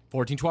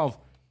 14-12.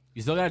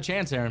 You still got a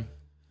chance, Aaron.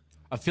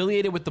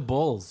 Affiliated with the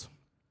Bulls.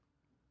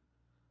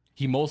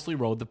 He mostly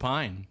rode the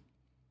pine.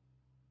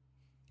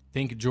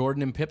 Think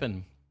Jordan and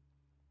Pippen.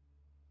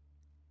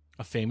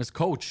 A famous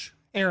coach.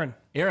 Aaron.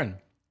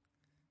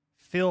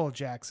 Phil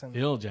Jackson.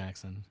 Phil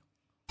Jackson.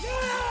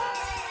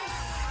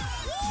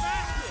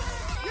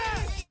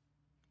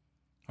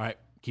 All right,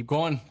 keep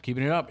going.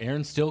 Keeping it up.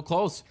 Aaron's still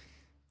close.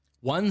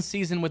 1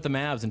 season with the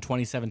Mavs in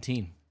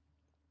 2017.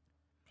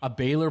 A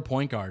Baylor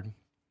point guard.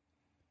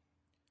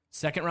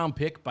 Second round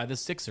pick by the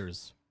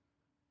Sixers.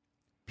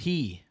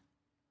 P.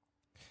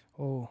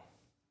 Oh,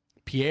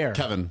 Pierre.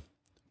 Kevin.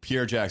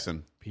 Pierre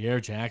Jackson. Pierre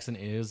Jackson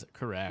is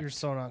correct. you're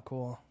so not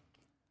cool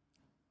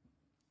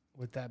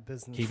with that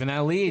business. Keeping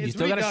that lead. You It's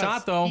still got a because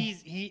shot, though.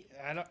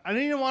 I don't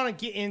even want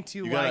to get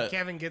into why gotta-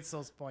 Kevin gets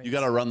those points. You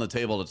got to run the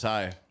table to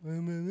tie.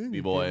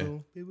 B-boy.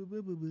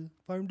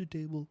 Farm to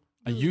table.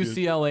 A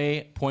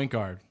UCLA point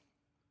guard.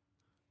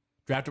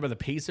 Drafted by the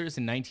Pacers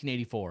in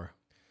 1984.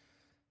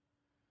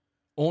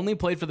 Only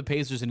played for the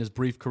Pacers in his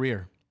brief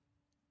career.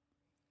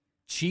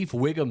 Chief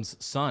Wiggum's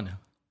son.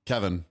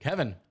 Kevin.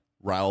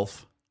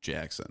 Ralph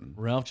Jackson.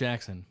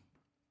 Jackson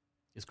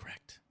is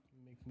correct.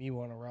 Make me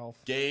want a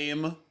Ralph.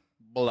 Game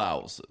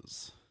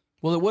blouses.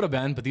 Well, it would have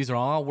been, but these are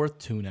all worth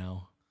 2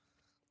 now.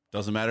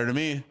 Doesn't matter to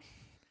me.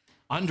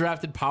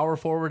 Undrafted power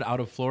forward out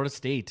of Florida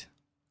State.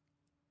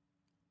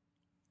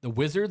 The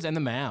Wizards and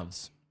the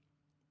Mavs.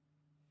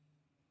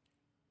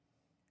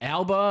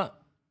 Alba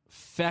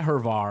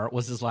Fehervar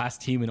was his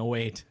last team in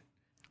 08.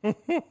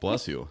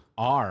 Bless you.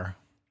 R.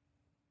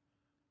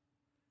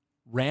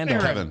 Randall.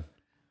 Kevin.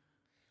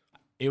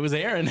 It was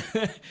Aaron.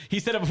 He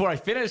said it before I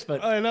finished,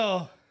 but I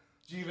know.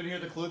 Did you even hear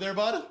the clue there,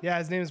 bud? Yeah,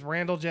 his name is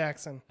Randall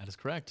Jackson. that is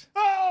correct.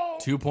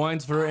 2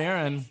 points for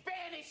Aaron.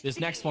 This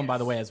next one, by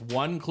the way, has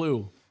 1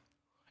 clue.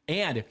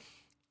 And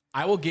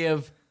I will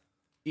give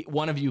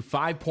one of you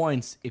 5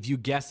 points if you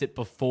guess it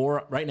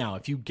before, right now.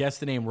 If you guess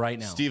the name right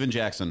now. Steven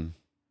Jackson.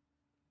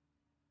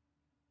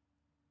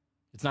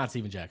 It's not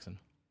Steven Jackson.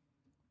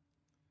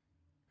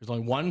 There's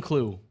only 1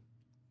 clue.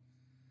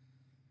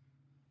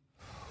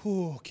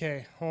 Ooh,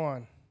 okay, hold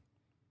on.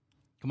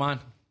 Come on.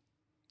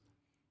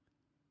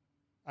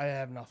 I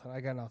have nothing. I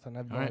got nothing. I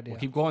have no All right, idea. we'll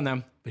keep going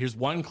then. But here's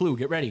 1 clue.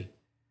 Get ready.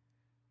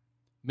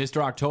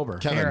 Mr. October.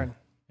 Kevin. Aaron.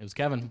 It was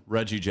Kevin.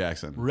 Reggie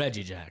Jackson.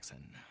 Reggie Jackson.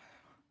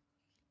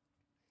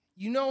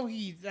 You know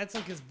that's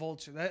like his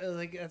vulture.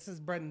 That's his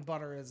bread and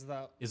butter. Is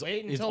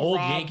wait Is until old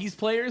Rob, Yankees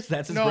players?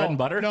 That's his bread and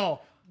butter? No,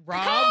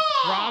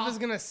 Rob is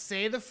gonna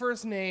say the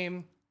first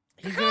name.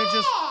 He's gonna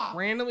just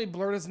randomly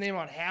blurt his name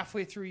out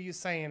halfway through you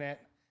saying it.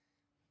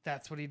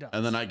 That's what he does.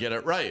 And then I get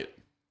it right.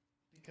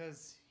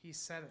 Because he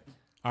said it.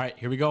 All right,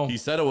 here we go. He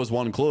said it was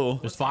 1 clue.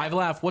 There's 5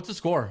 left. What's the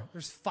score?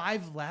 There's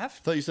 5 I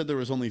left. thought you said there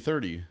was only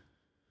 30.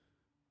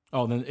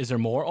 Oh, then is there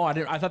more? Oh,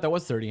 I thought that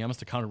was 30. I must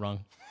have counted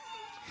wrong.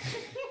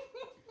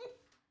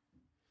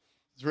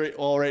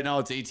 Right now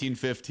it's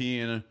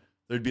 18-15.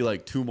 There'd be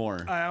like 2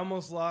 more. I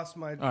almost lost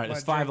my. All right,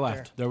 there's 5 drink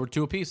left. There were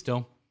 2 apiece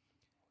still.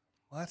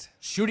 What?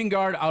 Shooting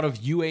guard out of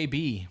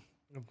UAB.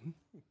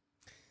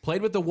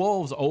 Played with the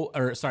Wolves,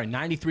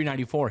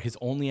 93-94, his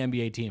only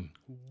NBA team.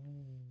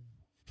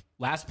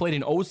 Last played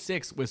in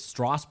 06 with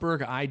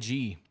Strasbourg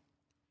IG.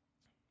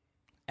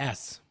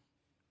 S.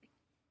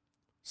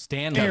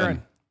 Stanley.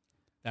 Aaron.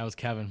 That was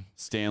Kevin.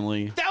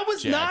 Stanley. That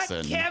was Jackson.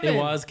 not Kevin. It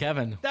was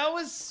Kevin. That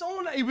was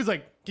so nice. He was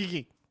like,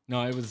 Kiki.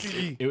 No, it was.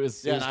 Yeah,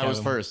 and I was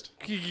Kevin. first.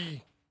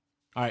 Kiki.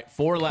 All right,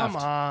 4 left.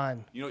 Come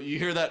on. You know, you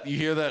hear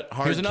that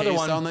hard Here's another K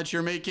one. sound that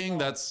you're making?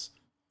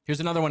 Here's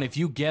another one. If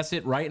you guess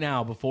it right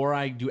now, before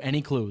I do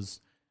any clues,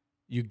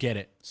 you get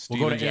it. We'll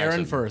go to Steven Aaron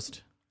Jackson.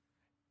 first.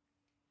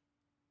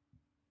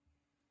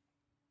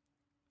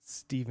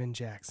 Steven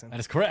Jackson. That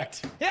is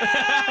correct. Yeah!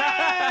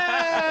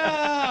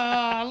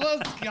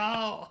 Let's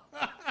go.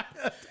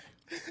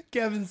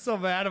 Kevin's so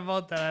mad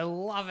about that. I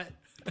love it.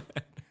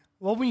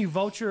 Well, when you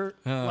voucher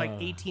like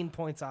 18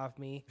 points off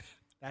me,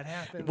 that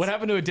happens. What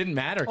happened to it didn't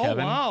matter, Oh,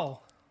 Kevin? wow.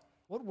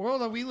 What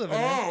world are we living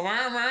in? All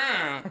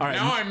right.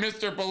 Now I'm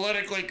Mr.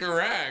 Politically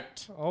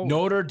Correct. Oh,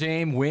 Notre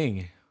Dame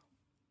wing.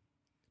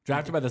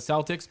 Drafted by the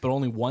Celtics, but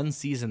only 1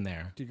 season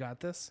there. you got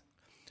this?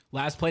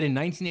 Last played in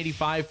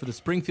 1985 for the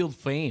Springfield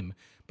Flame,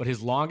 but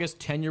his longest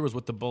tenure was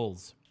with the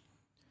Bulls.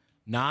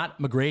 Not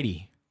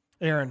McGrady.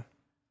 Aaron.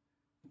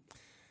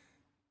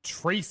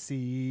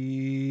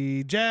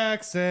 Tracy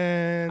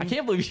Jackson. I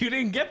can't believe you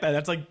didn't get that.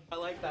 That's like, I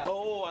like that.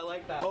 Oh, I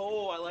like that.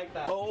 Oh, I like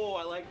that. Oh,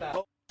 I like that.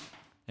 Oh.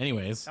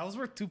 anyways. That was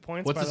worth 2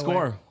 points. What's by the way.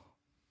 score?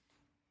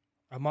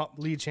 I'm up.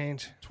 Lead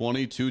change.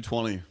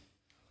 22-20.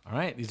 All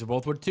right, these are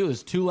both worth 2.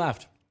 There's 2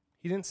 left.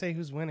 He didn't say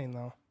who's winning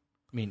though.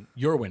 I mean,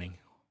 you're winning.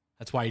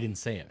 That's why you didn't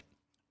say it.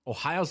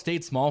 Ohio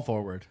State small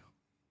forward.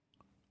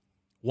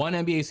 1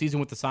 NBA season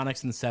with the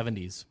Sonics in the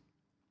 70s.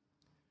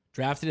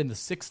 Drafted in the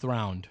 6th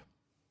round.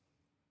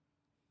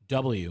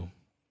 W.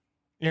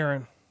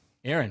 Aaron.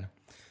 Aaron.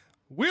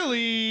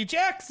 Willie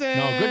Jackson.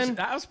 No, good.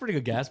 That was a pretty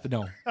good guess, but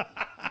no.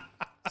 I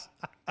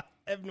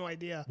have no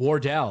idea.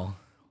 Wardell.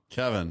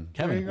 Kevin.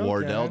 There you go,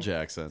 Wardell Kevin.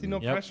 Jackson. See, no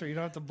Yep. pressure. You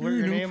don't have to blur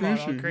your name out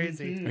all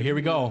crazy. Here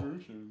we go.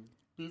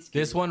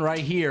 This one right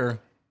here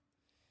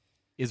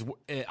is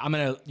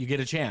you get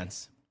a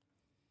chance.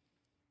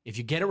 If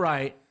you get it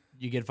right,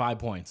 you get 5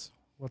 points.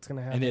 What's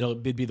gonna happen? And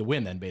it'd be the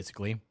win then,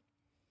 basically.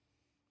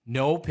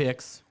 No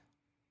picks.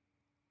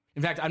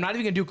 In fact, I'm not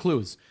even gonna do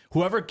clues.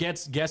 Whoever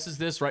guesses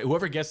this right,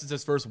 whoever guesses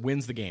this first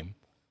wins the game.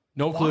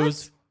 No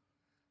clues.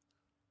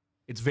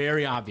 It's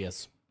very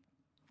obvious.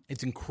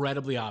 It's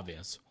incredibly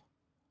obvious.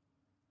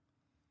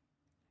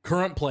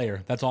 Current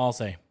player. That's all I'll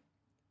say.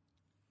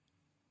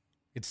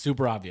 It's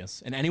super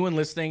obvious. And anyone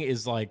listening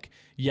is like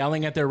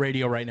yelling at their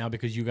radio right now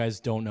because you guys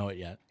don't know it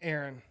yet.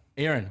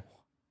 Aaron.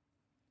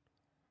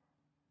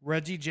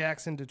 Reggie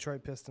Jackson,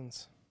 Detroit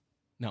Pistons.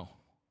 No.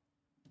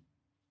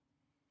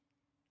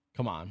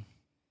 Come on.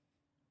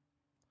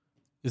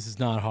 This is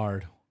not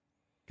hard.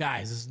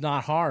 Guys, this is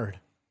not hard.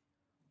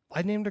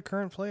 I named a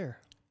current player.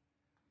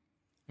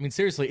 I mean,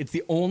 seriously, it's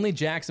the only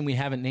Jackson we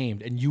haven't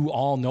named, and you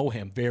all know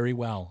him very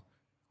well.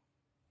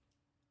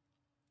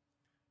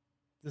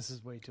 This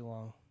is way too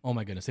long. Oh,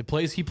 my goodness. He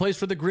plays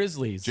for the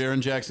Grizzlies.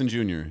 Jaren Jackson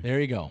Jr.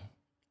 There you go.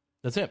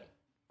 That's it.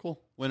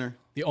 Cool. Winner.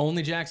 The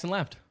only Jackson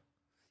left.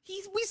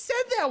 We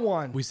said that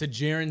one. We said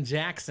Jaren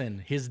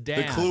Jackson, his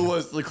dad.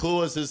 The clue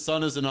was his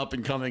son is an up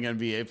and coming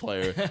NBA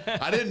player.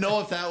 I didn't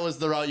know if that was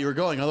the route you were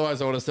going.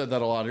 Otherwise, I would have said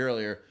that a lot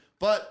earlier.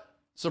 But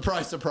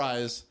surprise,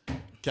 surprise,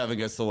 Kevin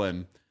gets the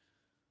win.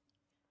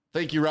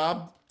 Thank you,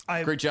 Rob.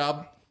 Great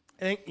job.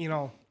 I think,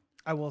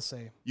 I will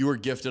say. You were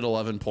gifted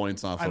 11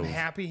 points off I'm of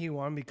happy he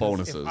won because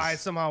bonuses. if I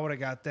somehow would have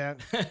got that,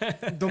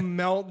 the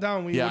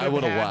meltdown we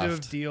would have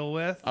had to deal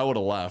with. I would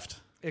have left.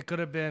 It could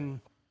have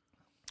been,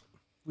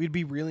 we'd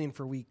be reeling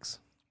for weeks.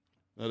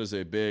 That is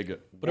a big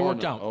But it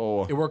worked out.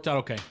 Oh. It worked out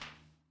okay.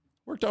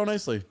 Worked out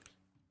nicely.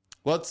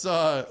 Let's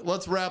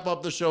wrap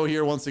up the show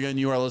here. Once again,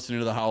 you are listening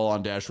to the Howl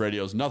on Dash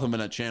Radio's Nothing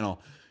Minute channel.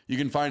 You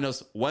can find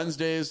us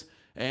Wednesdays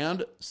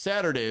and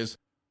Saturdays.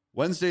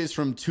 Wednesdays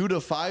from 2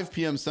 to 5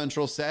 p.m.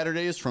 Central.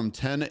 Saturdays from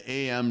 10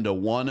 a.m. to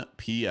 1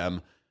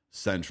 p.m.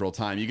 Central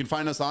Time. You can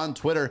find us on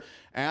Twitter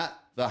at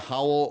the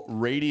Howl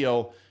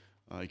Radio.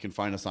 You can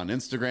find us on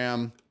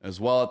Instagram as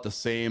well at the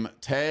same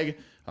tag.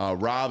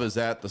 Rob is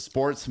at The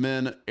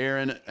Sportsman,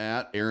 Aaron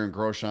at Aaron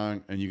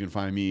Groshong, and you can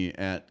find me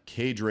at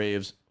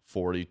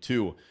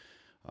KDraves42.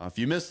 If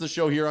you missed the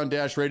show here on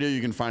Dash Radio,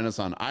 you can find us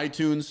on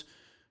iTunes,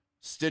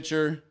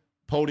 Stitcher,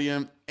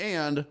 Podium,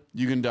 and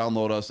you can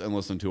download us and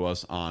listen to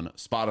us on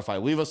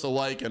Spotify. Leave us a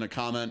like and a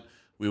comment.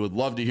 We would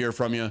love to hear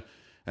from you.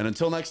 And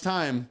until next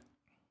time,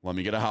 let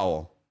me get a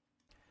howl.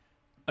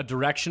 A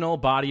directional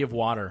body of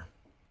water.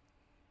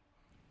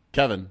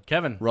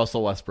 Kevin.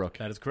 Russell Westbrook.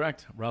 That is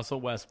correct. Russell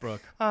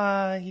Westbrook.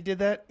 He did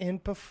that in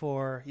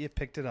before. You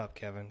picked it up,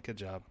 Kevin. Good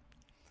job.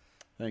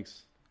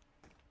 Thanks.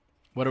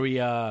 What are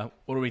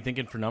we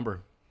thinking for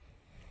number?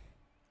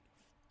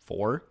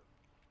 4?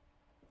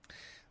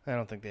 I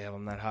don't think they have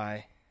him that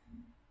high.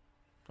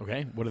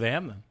 Okay. What do they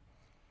have then?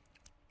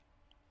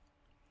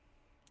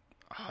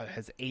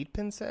 Has 8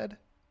 been said?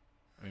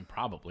 I mean,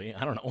 probably.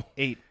 I don't know.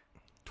 8.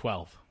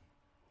 12.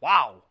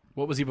 Wow.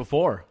 What was he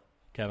before,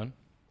 Kevin?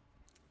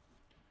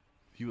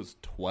 He was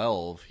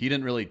 12. He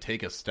didn't really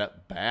take a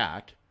step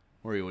back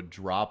where he would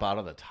drop out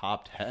of the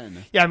top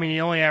 10. Yeah, I mean,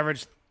 he only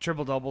averaged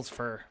triple-doubles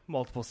for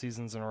multiple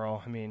seasons in a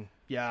row. I mean,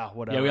 yeah,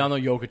 whatever. Yeah, we all know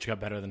Jokic got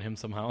better than him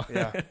somehow.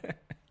 Yeah.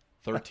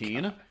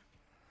 13?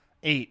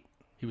 8.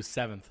 He was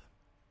 7th.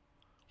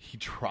 He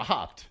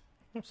dropped.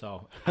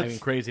 So, I mean,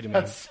 crazy to me.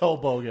 That's so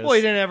bogus. Well,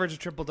 he didn't average a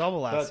triple-double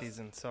last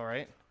season, so,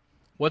 right?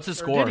 What's the Or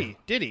score?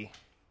 Did he?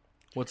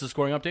 What's the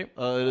scoring update?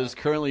 It is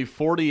currently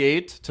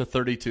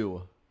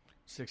 48-32.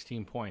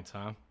 16 points,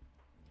 huh?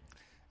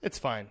 It's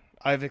fine.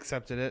 I've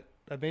accepted it.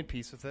 I've made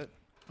peace with it.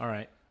 All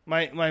right.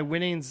 My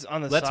winnings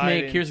on the Let's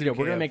side. here's the deal.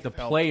 We're going to make the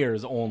helped.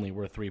 players only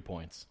worth 3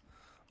 points.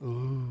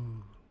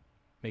 Ooh.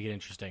 Make it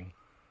interesting.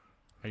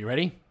 Are you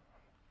ready?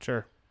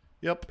 Sure.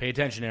 Yep. Pay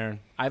attention, Aaron.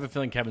 I have a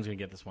feeling Kevin's going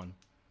to get this one.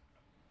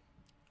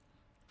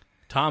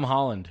 Tom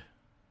Holland.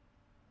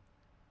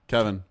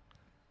 Kevin.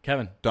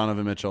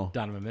 Donovan Mitchell.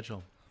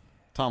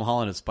 Tom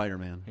Holland is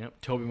Spider-Man. Yep.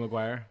 Tobey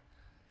Maguire.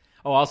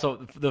 Oh,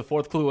 also, the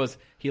fourth clue was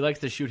he likes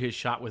to shoot his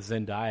shot with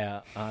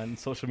Zendaya on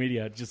social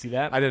media. Did you see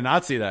that? I did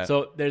not see that.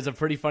 So there's a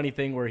pretty funny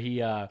thing where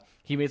he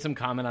made some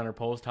comment on her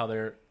post how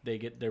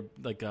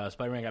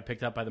Spider-Man got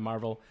picked up by the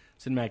Marvel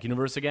Cinematic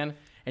Universe again,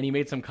 and he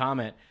made some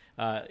comment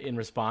in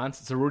response.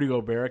 So Rudy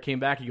Gobert came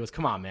back. He goes,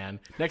 "Come on, man!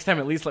 Next time,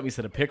 at least let me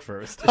set a pick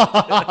first."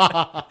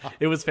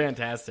 It was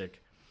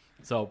fantastic.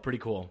 So pretty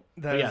cool.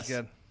 That is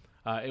good.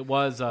 It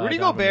was Rudy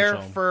Donovan Gobert,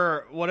 Mitchell.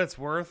 for what it's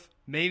worth,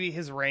 maybe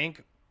his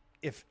rank,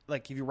 if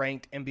you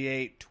ranked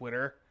NBA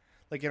Twitter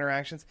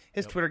interactions,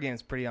 his Twitter game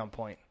is pretty on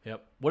point.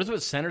 Yep. What is it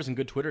with centers and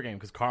good Twitter game?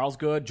 Because Carl's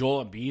good,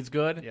 Joel Embiid's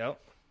good. Yep.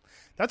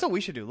 That's what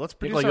we should do. Let's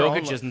produce Nikola our Jokic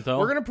own list. isn't, though.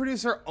 We're going to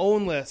produce our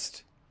own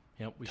list.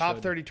 Yep. We Top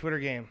should. 30 Twitter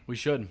game. We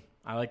should.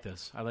 I like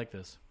this.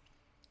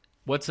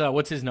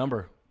 What's his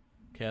number,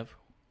 Kev?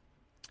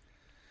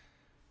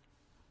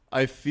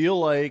 I feel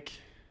like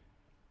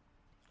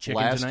Chicken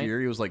last tonight?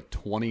 year he was like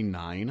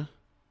 29.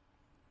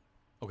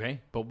 Okay,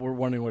 but we're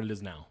wondering what it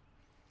is now.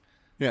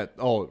 Yeah.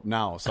 Oh,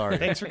 now. Sorry.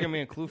 Thanks for giving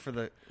me a clue for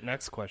the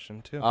next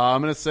question, too.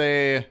 I'm going to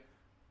say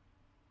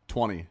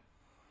 20.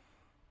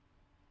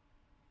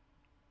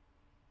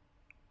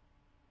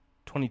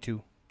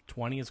 22.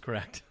 20 is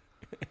correct.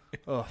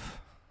 Ugh.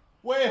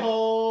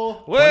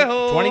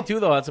 Way-ho! 22,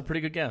 though. That's a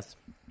pretty good guess.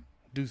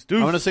 Deuce.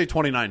 I'm going to say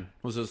 29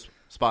 was his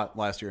spot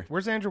last year.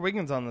 Where's Andrew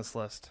Wiggins on this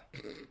list?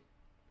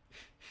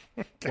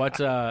 What?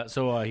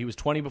 So he was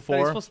 20 He's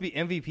before. supposed to be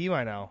MVP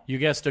by now. You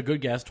guessed a good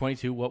guess,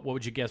 22. What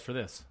would you guess for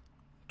this?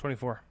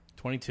 24.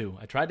 22.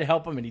 I tried to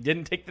help him, and he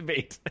didn't take the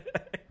bait.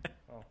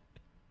 All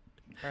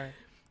right.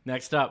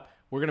 Next up,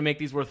 we're going to make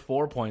these worth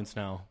 4 points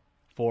now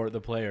for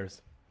the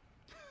players.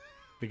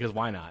 Because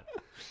why not?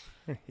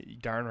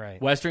 Darn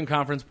right. Western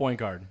Conference point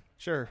guard.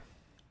 Sure.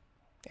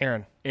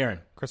 Aaron.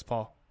 Chris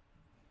Paul.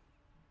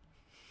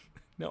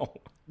 No.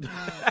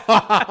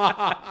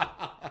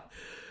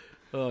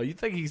 Oh, you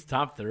think he's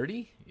top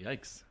 30?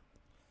 Yikes.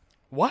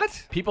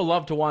 What? People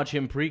love to watch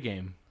him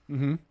pregame.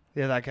 Mm-hmm.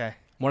 Yeah, that guy.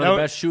 One of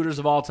the best shooters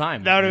of all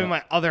time. That would have been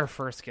my other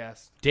first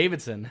guess.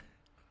 Davidson. The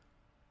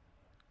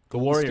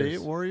Golden Warriors.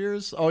 State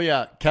Warriors? Oh,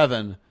 yeah.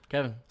 Kevin.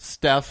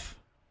 Steph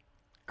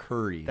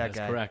Curry. That's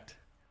correct.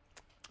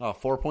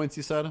 4 points,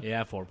 you said?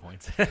 Yeah, 4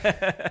 points.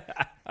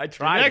 I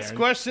tried. The next Aaron.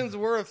 question's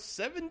worth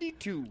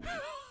 72.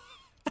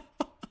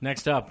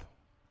 Next up,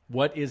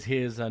 what is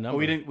his number?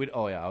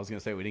 I was going to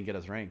say we didn't get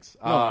his ranks.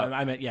 No,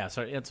 I meant, yeah,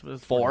 sorry. It's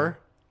 4?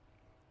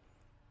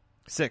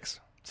 6.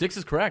 6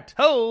 is correct.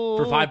 Oh!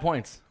 For 5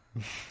 points.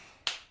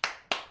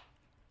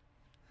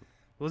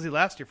 What was he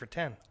last year for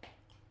 10?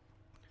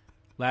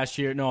 Last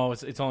year, no,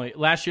 it's only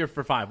last year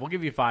for 5. We'll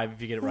give you 5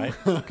 if you get it right.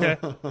 Okay.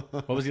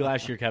 What was he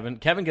last year, Kevin?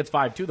 Kevin gets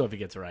 5 too, though, if he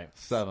gets it right.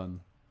 7.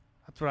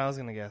 That's what I was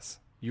going to guess.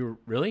 You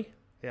really?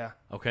 Yeah.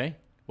 Okay.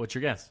 What's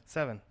your guess?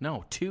 7.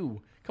 No,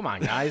 2. Come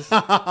on, guys.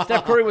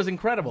 Steph Curry was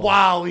incredible.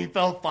 Wow, he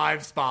fell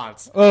 5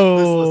 spots. Oh.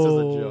 This list is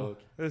a joke.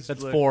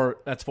 That's 4.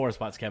 That's 4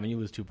 spots, Kevin. You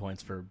lose 2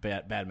 points for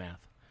bad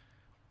math.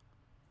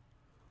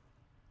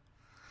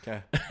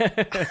 Okay.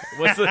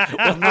 What's the score?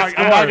 I'm not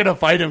going to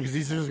fight him because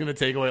he's just going to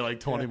take away like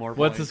 20 more points.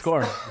 What's the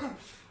score?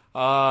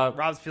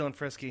 Rob's feeling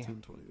frisky.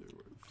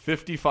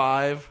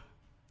 55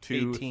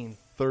 to 18.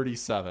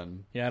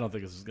 37. Yeah, I don't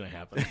think this is going to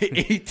happen.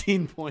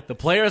 18 points. The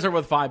players are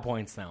worth 5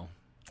 points now.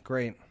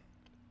 Great.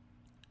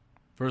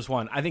 First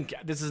one. I think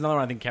this is another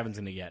one I think Kevin's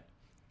going to get.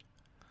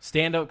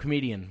 Stand-up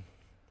comedian.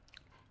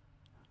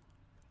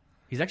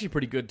 He's actually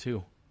pretty good,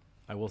 too,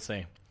 I will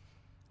say.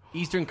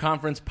 Eastern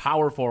Conference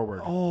power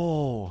forward.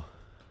 Oh.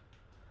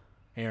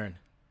 Aaron.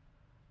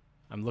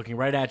 I'm looking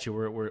right at you.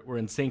 We're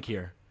in sync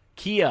here.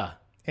 Kia.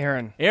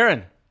 Aaron.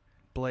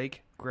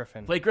 Blake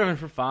Griffin. Blake Griffin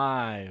for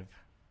 5.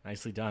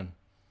 Nicely done.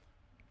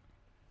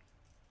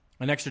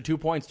 An extra 2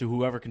 points to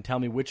whoever can tell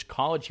me which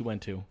college he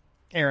went to.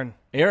 Aaron.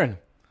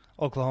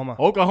 Oklahoma.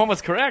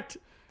 Oklahoma's correct.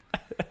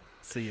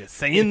 So you're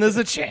saying there's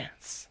a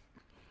chance.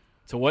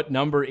 So what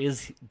number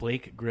is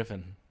Blake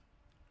Griffin?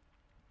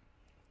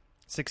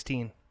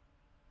 16.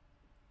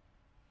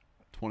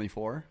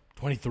 24.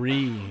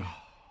 23.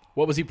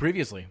 What was he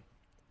previously?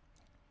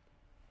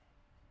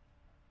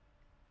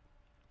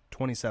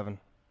 27.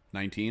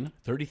 19.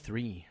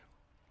 33.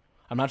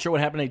 I'm not sure what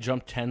happened. He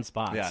jumped 10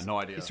 spots. Yeah, no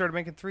idea. He started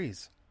making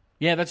threes.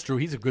 Yeah, that's true.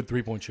 He's a good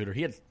three-point shooter.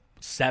 He had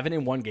 7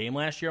 in one game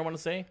last year, I want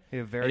to say.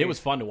 And it was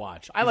fun to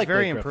watch. I like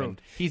very Blake Griffin.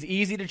 improved. He's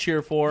easy to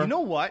cheer for. You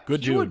know what?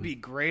 Good he dude. would be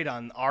great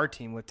on our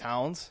team with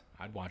Towns.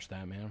 I'd watch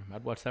that, man.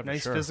 I'd watch that for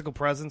Nice sure. physical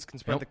presence, can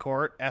spread the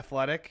court,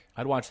 athletic.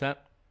 I'd watch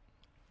that.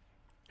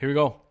 Here we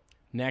go.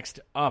 Next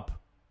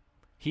up.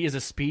 He is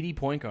a speedy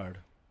point guard.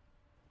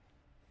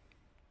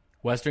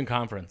 Western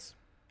Conference.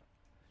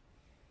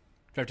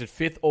 Drafted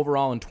 5th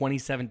overall in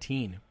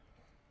 2017.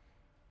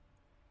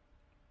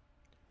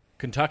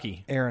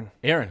 Kentucky. Aaron.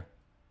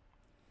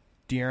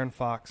 De'Aaron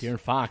Fox. De'Aaron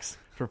Fox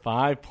for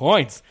 5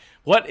 points.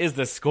 What is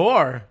the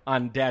score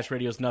on Dash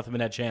Radio's Nothing But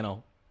Net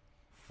channel?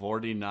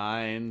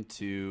 49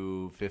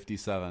 to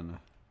 57.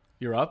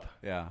 You're up?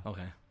 Yeah.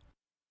 Okay.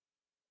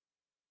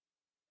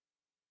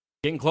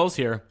 Getting close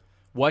here.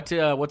 What's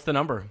the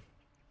number?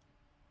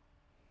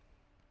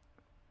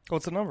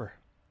 What's the number?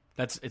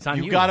 It's on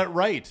you. You got it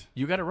right.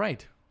 You got it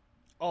right.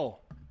 Oh,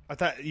 I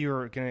thought you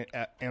were going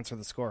to answer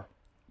the score.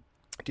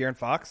 De'Aaron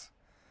Fox?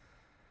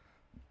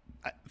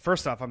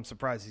 First off, I'm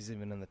surprised he's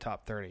even in the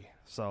top 30.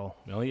 So,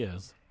 Well, he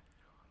is.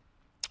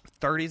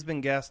 30's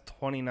been guessed,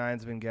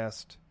 29's been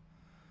guessed,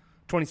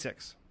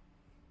 26.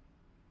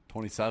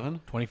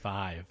 27.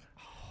 25.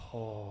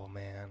 Oh,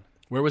 man.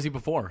 Where was he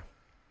before?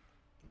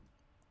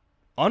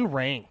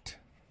 Unranked.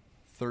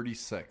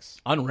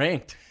 36.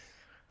 Unranked.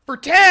 For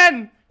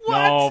 10! What?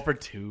 No, for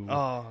 2.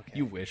 Oh, okay.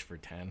 You wish for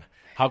 10.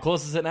 How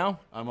close is it now?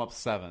 I'm up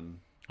 7.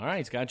 All right,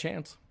 he's got a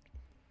chance.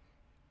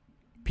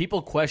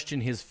 People question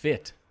his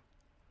fit.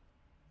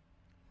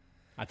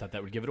 I thought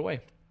that would give it away.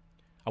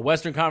 A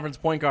Western Conference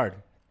point guard.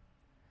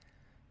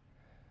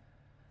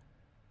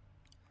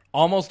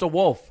 Almost a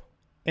Wolf.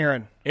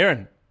 Aaron.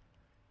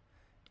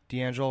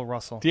 D'Angelo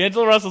Russell.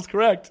 D'Angelo Russell's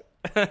correct.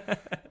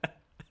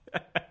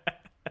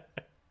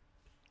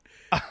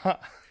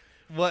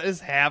 What is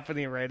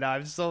happening right now?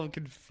 I'm so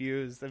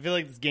confused. I feel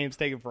like this game's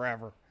taking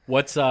forever.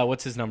 What's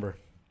his number?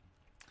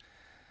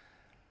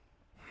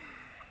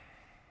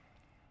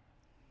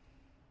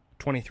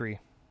 23.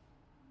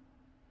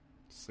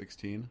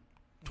 16.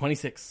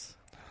 26.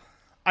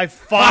 I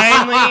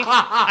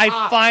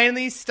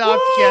finally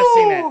stopped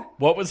guessing it.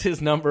 What was his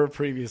number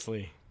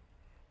previously?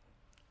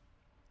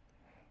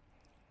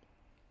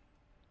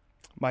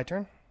 My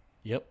turn?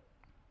 Yep.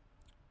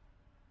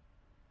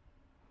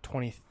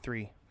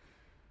 23.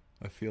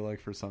 I feel like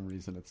for some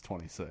reason it's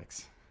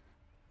 26.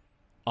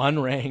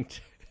 Unranked.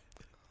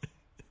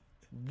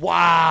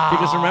 Wow.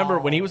 Because remember,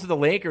 when he was with the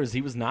Lakers,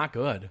 he was not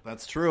good.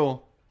 That's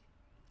true.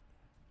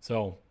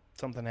 So,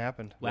 Something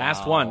happened.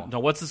 last one. Now,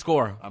 what's the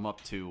score? I'm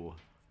up 2.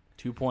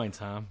 2 points,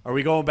 huh? Are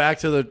we going back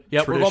to the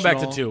Yep, we're going back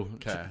to traditional- 2.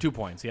 Okay. 2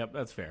 points. Yep,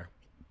 that's fair.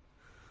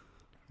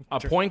 A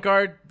point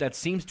guard that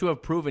seems to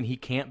have proven he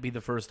can't be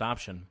the first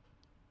option.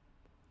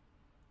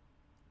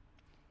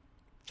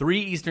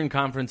 3 Eastern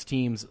Conference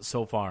teams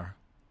so far.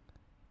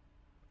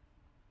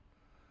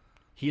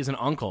 He is an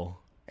uncle.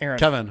 Aaron.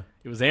 Kevin.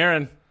 It was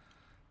Aaron.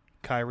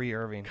 Kyrie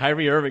Irving.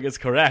 Kyrie Irving is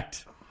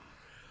correct.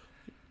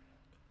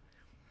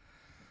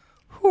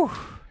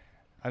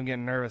 I'm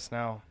getting nervous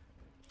now.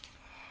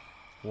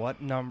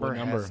 What number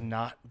has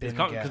not been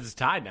Because guessed? it's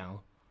tied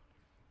now.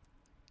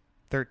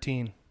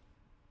 13.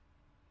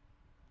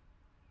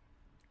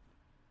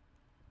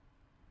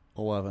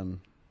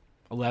 11.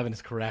 11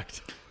 is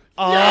correct.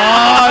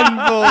 Unbelievable.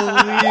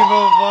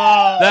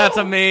 That's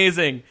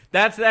amazing.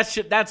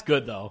 That's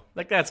good though.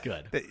 Like that's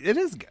good. It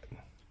is good.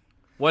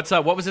 What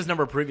was his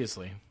number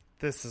previously?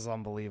 This is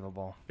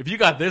unbelievable. If you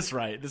got this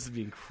right, this would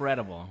be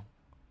incredible.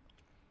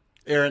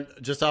 Aaron,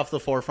 just off the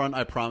forefront,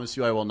 I promise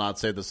you I will not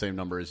say the same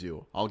number as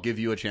you. I'll give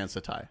you a chance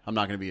to tie. I'm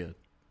not going to be a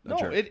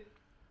jerk.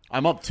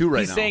 I'm up 2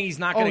 right He's now. saying he's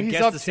not going to he's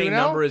guess up the 2 same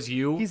now? number as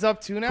you. He's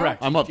up 2 now?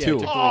 Correct. I'm up Yeah, 2.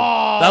 took the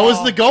lead. That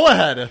was the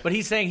go-ahead. But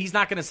he's saying he's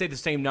not going to say the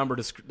same number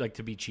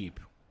to be cheap.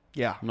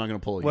 Yeah. I'm not going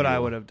to pull What you. I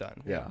would have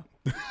done. Yeah.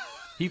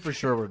 He for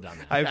sure would have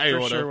done that. I for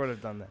would've. sure would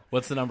have done that.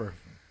 What's the number?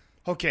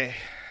 Okay.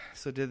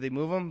 So did they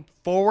move him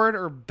forward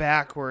or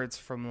backwards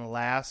from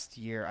last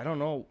year? I don't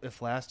know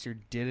if last year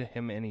did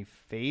him any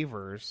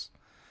favors.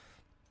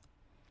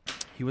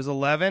 He was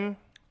 11. I'm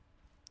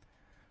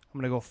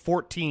going to go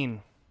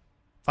 14.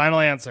 Final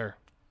answer.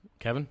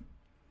 Kevin?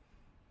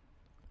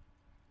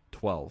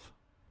 12.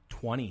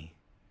 20.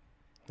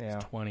 Yeah.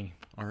 20.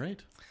 All right.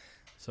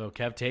 So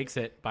Kev takes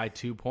it by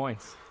 2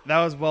 points.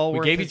 That was well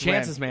worth gave you his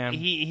chances, win. man.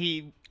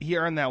 He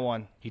earned that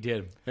one. He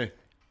did. Hey,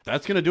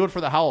 that's going to do it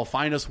for the Howl.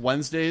 Find us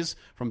Wednesdays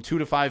from 2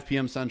 to 5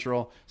 p.m.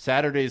 Central,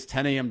 Saturdays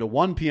 10 a.m. to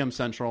 1 p.m.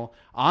 Central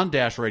on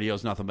Dash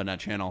Radio's Nothing But Net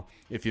channel.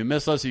 If you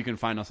miss us, you can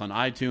find us on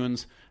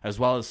iTunes as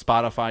well as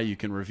Spotify. You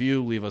can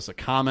review, leave us a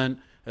comment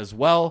as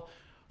well.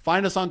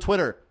 Find us on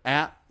Twitter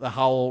at the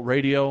Howl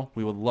Radio.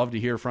 We would love to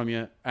hear from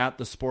you. At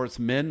the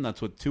Sportsmin,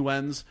 that's with 2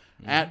 N's,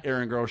 at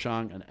Aaron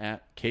Groshong, and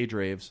at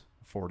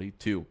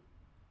KDraves42.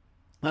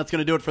 That's going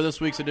to do it for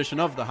this week's edition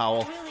of the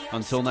Howl.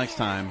 Until next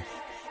time,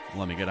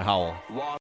 let me get a howl.